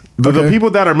Republicans, the Okay. people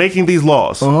that are making these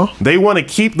laws, Uh-huh. they want to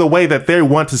keep the way that they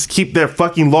want to keep their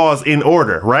fucking laws in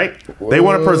order, right? They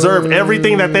want to preserve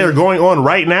everything that they are going on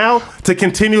right now to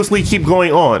continuously keep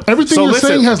going on. Everything So you're listen,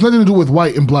 saying has nothing to do with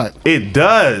white and black. it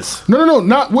does. No.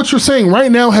 Not what you're saying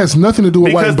right now has nothing to do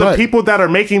with white Because and the black. people that are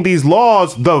making these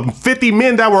laws, the 50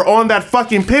 men that were on that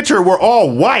fucking picture were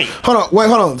all white. Hold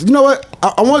on. You know what?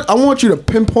 I want you to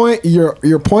pinpoint your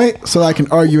point so I can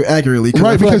argue accurately.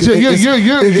 Right, I feel because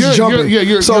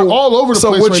you're all over the so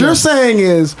place what right you're now. saying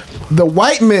is the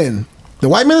white men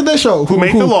that they show Who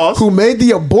made the laws. who made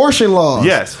the abortion laws.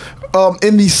 Yes.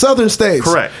 In these southern states,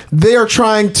 Correct. They are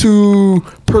trying to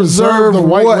preserve the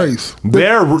white what? race.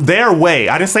 Their way.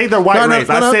 I didn't say their white race.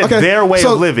 I said okay. their way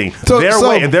So- of living. so- Their so-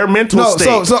 way and their mental no,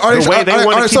 state. so are the they- way they are-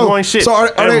 want are- to keep so- going shit. so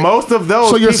are and they- most of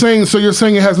those So you're people-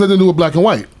 saying it has nothing to do with black and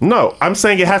white. No, I'm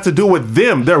saying it has to do with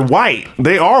them. They're white.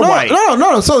 They are white.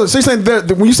 No. So you're saying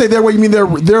when you say their way, you mean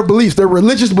their beliefs, their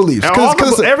religious beliefs.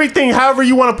 And everything, however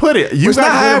you want to put it. You It's not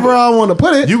however I want to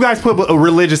put it. You guys put a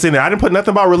religious in there. I didn't put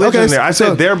nothing about religion Okay, in there. I said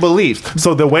so- their beliefs.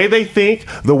 So the way they think,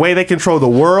 the way they control the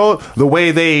world, the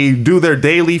way they do their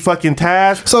daily fucking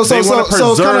tasks. So they want to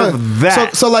preserve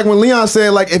that. So like when Leon said,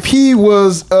 like if he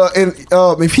was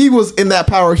in that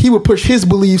power, he would push his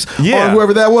beliefs Yeah. on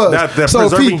whoever that was. They're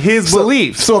preserving his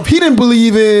beliefs. So if he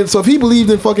believed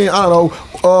in fucking I don't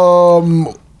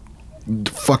know.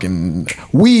 Fucking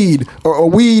weed or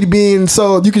weed being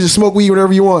so you can just smoke weed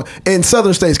whenever you want in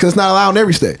southern states because it's not allowed in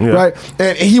every state, Yeah. right?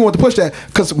 And he wanted to push that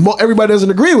because everybody doesn't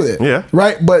agree with it, Yeah.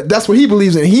 right? But that's what he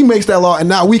believes in. He makes that law, and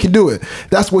now we can do it.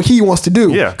 That's what he wants to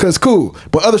do, Yeah. because cool.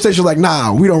 But other states are like,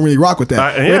 nah, we don't really rock with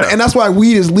that, yeah. and that's why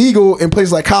weed is legal in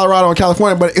places like Colorado and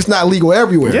California, but it's not legal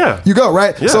everywhere. Yeah. You go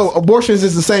right. Yes. So abortions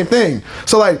is the same thing.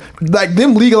 So like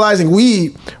them legalizing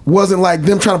weed wasn't like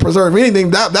them trying to preserve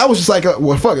anything. That was just like,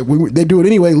 well, fuck it. They do it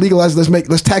anyway. Legalize.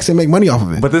 Let's tax it and make money off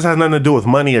of it. But this has nothing to do with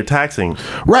money or taxing.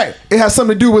 Right. It has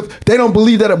something to do with they don't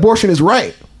believe that abortion is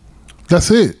right.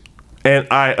 That's it. And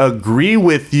I agree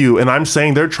with you, and I'm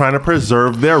saying they're trying to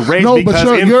preserve their race No, but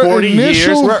because in your 40 years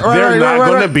initial- they're not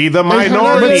going to be the But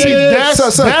minority. see, that's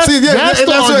the argument.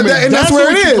 And that's That's where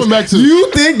what it you come back is. to.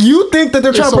 You think that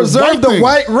they're trying It's to a preserve white the thing.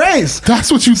 white race.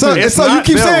 That's what you So think. it's so you not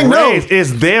keep their saying no. race,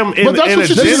 it's them in, But that's in what a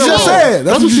you just general. said.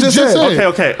 That's what you just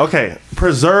said. Okay.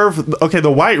 Preserve. Okay,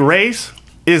 the white race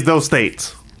is those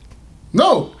states.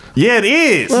 No. Yeah, it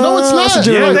is. No, it's not. That's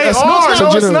a Yeah, they that's- are. that's a No,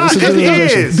 it's general- not. that's a It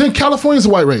generalization. is. Then California's a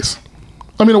white race.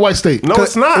 I mean, a white state. No,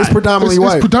 it's not. It's predominantly It's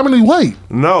white. predominantly white.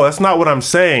 No, that's not what I'm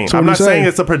saying. So I'm what not you saying saying?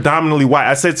 it's a predominantly white.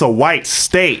 I said it's a white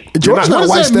state. You're Georgia's not- not a what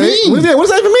white does that state. mean? What does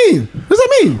that even mean? What does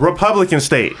that mean? Republican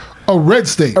state. A red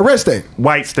state. A red state.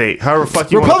 White state. However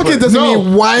fuck you want to Republican put it. doesn't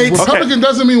mean white. Republican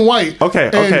doesn't mean white. Okay.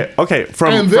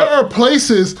 And there are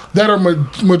places that are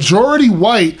majority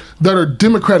white that are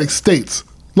Democratic states.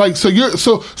 Like so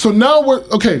now we're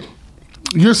okay.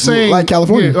 You're saying like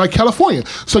California, like California.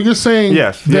 So you're saying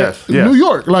yes. New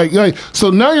York, like so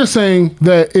now you're saying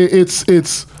that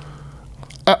it's.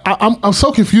 I'm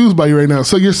so confused by you right now.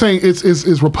 So you're saying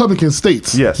it's Republican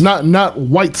states, yes, not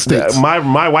white states.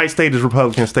 My white state is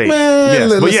Republican state. Man, yes,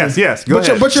 listen. but yes. Go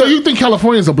ahead. So you think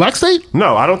California is a black state?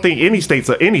 No, I don't think any states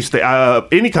are any state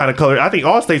any kind of color. I think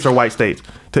all states are white states.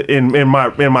 In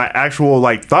my actual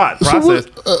like thought process.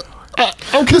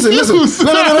 I'm confused. Listen.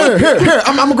 No. Here.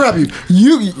 I'm gonna grab you.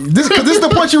 This is the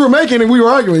point you were making, and we were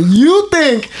arguing. You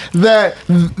think that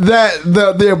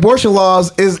the abortion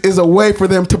laws is a way for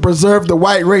them to preserve the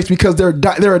white race because they're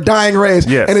a dying race,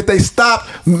 yes. And if they stop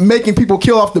making people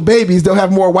kill off the babies, they'll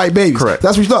have more white babies. Correct.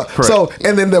 That's what you thought. Correct. So,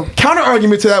 and then the counter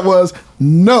argument to that was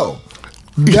no.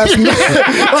 That's not,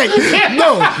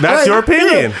 no. That's your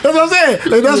opinion. Yeah, that's what I'm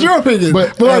saying. Like, that's your opinion.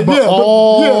 But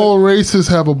all races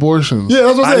have abortions. Yeah,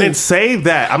 that's what I'm saying. I didn't say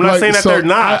that. I'm not saying that they're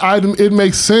not. It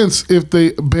makes sense if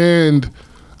they banned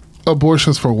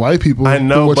abortions for white people. I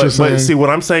know, but saying. See, what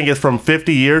I'm saying is from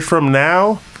 50 years from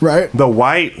now, right? The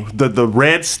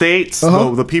red states,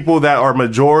 the people that are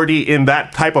majority in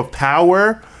that type of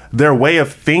power, their way of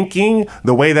thinking,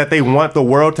 the way that they want the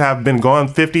world to have been gone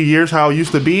 50 years how it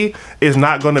used to be, is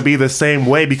not going to be the same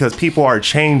way because people are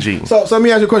changing. So let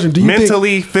me ask you a question. Do you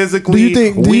mentally,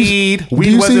 physically, weed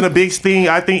wasn't a big thing.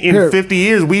 I think in 50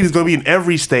 years, weed is going to be in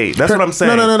every state. That's what I'm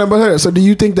saying. No. But here, so do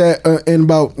you think that in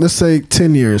about, let's say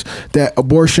 10 years, that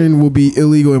abortion will be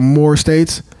illegal in more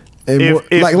states?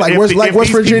 Like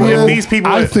West Virginia? If these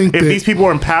people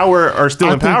are in power, are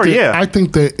still in power, yeah. I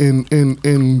think that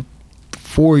in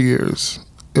 4 years,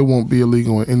 it won't be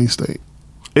illegal in any state.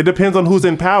 It depends on who's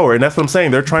in power, and that's what I'm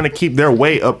saying. They're trying to keep their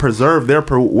way of preserve their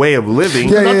way of living.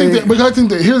 Yeah, I think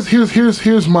that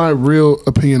here's my real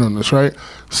opinion on this, right?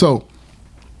 So,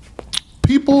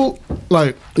 people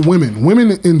like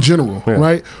women in general,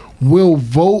 right, will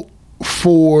vote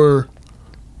for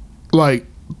like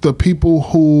the people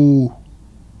who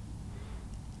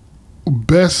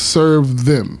best serve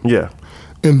them,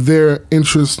 in their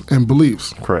interests and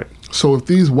beliefs. Correct. So if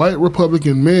these white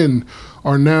Republican men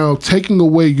are now taking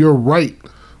away your right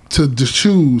to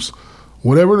choose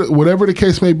whatever the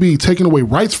case may be, taking away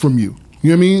rights from you,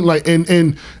 you know what I mean? Like,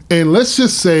 and let's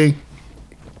just say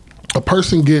a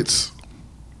person gets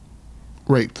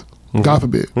raped, God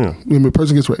forbid. Yeah. A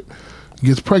person gets raped,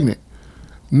 gets pregnant.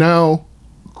 Now,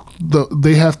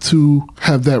 they have to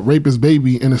have that rapist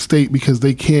baby in a state because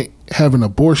they can't have an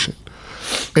abortion.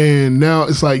 And now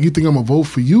it's like, you think I'm gonna vote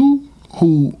for you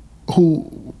who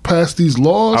passed these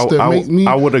laws that make me?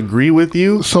 I would agree with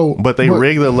you. But they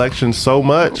rigged the election so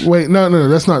much. Wait, no,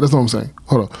 that's not what I'm saying.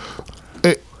 Hold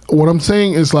on. What I'm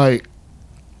saying is like,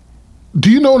 do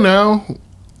you know now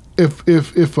if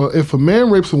a man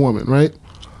rapes a woman, right,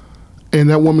 and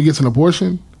that woman gets an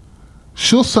abortion,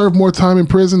 she'll serve more time in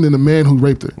prison than the man who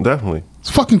raped her. Definitely.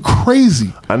 It's fucking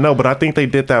crazy. I know, but I think they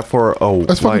did that for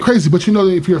That's fucking crazy. But you know,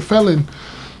 if you're a felon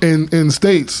in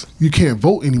states, you can't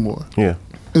vote anymore. Yeah.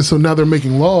 And so now they're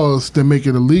making laws that make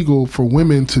it illegal for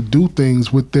women to do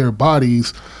things with their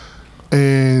bodies.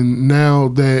 And now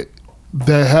that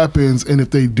happens, and if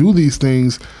they do these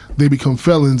things, they become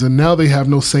felons, and now they have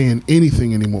no say in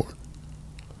anything anymore.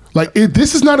 Like,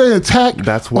 this is not an attack.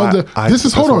 That's why. This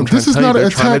is not an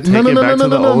attack.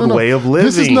 No. Way of living.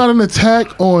 This is not an attack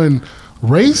on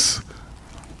race,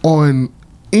 on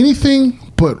anything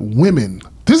but women.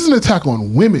 This is an attack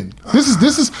on women. This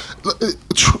is.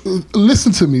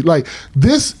 Listen to me. Like,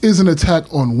 this is an attack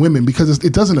on women because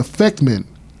it doesn't affect men.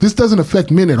 This doesn't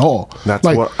affect men at all. That's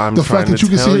like, what I'm trying to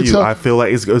tell you. I feel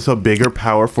like it's a bigger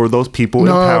power for those people in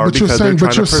power because they're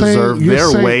trying to preserve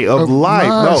their way of life.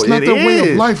 No, it's not their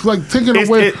way of life. Like, taking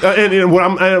away.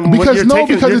 Because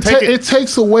it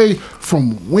takes away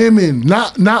from women,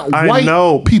 not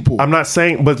white people. I'm not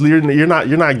saying, but you're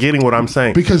not getting what I'm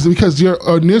saying. Because your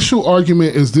initial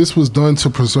argument is this was done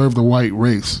to preserve the white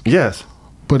race. Yes.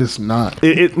 But it's not.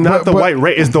 It's not the white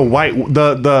race. It's the white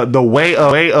the way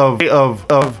of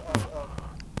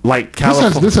like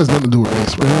California. This has nothing to do with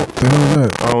race,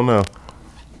 right? I don't know.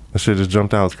 That shit just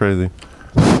jumped out. It's crazy.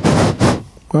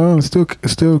 Well, it's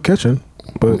still catching,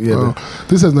 but yeah.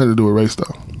 This has nothing to do with race,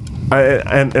 though.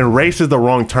 And race is the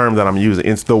wrong term that I'm using.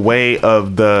 It's the way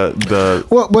of the.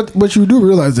 Well, but you do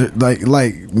realize that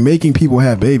like making people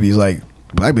have babies, like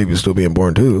black babies still being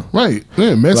born too. Right.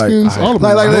 Yeah, Mexicans, all of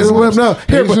them.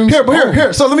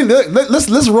 Here. So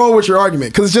let's roll with your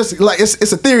argument, because it's just like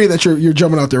it's a theory that you're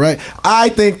jumping out there, right? I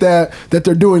think that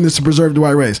they're doing this to preserve the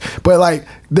white race, but like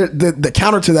the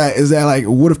counter to that is that, like,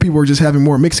 what if people are just having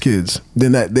more mixed kids?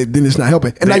 Then it's not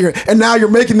helping, and now you're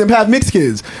making them have mixed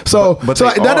kids. So but so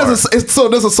that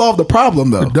doesn't solve the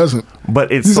problem though. It doesn't.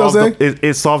 But it solves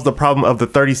the problem of the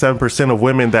 37% of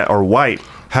women that are white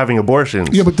having abortions.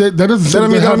 Yeah, but that doesn't say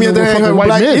That don't mean they ain't having white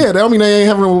black. men. Yeah, that don't mean they ain't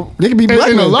having. They could be black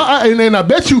And, men. and I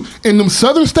bet you in them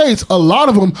southern states, a lot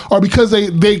of them are because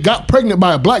they got pregnant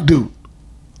by a black dude.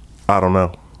 I don't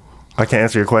know. I can't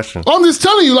answer your question. I'm just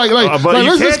telling you, but you let's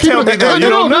can't just keep tell it. me that. You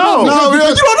don't know. No, you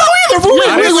don't know either. Fool.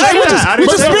 I didn't say that. We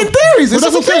just spin theories. But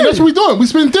that's what I'm saying. That's what we're doing. We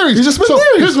spin theories. You just spin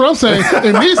theories. Here's what I'm saying.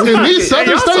 In these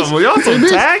southern states, y'all some in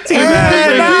these- tag team in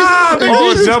man. these-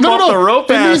 Oh, jump off the rope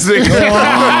ass.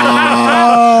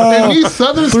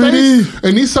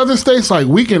 in these southern states, like,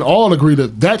 we can all agree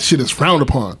that shit is frowned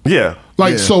upon. Yeah.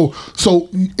 Like, so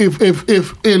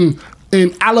if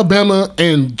in Alabama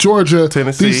and Georgia,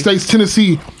 Tennessee. these states,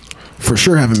 Tennessee, For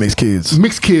sure, having mixed kids.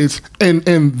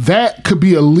 and that could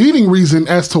be a leading reason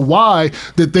as to why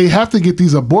that they have to get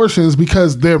these abortions,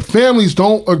 because their families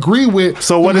don't agree with.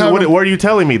 So what are you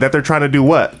telling me? That they're trying to do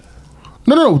what?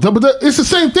 No, but it's the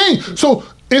same thing. So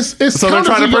it's So they're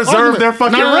trying to preserve their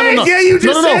fucking race. Yeah, you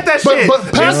just said that shit.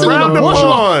 But passing an frowned abortion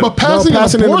law, upon.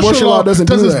 passing an abortion law doesn't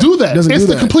do that. Doesn't It's do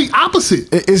the that. complete opposite.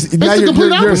 It's the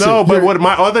complete opposite. No, but what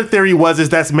my other theory is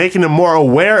that's making them more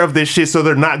aware of this shit, so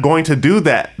they're not going to do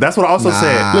that. That's what I also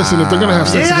said. Listen, if they're gonna have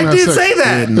sex, Yeah, they're I gonna did have sex. say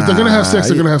that. If they're gonna have sex,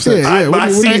 they're gonna have sex. Yeah, But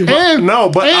I see.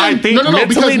 I think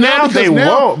mentally now they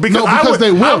won't. Because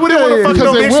they will. I wouldn't want to fuck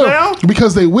no bitch now.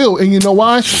 Because they will, and you know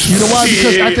why?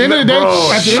 Because at the end of the day,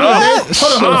 hold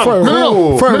on.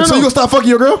 So you gonna stop fucking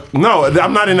your girl? No,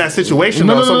 I'm not in that situation.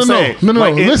 No, though. So I'm saying,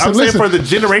 like, Listen, I'm saying for the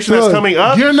generation that's coming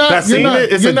up, that's seeing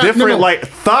it, it's a different like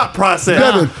thought process.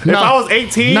 If I was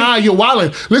 18, you're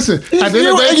wilding. Listen, at the end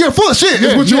of the day, you're full of shit.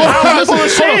 Is what you are. I'm full of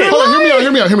shit. Hold on,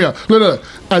 hear me out. Look.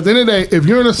 At the end of the day, if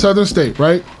you're in a southern state,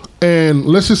 right, and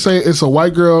let's just say it's a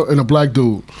white girl and a black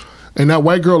dude, and that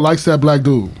white girl likes that black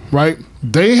dude, right?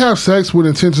 They have sex with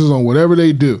intentions on whatever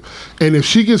they do. And if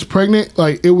she gets pregnant,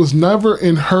 like, it was never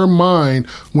in her mind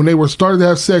when they were starting to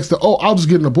have sex that, I'll just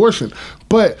get an abortion.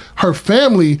 But her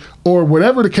family, or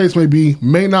whatever the case may be,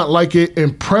 may not like it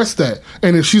and press that.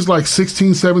 And if she's like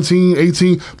 16, 17,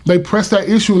 18, they press that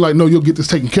issue and like, no, you'll get this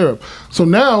taken care of. So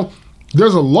now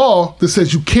there's a law that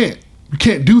says you can't. You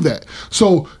can't do that.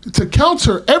 So to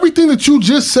counter everything that you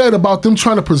just said about them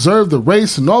trying to preserve the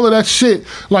race and all of that shit,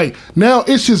 like, now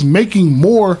it's just making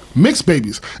more mixed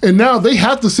babies. And now they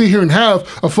have to sit here and have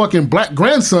a fucking black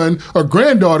grandson or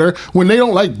granddaughter when they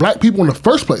don't like black people in the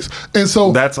first place. And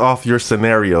so that's off your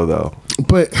scenario, though.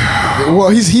 But well,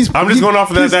 he's. I'm just going off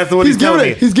of that. That's what he's telling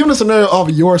me. He's giving a scenario off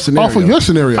of your scenario. Off of your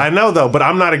scenario. I know, though, but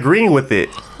I'm not agreeing with it.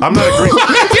 I'm not agreeing.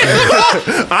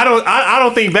 I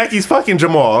don't think Becky's fucking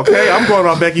Jamal. Okay, I'm going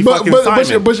on Becky fucking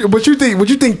Simon. But you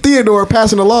think Theodore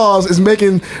passing the laws is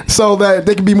making so that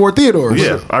they can be more Theodores?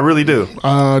 Yeah, I really do.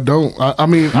 I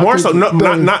mean, more so. No,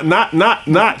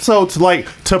 not so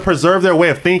to preserve their way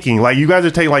of thinking. Like, you guys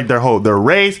are taking like their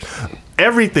race,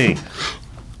 everything.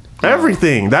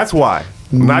 That's why.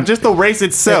 Not just the race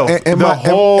itself,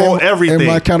 everything. And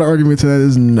my counter argument to that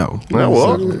is no.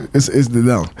 It's the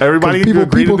no. Everybody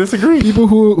agree to disagree. People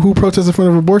who protest in front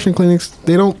of abortion clinics,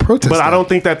 they don't protest. But I don't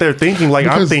think that they're thinking like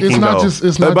I'm thinking, though.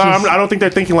 I don't think they're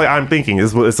thinking like I'm thinking.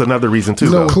 It's another reason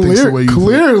too. No,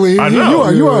 clearly, I know.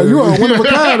 you are one of a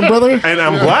kind, brother. And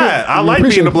I'm glad. I like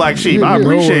being the black sheep. I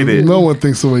appreciate it. No one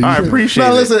thinks the way you do. I appreciate it.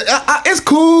 Now listen, it's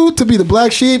cool to be the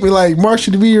black sheep and like march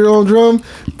you to be your own drum,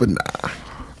 but nah.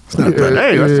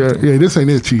 This ain't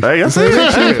it, Chief. Hey, this ain't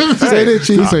it,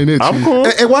 Chief. This ain't it, Chief. I'm cool.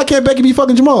 And why can't Becky be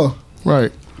fucking Jamal? Right.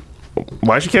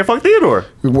 Why she can't fuck Theodore?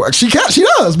 She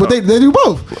does, but they do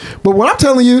both. But what I'm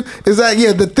telling you is that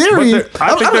the theory.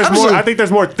 I think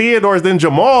there's more Theodores than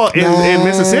Jamal in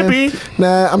Mississippi.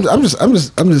 Nah, I'm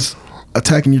just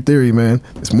attacking your theory, man.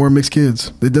 It's more mixed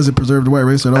kids. It doesn't preserve the white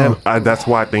race at all. That's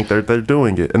why I think they're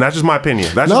doing it, and that's just my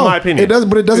opinion. That's just my opinion. It doesn't,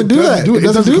 but it doesn't do that. It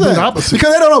doesn't do that opposite.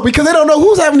 because they don't know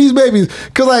who's having these babies.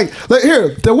 Because like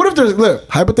here, what if there's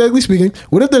hypothetically speaking,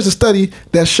 what if there's a study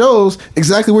that shows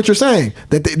exactly what you're saying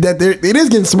that it is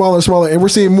getting smaller and smaller, and we're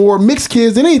seeing more mixed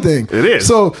kids than anything. It is.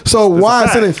 So why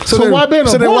ban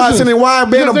abortions?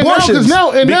 Because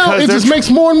now it just makes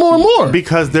more and more and more.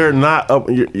 Because they're not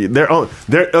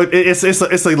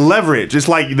it's a leverage. It's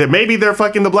like that maybe they're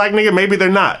fucking the black nigga, maybe they're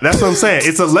not. That's what I'm saying.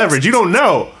 It's a leverage. You don't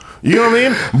know. You know what I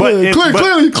mean? But,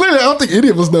 clearly, I don't think any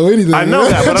of us know anything. I know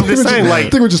that, but I'm just saying, like, I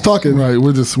think we're just talking. Right,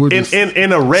 we're just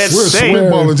in a red state,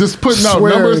 swearballing, just putting out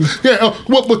numbers. Yeah,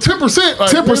 but 10%, like,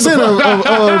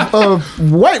 10%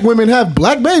 of white women have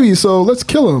black babies, so let's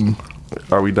kill them.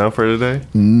 Are we done for today?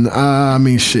 I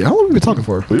mean, shit. How long have we been talking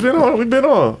for? We've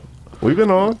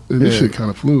been on. This shit kind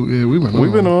of flew. Yeah, we've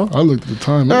been on. I looked at the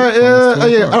time. I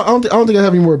don't think I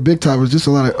have any more big topics. Just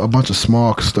a bunch of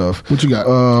small stuff. What you got?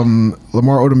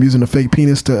 Lamar Odom using a fake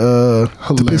penis to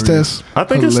piss test. I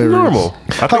think it's normal.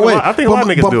 I think a lot of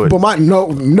niggas do it. But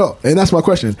no, and that's my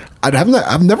question.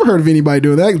 I've never heard of anybody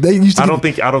doing that. They used to. I don't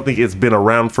think it's been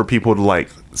around for people to like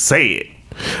say it.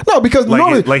 No, because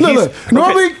normally, go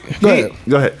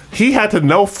ahead. He had to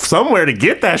know somewhere to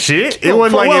get that shit. It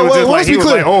wasn't like it was just like he was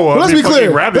like, let's be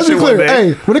clear. Let's be clear.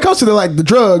 Hey, when it comes to the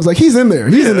drugs, like he's in there,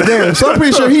 he's in the game. So I'm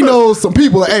pretty sure he knows some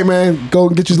people. Like, hey man, go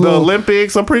get you the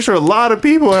Olympics. I'm pretty sure a lot of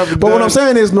people have. But what I'm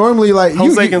saying is normally like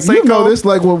you know this,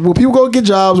 like when people go get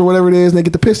jobs or whatever it is, and they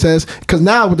get the piss test. Because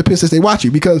now with the piss test, they watch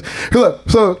you. Because look,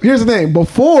 so here's the thing.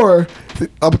 Before.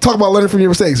 I'm talking about learning from your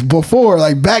mistakes. Before,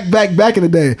 like back in the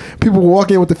day, people would walk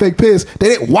in with the fake piss. They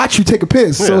didn't watch you take a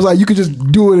piss, so it's like you could just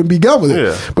do it and be done with it.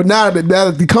 Yeah. But now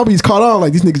that the company's caught on,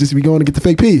 like these niggas just be going to get the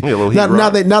fake pee. Yeah,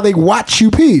 now they watch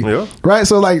you pee. Yeah. Right.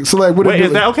 So like what? Wait,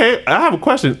 is that okay? I have a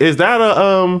question. Is that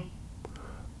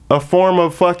a form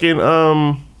of fucking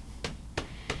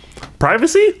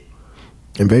privacy?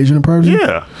 Invasion of privacy?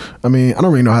 Yeah. I mean, I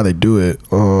don't really know how they do it.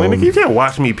 Like, you can't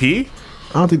watch me pee.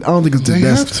 I don't think it's the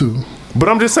best. Have to. But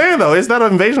I'm just saying though, is that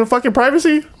an invasion of fucking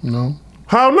privacy? No.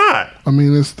 How not? I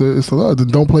mean, it's a lot.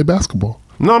 Don't play basketball.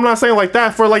 No, I'm not saying like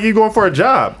that for like you going for a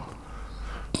job.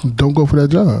 Don't go for that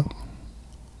job.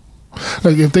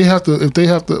 Like if they have to,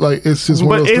 like it's just.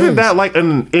 One of those isn't things. that like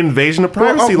an invasion of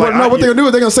privacy? What they're gonna do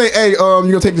is they're gonna say, "Hey, you're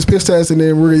gonna take this piss test, and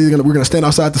then we're gonna stand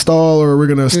outside the stall, or we're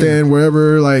gonna stand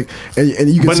wherever." Like, and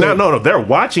you can. But say, no, they're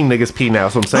watching niggas pee now.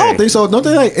 So I'm saying. I don't think so. Don't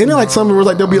they like? Ain't there like something where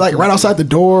like they'll be like right outside the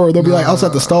door, or they'll be like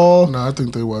outside the stall? No, I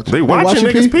think they watch. They watching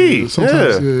niggas pee.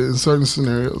 Sometimes, in certain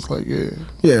scenarios, like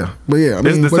but yeah. I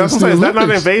mean, is that not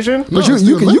an invasion? But you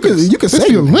can say it's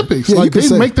the Olympics. Yeah, like they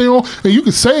make their own, and you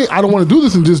can say, "I don't want to do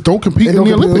this," and just don't compete in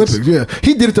the Olympics. Yeah,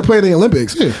 he did it to play in the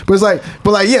Olympics. Yeah. But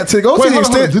to go to the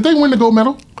extent. Did they win the gold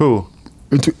medal? Who?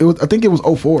 I think it was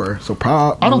 04. So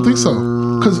probably. I don't think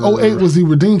so. Because 08 was the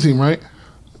Redeem team, right?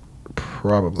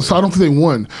 Probably. So I don't think they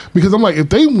won. Because I'm like, if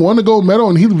they won the gold medal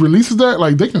and he releases that,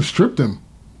 like they can strip them.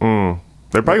 They're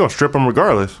probably gonna strip them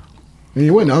regardless. He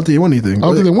won. I don't think he won anything. I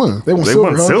don't think they won. They won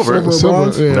silver.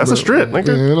 Yeah, that's a strip,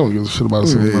 nigga. Yeah, I don't give a shit about a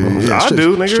silver medal. I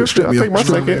do, nigga. Strip me take my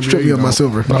second. Strip me of my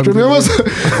silver. Strip me of my silver.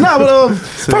 Nah, but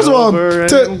first of all,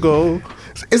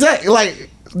 is that like?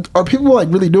 Are people like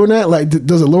really doing that? Like,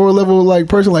 does a lower level like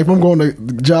person, like if I'm going to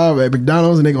the job at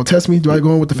McDonald's and they gonna test me, do I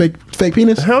go in with the fake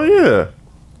penis? Hell yeah.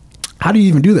 How do you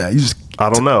even do that? You just I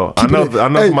don't know. I know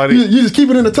somebody. You just keep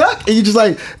it in the tuck and you just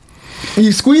like.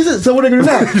 You squeeze it. So what are they gonna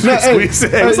do now? Squeeze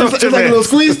it. It's like a little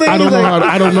squeeze thing. I don't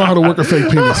know how to work a fake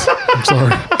penis. I'm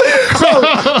sorry.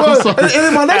 And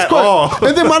then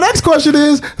my next question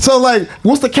is, so like,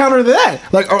 what's the counter to that?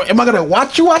 Like, am I gonna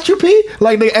watch you pee?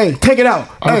 Like, hey, take it out.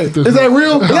 Hey, is that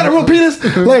real? Is that a real penis?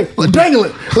 Like dangle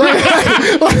it.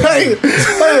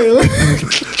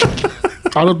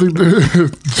 I don't think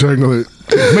jangle it.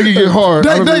 Make it get hard.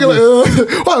 Dangle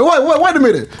it. Wait a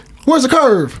minute. Where's the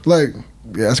curve? Like.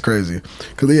 Yeah, that's crazy.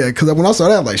 Cause when I saw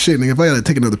that, I'm like, shit, nigga, if I gotta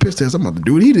take another piss test, I'm about to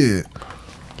do what he did.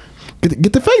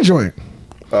 Get the fake joint.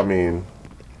 I mean,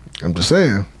 I'm just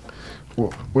saying.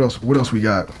 What else we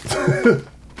got?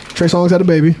 Trey Songz had a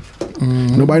baby.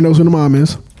 Nobody knows who the mom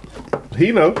is.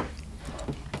 He know.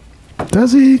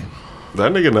 Does he?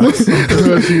 That nigga knows.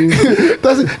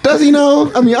 Does he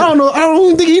know? I mean, I don't know. I don't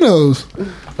even think he knows.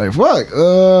 Like fuck.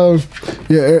 I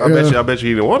bet you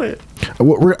he didn't want it.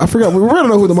 I forgot. We're gonna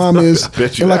know who the mom is.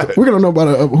 Bet you we're gonna know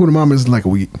about who the mom is in like a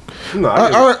week. No,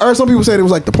 or some people said it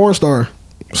was like the porn star,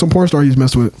 some porn star he's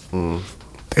messed with.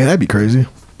 Hey, that'd be crazy.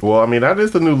 Well, I mean, that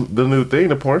is the new thing,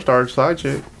 the porn star side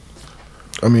chick.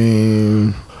 I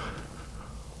mean,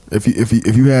 if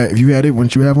you had it,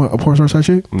 wouldn't you have a porn star side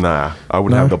chick? Nah, I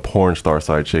wouldn't have the porn star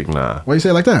side chick. Nah. Why you say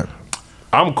it like that?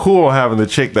 I'm cool on having the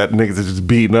chick that niggas is just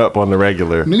beating up on the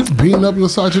regular. Niggas beating up your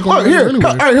side chick on the regular anyway.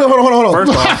 All right, hold on.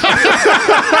 First off,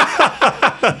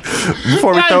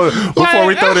 before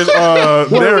we throw this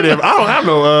narrative, I don't have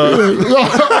no. No,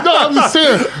 I'm just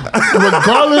saying.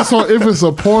 Regardless on if it's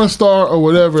a porn star or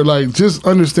whatever, like just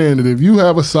understand that if you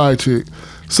have a side chick,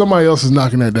 somebody else is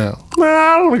knocking that down. Nah,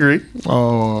 I don't agree.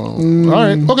 All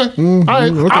right. Okay. All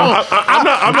right.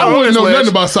 I wouldn't know nothing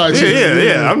about side chicks.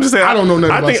 Yeah. I'm just saying. I don't know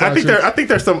nothing about side chicks. I think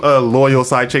there's some loyal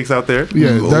side chicks out there.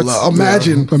 Yeah, that's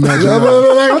Imagine. Imagine.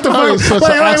 What the That is such an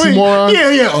oxymoron.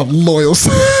 Yeah, a loyal.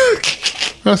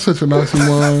 That's such an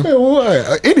oxymoron.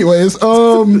 What? Anyways,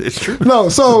 It's true. no.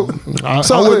 So I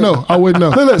wouldn't know. I wouldn't know.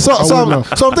 Look, so I wouldn't know.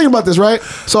 I'm thinking about this, right?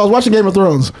 So I was watching Game of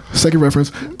Thrones. Second reference.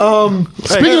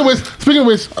 Speaking of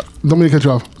which, don't mean to cut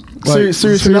you off.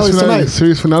 Series finale tonight.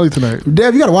 Series finale tonight.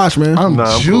 Dev, you gotta watch, man. I'm Nah,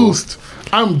 I'm juiced.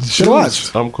 I'm Should watch.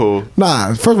 juiced. I'm cool. Nah,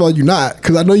 first of all, you not,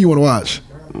 because I know you want to watch.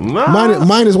 Nah,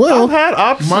 Mine as well. I've had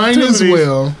opportunities. Mine as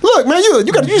well. Look, man, you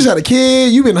just had a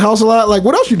kid. You been in the house a lot. Like,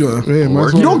 what else you doing? Yeah, might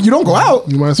as well. You don't go out.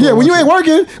 You might as well yeah, when you watch ain't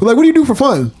working, like, what do you do for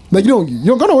fun? Like, you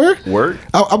don't go nowhere. Work.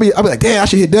 I'll be like, damn, I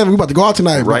should hit Devin. We about to go out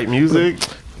tonight. Write music.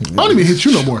 I don't even hit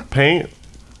you no more. Paint.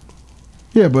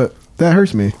 Yeah, but that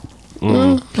hurts me. I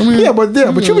mean,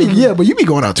 but you be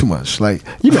going out too much. Like,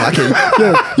 I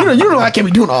can't. you know I can't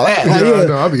be doing all that. Like, I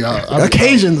know, I'll be out.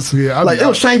 Occasions. Yeah, I'll like be it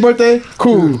was out. Shane's birthday.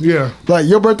 Cool. Yeah. Like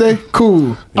your birthday.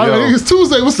 Cool. I mean, it's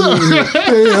Tuesday. What's up? yeah.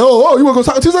 Oh, you want to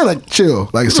go talk Tuesday? Like, chill.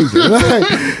 Like, it's Tuesday.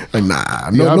 like, nah.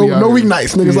 Yeah, I'll be out No here.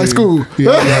 weeknights. Niggas Yeah, like school.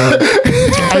 Yeah.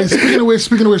 Hey,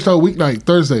 speaking of which, though, weeknight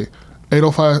Thursday,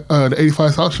 8:05. The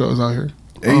 85 South Show is out here.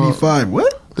 85.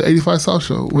 What? The 85 South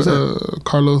Show with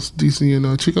Carlos, DC,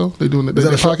 and Chico. They doing the Is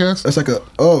that a show? podcast. That's like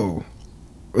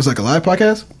it's like a live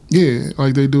podcast? Yeah,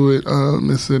 like they do it.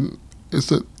 It's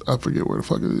a I forget where the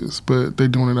fuck it is, but they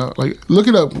doing it out. Like, look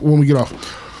it up when we get off.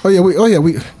 We We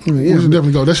should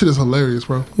definitely go. That shit is hilarious,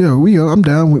 bro. I'm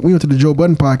down. We went to the Joe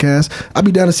Budden podcast. I'd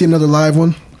be down to see another live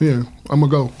one. Yeah, I'm gonna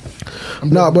go.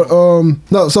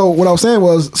 No. So what I was saying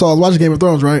was, I was watching Game of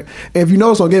Thrones, right? And if you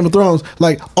notice on Game of Thrones,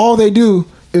 like all they do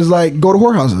is like go to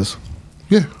whorehouses,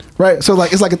 Yeah, right? So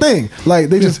like it's like a thing. Like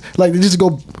they just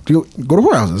go to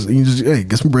whorehouses and you just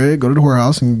get some bread, go to the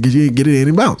whorehouse and get it in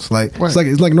and bounce. Like Right.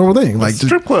 it's like a normal thing. Like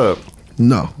Strip club.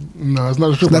 no, no, it's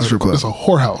not a strip It's not club. a strip club. It's a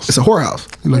whorehouse. it's a whorehouse.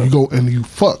 Like you go and you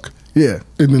fuck Yeah,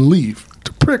 and then leave.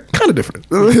 kind of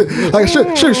different. Like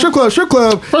strip club.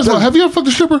 First of all, have you ever fucked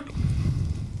a stripper?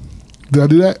 Did I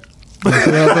do that? No,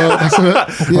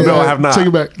 I have not. Take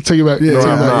it back. Yeah,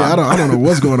 I don't know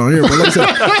what's going on here, but like I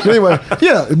said, anyway,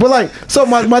 yeah, but like, so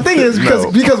my thing is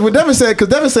because what Devin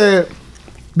said,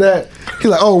 that he's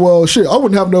like, oh well, shit, I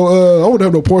wouldn't have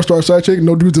no porn star side chick,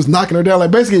 no dude just knocking her down,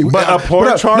 like basically. But a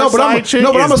porn star side chick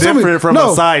is different from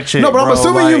a side chick. No, but I'm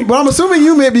assuming bro, I'm assuming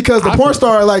you meant because the porn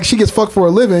star, like, she gets fucked for a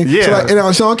living. Yeah. So, like, and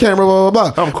she's on camera, blah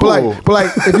blah blah. I'm cool. But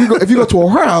like if you go to a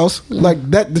whorehouse, like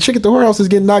that, the chick at the whorehouse is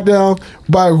getting knocked down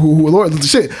by who Lord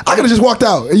shit. I could have just walked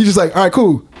out and you just like, all right,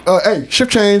 cool. Hey,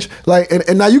 shift change, like,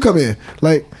 and now you come in,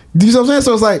 like, do you know what I'm saying?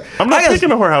 So it's like, I'm not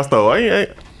picking a whorehouse though.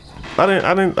 I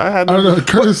don't know.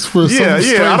 Curtis for some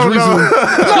strange I don't reason. know.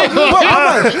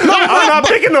 I'm not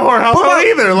picking the whorehouse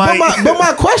either. Like, but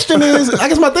my question is, I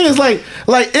guess my thing is like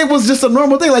it was just a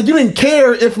normal thing. Like, you didn't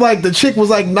care if like the chick was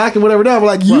like knocking whatever down, but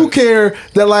like you care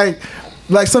that like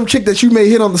some chick that you may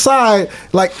hit on the side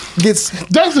like gets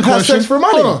That's the has question. sex for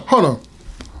money. Hold on.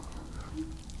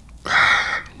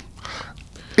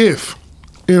 If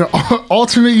in an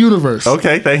alternate universe,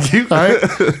 okay, thank you. all right,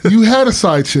 you had a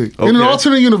side chick in an Okay.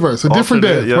 alternate universe, a different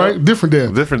Alternate, Dev, yeah. right? Different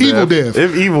Dev, Different evil Dev.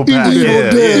 Dev, If evil Dev, Pat, evil yeah,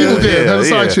 Dev had a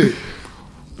side yeah. chick.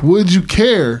 Would you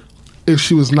care if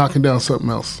she was knocking down something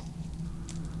else?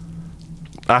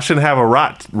 I shouldn't have a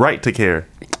right to care.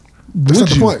 That's not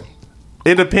the point.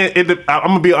 It depends. I'm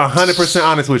gonna be 100%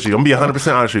 honest with you. I'm gonna be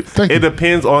 100% honest with you. Thank you. It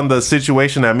depends on the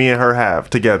situation that me and her have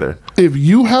together. If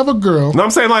you have a girl, No, I'm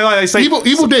saying like say Evil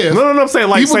Dev. No, I'm saying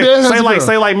like Evil Dev has a girl.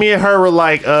 say like me and her were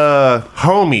like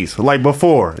homies like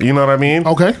before. You know what I mean?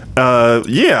 Okay.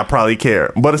 Yeah, I probably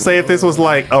care. But say if this was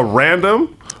like a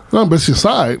random, no, but it's your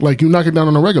side. Like, you knock it down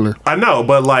on a regular. I know,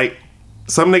 but like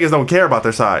some niggas don't care about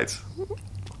their sides.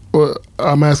 Or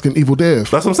I'm asking Evil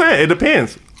Dev. That's what I'm saying. It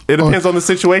depends. It depends on the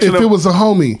situation. If it was a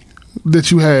homie that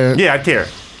you had, yeah, I'd care.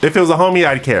 If it was a homie,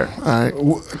 I'd care. all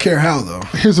right. Care how though?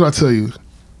 Here's what I tell you: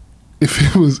 if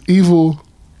it was Evil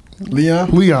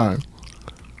Leon,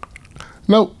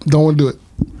 nope, don't want to do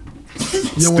it.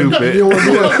 Stupid. You don't wanna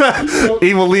do that?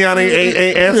 Evil Leon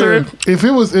ain't answering. If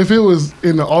it was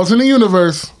in the alternate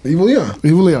universe, Evil Leon.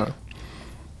 Evil Leon,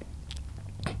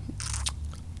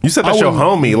 You said that's your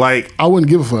wouldn't- homie. Like, I wouldn't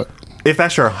give a fuck. if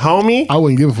that's your homie, I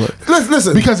wouldn't give a fuck.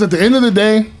 Listen. Because at the end of the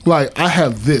day, like, I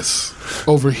have this.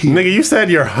 over here. Nigga, you said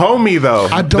your homie though.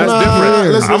 I don't That's different.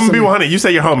 care. Listen, I'm gonna be listen. 100. You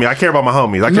say your homie. I care about my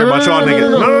homies. I care about y'all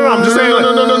niggas. No. I'm just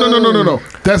saying. No.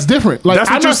 That's different. Like, That's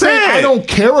what I'm you not saying said. I don't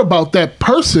care about that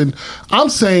person. I'm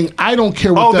saying I don't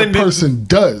care what that person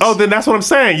does. Oh, then that's what I'm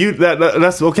saying.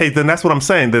 That's okay. Then that's what I'm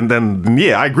saying. Then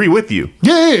yeah, I agree with you.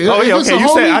 Yeah. Oh yeah, If it's okay. a You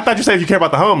homie- said I thought you said you care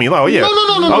about the homie. Oh yeah. No.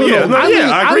 Oh yeah. No, yeah.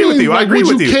 I agree with you. I like, agree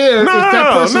would with you you. care if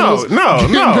that person was getting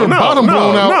their bottom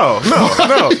blown out?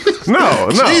 No.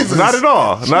 Jesus. Not at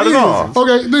all. Not at all.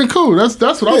 Okay, then cool. That's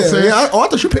what I'm saying. Yeah, I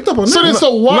thought you picked up on So then, that.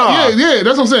 so why? Nah. Yeah,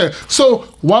 that's what I'm saying. So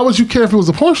why would you care if it was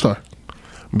a porn star?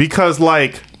 Because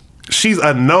like she's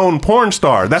a known porn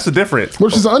star. That's the difference. What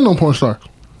if she's an unknown porn star?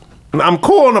 I'm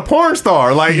cool on a porn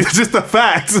star. Like it's just the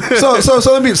facts.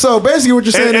 So basically what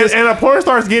you're saying is and a porn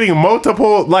star is getting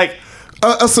multiple like.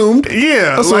 assumed.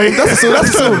 Yeah, Assumed. That's assumed. That's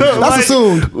assumed. That's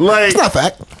assumed. Like, It's not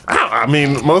fact. I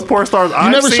mean, most porn stars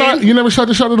You never shot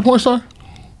the shot at a porn star?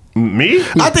 me.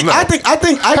 I think.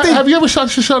 Have you ever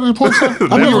shot your shot at a porn star?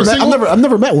 I've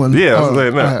never met one. Yeah, I Oh, was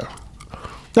saying I that. have.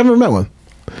 I've never met one.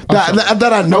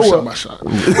 That I know I shot of. my shot.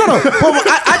 No.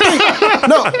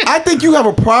 But I think you have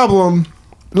a problem.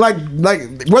 Like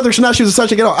whether or not she's a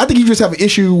such at all. I think you just have an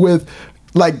issue with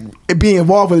like it being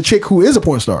involved with a chick who is a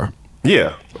porn star.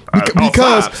 Yeah,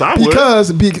 Because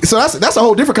that's a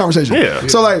whole different conversation. Yeah.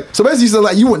 So basically, so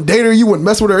like you wouldn't date her, you wouldn't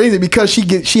mess with her or anything because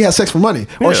she has sex for money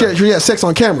or Yeah. she has sex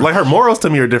on camera. like her morals to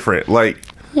me are different. Like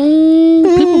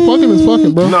People fucking is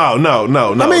fucking, bro. no.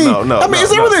 I mean, is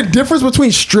there really a difference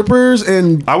between strippers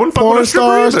and I wouldn't fuck porn with a stripper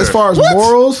stars either. as far as What?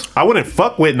 morals? I wouldn't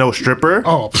fuck with no stripper.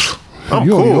 Oh, I'm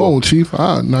you on your cool. own, chief.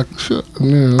 I knock the shit.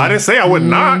 Yeah. I didn't say I would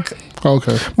knock.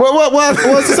 Okay. Well,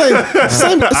 it's the same. It's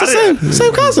the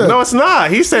same concept. No, it's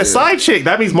not. He said side chick.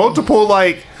 That means multiple.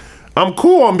 Like I'm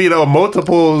cool on being a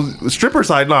multiple stripper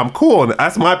side. No, I'm cool on it.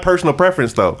 That's my personal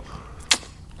preference, though.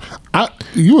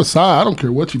 You a side. I don't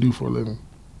care what you do for a living.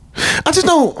 I just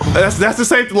don't. That's the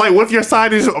same. Like, what if your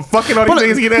side is fucking on these But-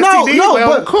 niggas and get no, STD? no, Like, I'm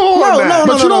but- cool no, on that. no,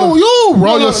 But you don't. You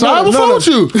roll your side. What's wrong with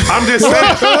you? I'm just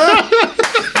saying.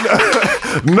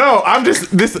 No, I'm just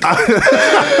this.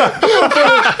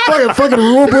 Fucking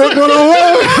rule book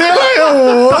 101.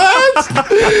 What?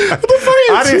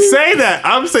 I didn't say that.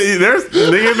 I'm saying there's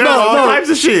all types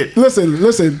of shit.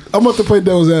 Listen. I'm about to play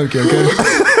devil's advocate. Okay.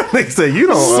 They say you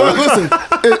don't. So listen.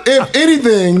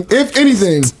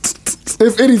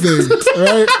 If anything,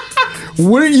 right?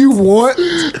 Wouldn't you want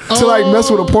to like mess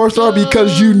with a porn star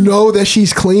because you know that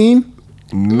she's clean?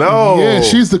 No. Yeah,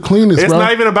 she's the cleanest, It's bro.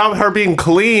 not even about her being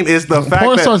clean. It's the fact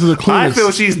porn that stars are the I cleanest. feel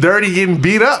she's dirty, getting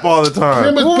beat up all the time.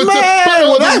 Yeah, but Well, the man,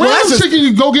 well, random that's just- chicken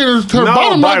you go get her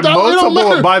bottom by knocked out. It don't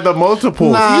matter. by the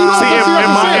multiple. Nah. See,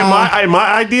 Nah. in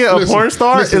my idea of Listen, porn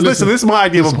star listen. this is my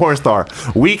idea of a porn star.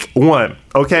 Week 1,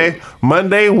 okay,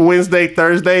 Monday, Wednesday,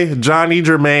 Thursday, Johnny,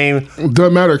 Jermaine.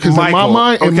 Doesn't matter because in my Michael,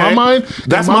 mind, okay?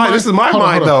 This is my hold on,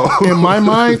 mind, hold on. though. In my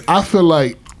mind, I feel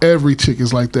like every chick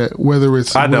is like that. Whether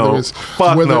it's I don't.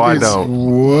 Fuck no, I don't.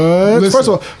 What? Listen, First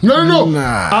of all, no.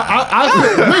 Nah.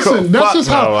 I listen. That's Fuck just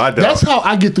no, how. I don't. That's how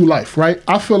I get through life, right?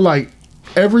 I feel like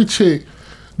every chick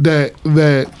that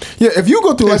Yeah, if you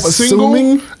go through life is single,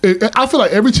 assuming, I feel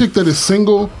like every chick that is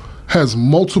single has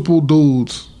multiple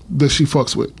dudes that she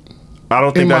fucks with. I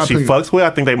don't think In that my she opinion. fucks with. I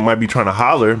think they might be trying to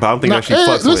holler, but I don't think that she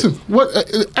fucks listen, with. what?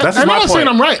 That's and my I'm not saying point.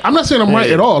 I'm right. I'm not saying I'm right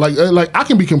Yeah. at all. Like I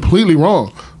can be completely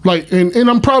wrong. Like, and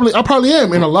I probably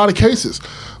am in a lot of cases,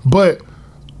 but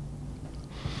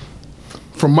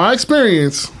from my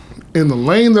experience in the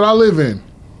lane that I live in,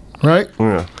 right?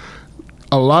 Yeah.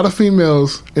 A lot of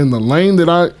females in the lane that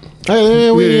I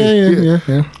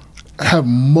yeah. have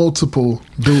multiple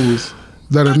dudes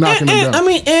that are knocking them down. I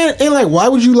mean, and like, why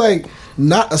would you like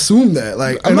not assume that?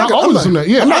 Like, And I always assume that.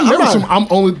 Yeah, I never assume I'm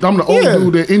the only dude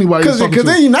that anybody is talking because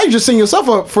to. then now you're just setting yourself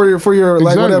up for your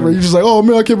like Exactly. whatever. You're just like, oh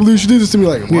man, I can't believe she did this to me.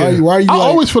 Like, why are you? I like,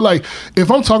 always feel like if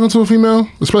I'm talking to a female,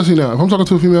 especially now, if I'm talking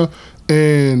to a female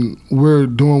and we're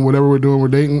doing whatever we're doing, we're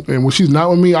dating, and when she's not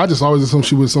with me, I just always assume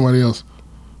she's with somebody else.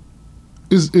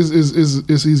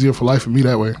 It's easier for life for me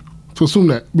that way to assume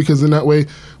that, because in that way,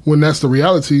 when that's the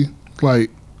reality, like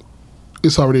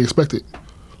it's already expected.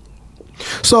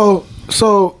 So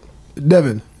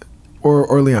Devin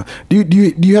or Leon, do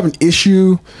you have an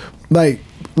issue like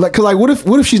cause like what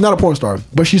if she's not a porn star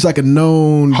but she's like a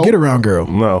known get around girl?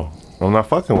 No, I'm not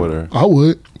fucking with her. I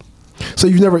would. So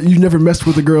you've never messed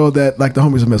with a girl that like the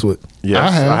homies have messed with? Yes,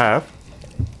 I have. I have.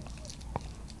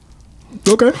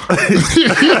 Okay.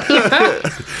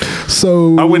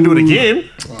 So I wouldn't do it again.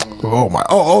 Oh my!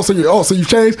 So you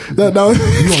changed that now?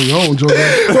 You on your own, Jordan.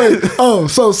 Wait.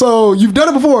 So you've done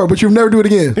it before, but you've never do it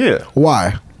again. Yeah.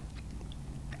 Why?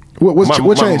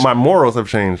 What changed? My morals have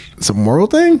changed. It's a moral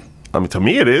thing. I mean, to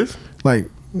me, it is. Like,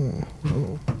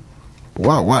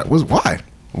 wow, why?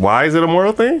 Why is it a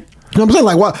moral thing? You know what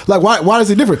I'm saying? Like why is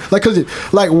it different? Like, cause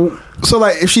so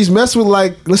like if she's messed with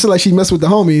like, let's say like she messed with the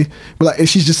homie, but like if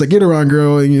she's just a get around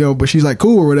girl and but she's like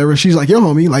cool or whatever, she's like your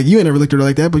homie, like you ain't never looked at her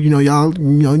like that, but y'all,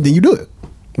 then you do it.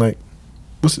 Like,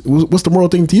 what's the moral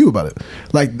thing to you about it?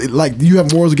 Like do you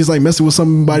have morals against like messing with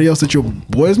somebody else that your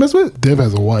boy is messing with? Dev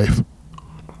has a wife.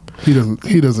 He doesn't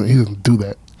do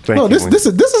that. This is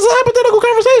a hypothetical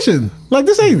conversation. Like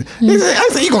this ain't. I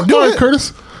say you gonna do it,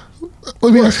 Curtis.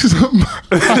 Let me ask you something.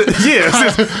 Yeah,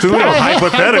 it's little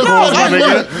hypotheticals, my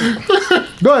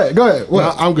nigga. Go ahead.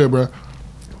 What? I'm good, bro.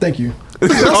 Thank you.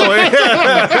 Oh,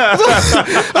 yeah.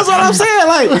 That's what I'm saying.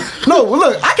 Like, no,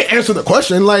 look, I can answer the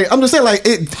question. Like, I'm just saying, like,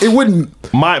 it wouldn't.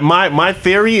 My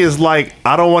theory is like,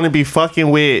 I don't want to be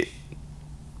fucking with.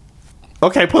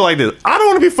 Okay, put it like this: I don't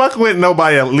want to be fucking with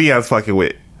nobody that Leon's fucking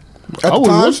with. I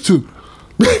wouldn't want you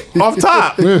to. Off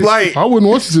top, Yeah, like I wouldn't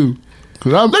want you to.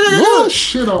 Cause I'm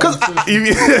shit on. okay,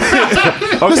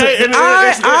 and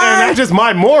that's just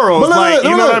my morals. Like, you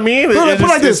know what I mean? Put It's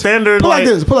like this. standard. Put like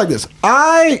this.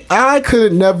 I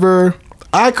couldn't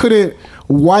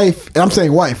wife. I'm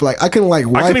saying wife. Like I couldn't like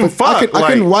wife. couldn't even fuck, I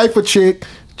couldn't wife a chick.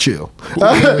 Chill.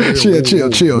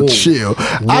 Chill.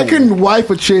 I couldn't wife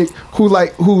a chick who's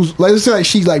like let's say like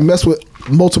she like messed with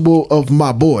multiple of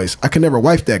my boys. I could never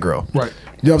wife that girl. Right.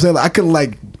 You know what I'm saying? Like, I couldn't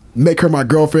like make her my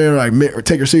girlfriend or like or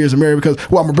take her serious and marry because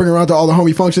I'm gonna bring her around to all the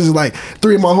homie functions and like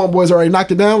 3 of my homeboys already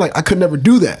knocked it down. Like I could never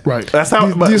do that. Right. That's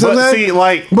how. Do you see what I'm saying? See,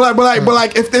 like, but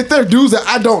like if they're dudes that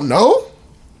I don't know,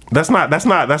 that's not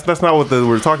what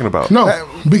we're talking about. No,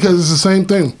 because it's the same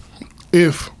thing.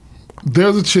 If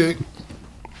there's a chick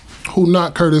who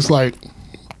knocked Curtis like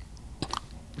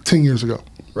 10 years ago,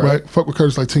 right? Fuck with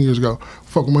Curtis like 10 years ago.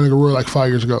 Fuck with my nigga Roy like 5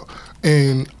 years ago.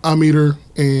 And I meet her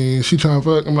and she trying to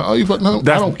fuck. I'm like, oh, you fuck? No, I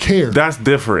don't care. That's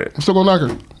different. I'm still gonna knock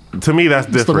her. To me, that's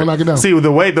different. Still gonna knock it down. See,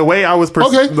 the way I was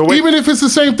even if it's the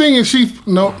same thing and she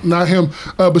not him,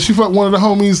 but she fucked one of the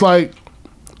homies like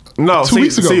 2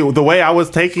 weeks ago. See, the way I was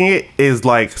taking it is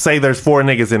like, say there's 4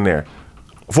 niggas in there.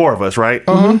 4 of us, right?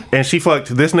 And she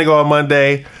fucked this nigga on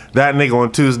Monday, that nigga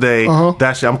on Tuesday.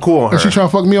 That shit, I'm cool on her. And she trying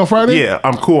to fuck me on Friday? Yeah,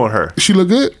 I'm cool on her. She look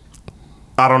good?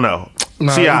 I don't know.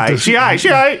 Nah, She aight. She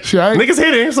aight. Niggas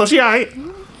hitting, so she aight.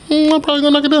 I'm probably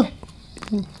gonna knock it down.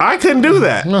 I couldn't do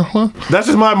that. That's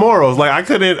just my morals. Like I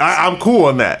couldn't. I'm cool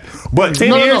on that. But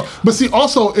 10 years. No. But see,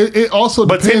 also it also.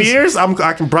 But depends. 10 years,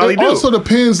 I can probably do. It also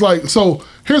depends. Like, so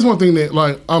here's one thing that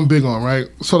like I'm big on, right?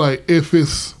 So like if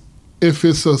it's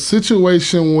a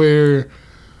situation where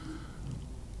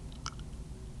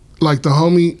like the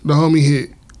homie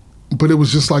hit, but it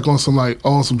was just like on some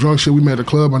drunk shit. We met at a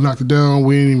club. I knocked it down.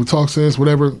 We didn't even talk since.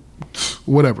 Whatever.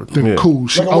 Then cool.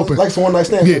 She open. Like some one night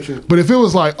stand. Yeah. But if it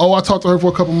was like, oh, I talked to her for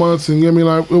a couple months and you know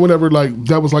what I mean, like whatever, like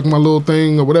that was like my little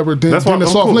thing or whatever. Then it's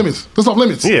off cool. limits. That's off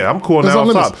limits. Yeah, I'm cool now.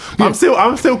 Yeah. I'm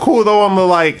still cool though. I'm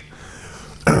like,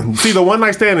 see, the one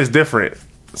night stand is different.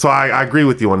 So I agree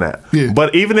with you on that. Yeah.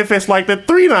 But even if it's like the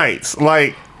 3 nights,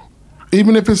 like.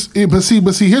 Even if it's, but see,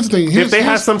 here's the thing. If they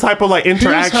have some type of like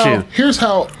interaction. Here's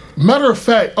how. Matter of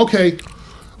fact, okay.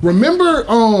 Remember,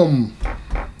 I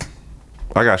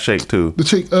got shake too. The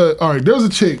chick. All right, there was a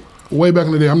chick way back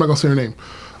in the day. I'm not gonna say her name.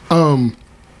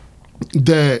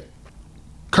 That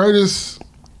Curtis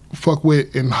fucked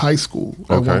with in high school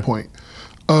at one point.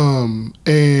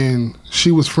 And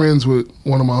she was friends with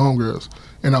one of my homegirls,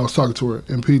 and I was talking to her,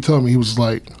 and Pete told me, he was just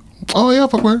like, "Oh yeah, I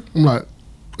fuck with her." I'm like,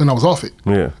 and I was off it.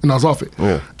 Yeah. And I was off it.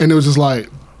 Yeah. And it was just like.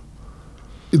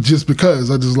 Just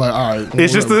because I just like, all right.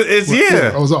 It's whatever.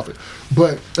 Yeah. I was off it.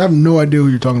 But I have no idea who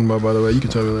you're talking about, by the way. You can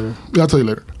tell me later. Yeah, I'll tell you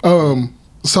later.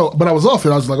 But I was off it.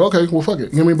 I was like, okay, well, fuck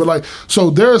it. You know what I mean? But like, so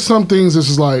there are some things that's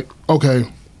just like, okay,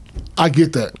 I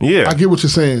get that. Yeah. I get what you're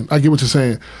saying.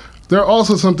 There are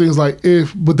also some things like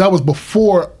but that was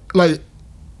before, like,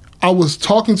 I was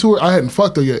talking to her. I hadn't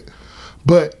fucked her yet.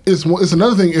 But it's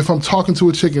another thing if I'm talking to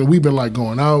a chick and we've been like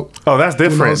going out. Oh, that's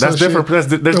different. That's different. There's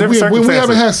different circumstances. We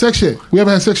haven't had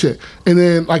sex yet. And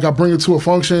then like I bring her to a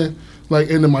function, like,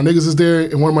 and then my niggas is there,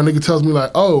 and one of my niggas tells me like,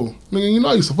 oh, nigga, you know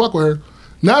I used to fuck with her.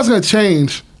 Now it's gonna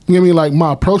change, you know what I mean, like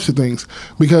my approach to things.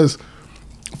 Because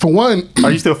for one,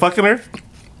 are you still fucking her?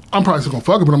 I'm probably still gonna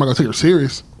fuck her, but I'm not gonna take her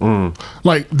serious.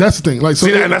 Like that's the thing. Like, so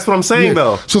see, and that's what I'm saying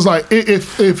though. So it's like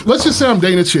if let's just say I'm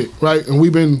dating a chick, right, and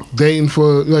we've been dating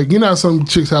for like, you know, some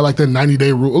chicks have like that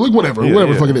 90-day rule, like whatever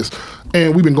the fuck it is,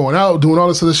 and we've been going out doing all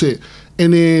this other shit,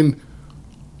 and then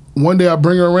one day I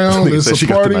bring her around and it's a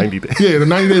party. The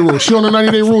 90-day rule. She on the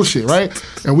 90-day rule shit, right?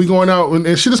 And we going out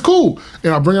and shit is cool.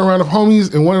 And I bring her around the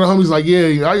homies, and one of the homies like,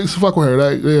 yeah, I used to fuck with her.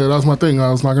 That was my thing. I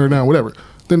was knocking her down, whatever.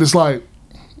 Then it's like,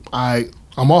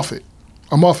 I'm off it.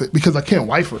 I'm off it because I can't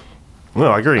wife her. No,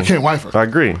 I agree. I can't wife her. I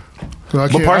agree. I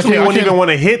But partially, you wouldn't even want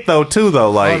to hit though, too,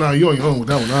 though. Like, Oh no, you on your own with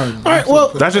that one. All right, well,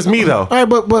 that's just me, though. all right,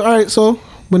 but all right, so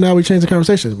but now we changed the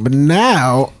conversation. But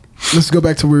now let's go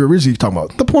back to what we were originally talking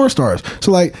about, the porn stars.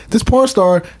 So like this porn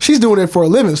star, she's doing it for a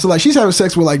living. So like she's having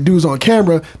sex with like dudes on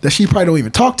camera that she probably don't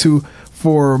even talk to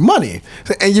for money.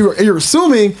 And you're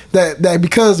assuming that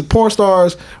because the porn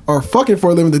stars are fucking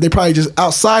for a living, that they probably just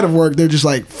outside of work they're just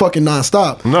like fucking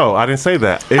nonstop. No, I didn't say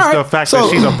that. It's All right, the fact so-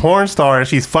 that she's a porn star and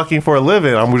she's fucking for a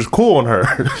living. I'm just cool on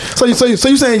her. So you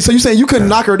saying you couldn't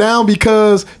knock her down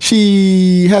because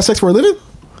she has sex for a living?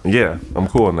 Yeah, I'm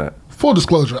cool on that. Full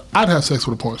disclosure, I'd have sex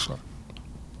with a porn star.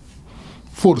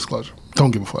 Full disclosure. Don't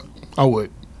give a fuck. I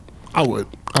would. I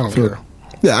don't care.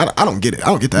 Yeah, I don't get it. I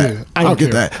don't get that. Yeah, I don't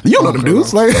get care. that. You don't know them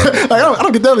dudes. Like, I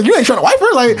don't get that. You ain't trying to wife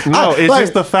her. Like, No, it's like,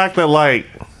 just the fact that, like,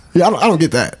 yeah, I don't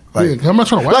get that. Like, Yeah, I'm not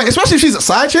trying to wife like, her. especially if she's a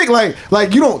side chick. Like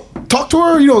you don't talk to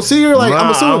her. You don't see her. Like, I'm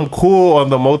nah, assuming I'm cool on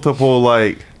the multiple,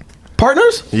 like,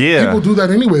 partners. yeah. People do that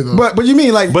anyway, though. But you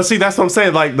mean like? But see, that's what I'm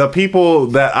saying. Like, the people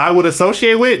that I would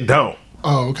associate with don't.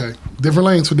 Oh, okay. Different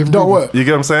lanes for different Don't people. what? You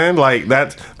get what I'm saying? Like,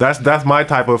 that's my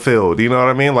type of field. You know what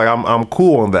I mean? Like, I'm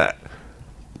cool on that.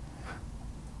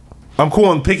 I'm cool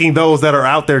on picking those that are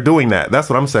out there doing that. That's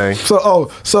what I'm saying. So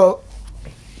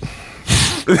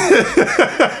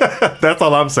That's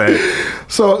all I'm saying.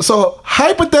 So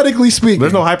hypothetically speaking,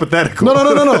 There's no hypothetical.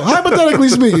 No. Hypothetically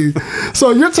speaking,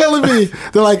 so you're telling me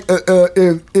that like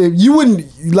if you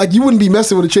wouldn't be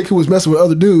messing with a chick who was messing with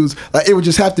other dudes, like it would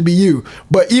just have to be you.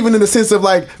 But even in the sense of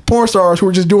like porn stars who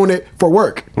are just doing it for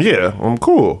work. Yeah, I'm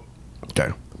cool. Okay,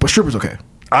 but strippers okay,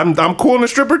 I'm cool on the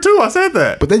stripper too. I said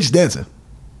that. but they just dancing.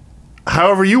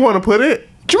 However you want to put it.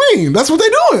 What you mean? That's what they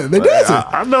doing. They dancing.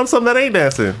 I've done something that ain't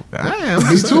dancing. I am.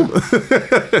 Me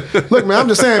too. Look, man, I'm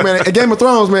just saying, man. At Game of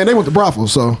Thrones, man, they went to brothel,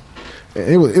 so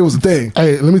it was a thing.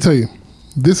 Hey, let me tell you.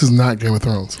 This is not Game of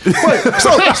Thrones. But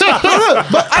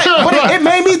it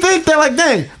made me think that, like,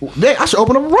 dang, I should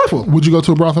open up a brothel. Would you go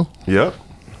to a brothel? Yep.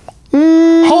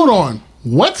 Hold on.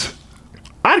 What?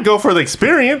 I'd go for the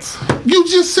experience. You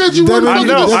just said you wouldn't I fucking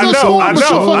know, discuss I know, a I with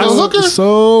your know. fucking hooker?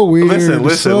 So weird. Listen.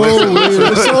 So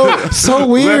weird. So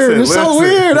weird. It's so Listen.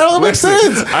 weird. That don't make Listen.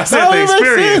 sense. I said That the don't make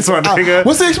experience, sense. my nigga.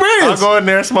 What's the I'll experience? go in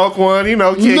there, smoke one, kick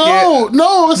it.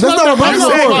 No, it's That's not a I brothel.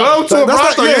 said go to a That's brothel.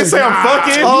 not- You didn't say I'm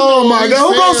fucking. Oh my God!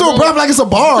 Who goes to a saying, brothel like it's a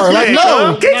bar? Like Yeah,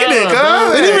 no. I'm kicking it,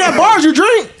 cuz. And even at bars, you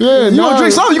drink. Yeah, you gonna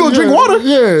drink something? You gonna drink water?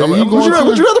 Yeah.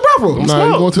 What you at the brothel?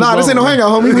 Nah, this ain't no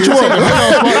hangout, homie. What you want?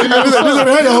 This ain't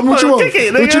a hangout, homie. What you want? Kick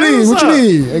it, What you nigga. need? What you What's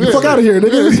need? Hey, get the fuck out of here,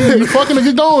 nigga. You fucking to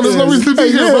get going. There's no reason to be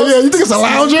here, Yeah, bro. yeah. You think it's a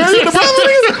lounge area in the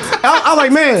brothel? I'm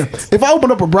like, man, if I open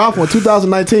up a brothel in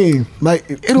 2019, like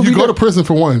it'll You be go to prison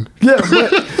for one. yeah,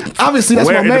 but obviously that's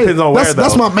Where? my It main. depends on where,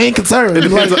 That's though. my main concern. It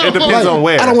depends on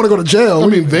where. I don't want to go to jail. I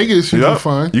mean, Vegas, you'd be Yep.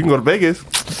 fine. You can go to Vegas.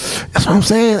 That's what I'm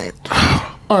saying.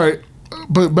 All right.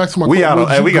 But back to my We question. out. Would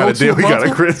Hey, you we go got a to deal. We got to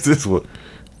brothel? Chris this one.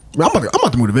 I'm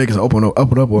about to move to Vegas and open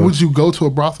up one. Would you go to a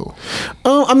brothel?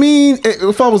 I mean,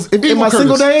 if I was in Equal my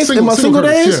single Curtis. days, in my single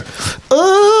Curtis, days,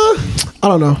 I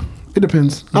don't know. It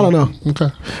depends. I don't know. Okay.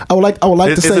 I would like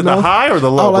to Is say it no. the high or the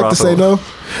low I would like to say brothel?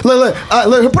 no.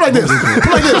 Look, put it like this.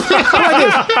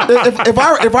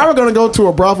 If I were gonna go to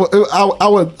a brothel,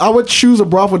 I would choose a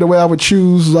brothel the way I would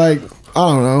choose, like, I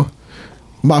don't know,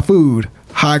 my food.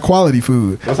 High quality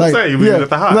food. That's what I'm saying, you leave it at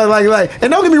the high. Like, and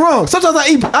don't get me wrong. Sometimes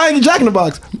I eat Jack in the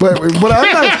Box, but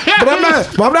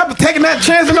I'm not taking that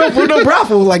chance with no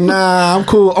brothel. Like, nah, I'm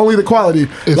cool. Only the quality.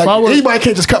 If Like, I were- anybody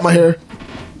can't just cut my hair.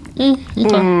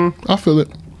 Okay. I feel it.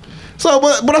 So,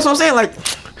 but that's what I'm saying. Like,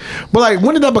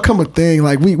 when did that become a thing?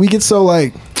 Like, we get so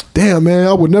like, damn, man,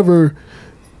 I would never.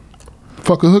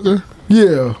 Fuck a hooker.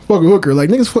 Yeah, fuck a hooker. Like,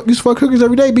 niggas used to fuck hookers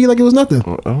every day, be like it was nothing.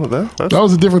 Oh, that's That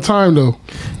was a different time, though.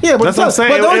 Yeah, but That's what I'm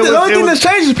saying. But the only It thing was-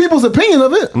 that's changed is people's opinion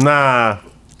of it. nah.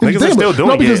 Niggas think are still about- doing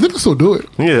No, because it. niggas still do it.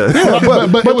 Yeah.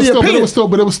 But the it was still opinion-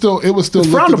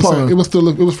 frowned looked at the same. upon.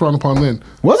 It was frowned upon then.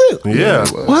 Was it? Yeah.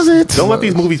 Was it? Don't let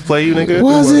these movies play you, nigga.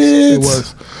 Was it?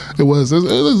 It was.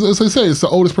 As they say, it's the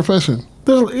oldest profession.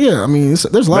 Yeah, I mean, there's a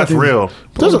lot That's of things. real.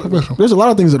 There's a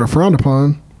lot of things that are frowned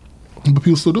upon. But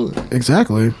people still do it.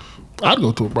 Exactly. I'd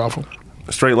go to a brothel.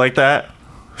 Straight like that.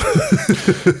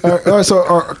 All right, so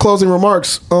our closing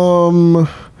remarks.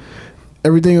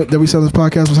 Everything that we said on this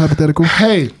podcast was hypothetical.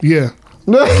 Hey, yeah.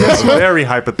 Very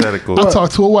hypothetical. I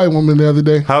talked to a white woman the other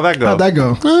day. How'd that go? How'd that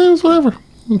go? It was whatever.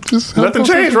 Just had a Nothing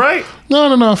changed, conversation. right?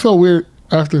 No. I felt weird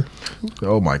after.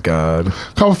 Oh my god.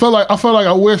 'Cause I felt like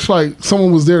I wish like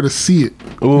someone was there to see it.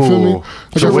 You feel me? Ooh. Like,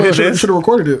 So I what feel is like- this? Should have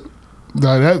recorded it.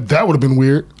 Nah, that would have been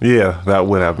weird. Yeah, that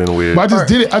would have been weird. But I just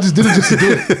did it. I just did it just to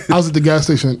do it. I was at the gas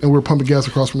station and we were pumping gas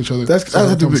across from each other. That's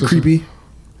a bit creepy.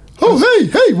 Oh,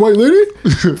 hey, white lady.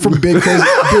 From big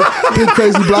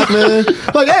crazy black man.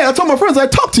 Like, hey, I told my friends I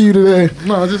talked to you today.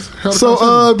 No, I just held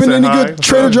So, been any hi. good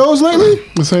Trader Joe's lately?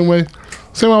 the same way.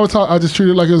 Same way I would talk. I just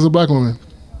treated it like it was a black woman.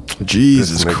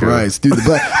 Jesus This nigga. Christ, dude!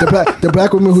 The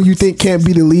black woman who you think can't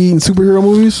be the lead in superhero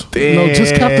movies? No,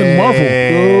 just Captain Marvel.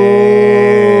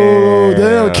 Oh,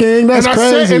 damn, King, that's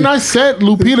crazy. And I said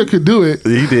Lupita could do it.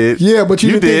 He did. Yeah, but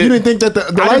you didn't think that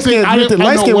the light skin I one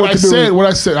could do it. What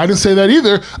I said, I didn't say that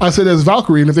either. I said as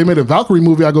Valkyrie, and if they made a Valkyrie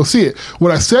movie, I go see it.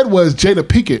 What I said was Jada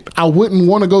Pinkett. I wouldn't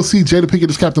want to go see Jada Pinkett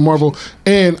as Captain Marvel,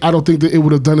 and I don't think that it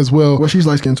would have done as well. Well, she's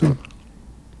light skinned too.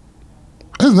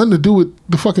 It has nothing to do with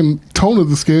the fucking tone of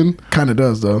the skin. Kind of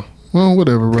does though. Well,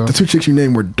 whatever, bro. The two chicks you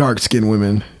named were dark skinned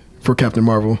women for Captain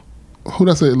Marvel. Who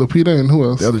did I say? Lupita and who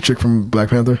else? The other chick from Black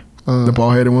Panther, the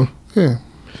bald headed one. Yeah.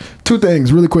 Two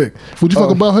things, really quick. Would you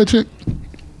fuck a bald head chick?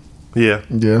 Yeah.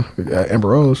 Yeah, Amber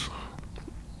Rose.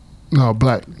 No,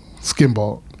 black. Skin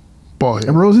bald. Bald head.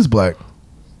 Amber Rose is black.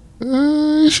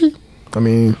 Is she? I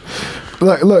mean,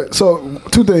 look. So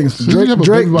two things. you have a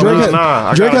baby by Wiz-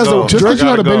 I Drake gotta has go. the Just because you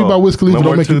had a baby by Wiz Khalifa No don't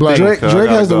more make you two black. things. Drake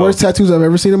has the go. worst tattoos I've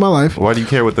ever seen in my life. Why do you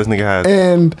care what this nigga has?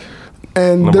 And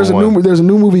Number there's one. there's a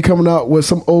new movie coming out with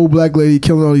some old black lady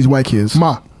killing all these white kids.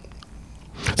 Ma.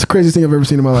 It's the craziest thing I've ever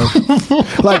seen in my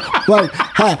life. like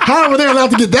how are they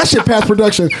allowed to get that shit past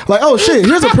production? Like, oh shit,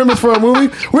 here's a premise for a movie.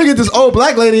 We're gonna get this old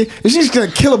black lady and she's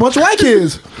gonna kill a bunch of white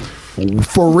kids.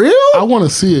 For real? I want to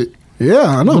see it. Yeah,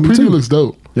 I know. The me preview too. looks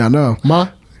dope. Yeah, I know. Ma.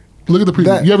 Look at the preview.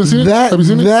 That- You haven't seen it? that- Have you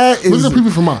seen it? that Look is- at the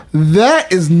preview for Ma.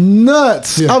 That is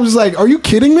nuts. Yeah. I was like, are you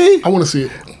kidding me? I want to see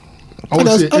it. I want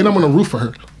to see it. And I'm going to root for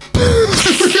her.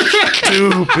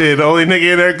 Stupid. Only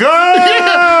nigga in there.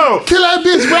 Go! Kill that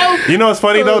bitch, bro. You know what's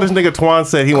funny though? This nigga Twan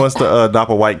said he wants to adopt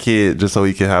a white kid just so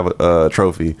he can have a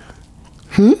trophy.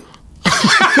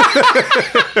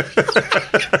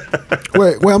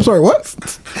 Wait, I'm sorry, what?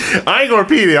 I ain't gonna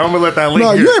repeat it. I'm gonna let that link.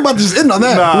 No, here. you ain't about to just end on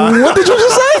that. Nah. What did you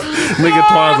just say? Nigga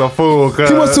Twan's a fool. Cause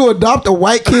He wants to adopt a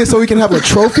white kid so he can have a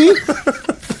trophy?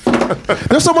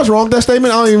 There's so much wrong with that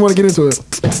statement, I don't even want to get into it.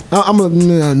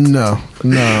 No.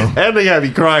 that nigga had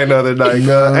me crying the other night. Cuz.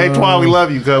 Hey Twan, we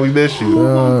love you, cuz we miss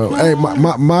you. Hey,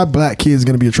 my black kid's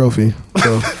gonna be a trophy.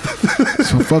 So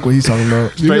fuck what he's talking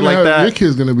about. You're Straight gonna like have- that. Your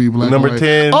kid's going to be black. Number and white.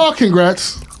 10. Oh,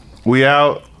 congrats. We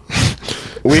out.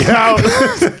 We out.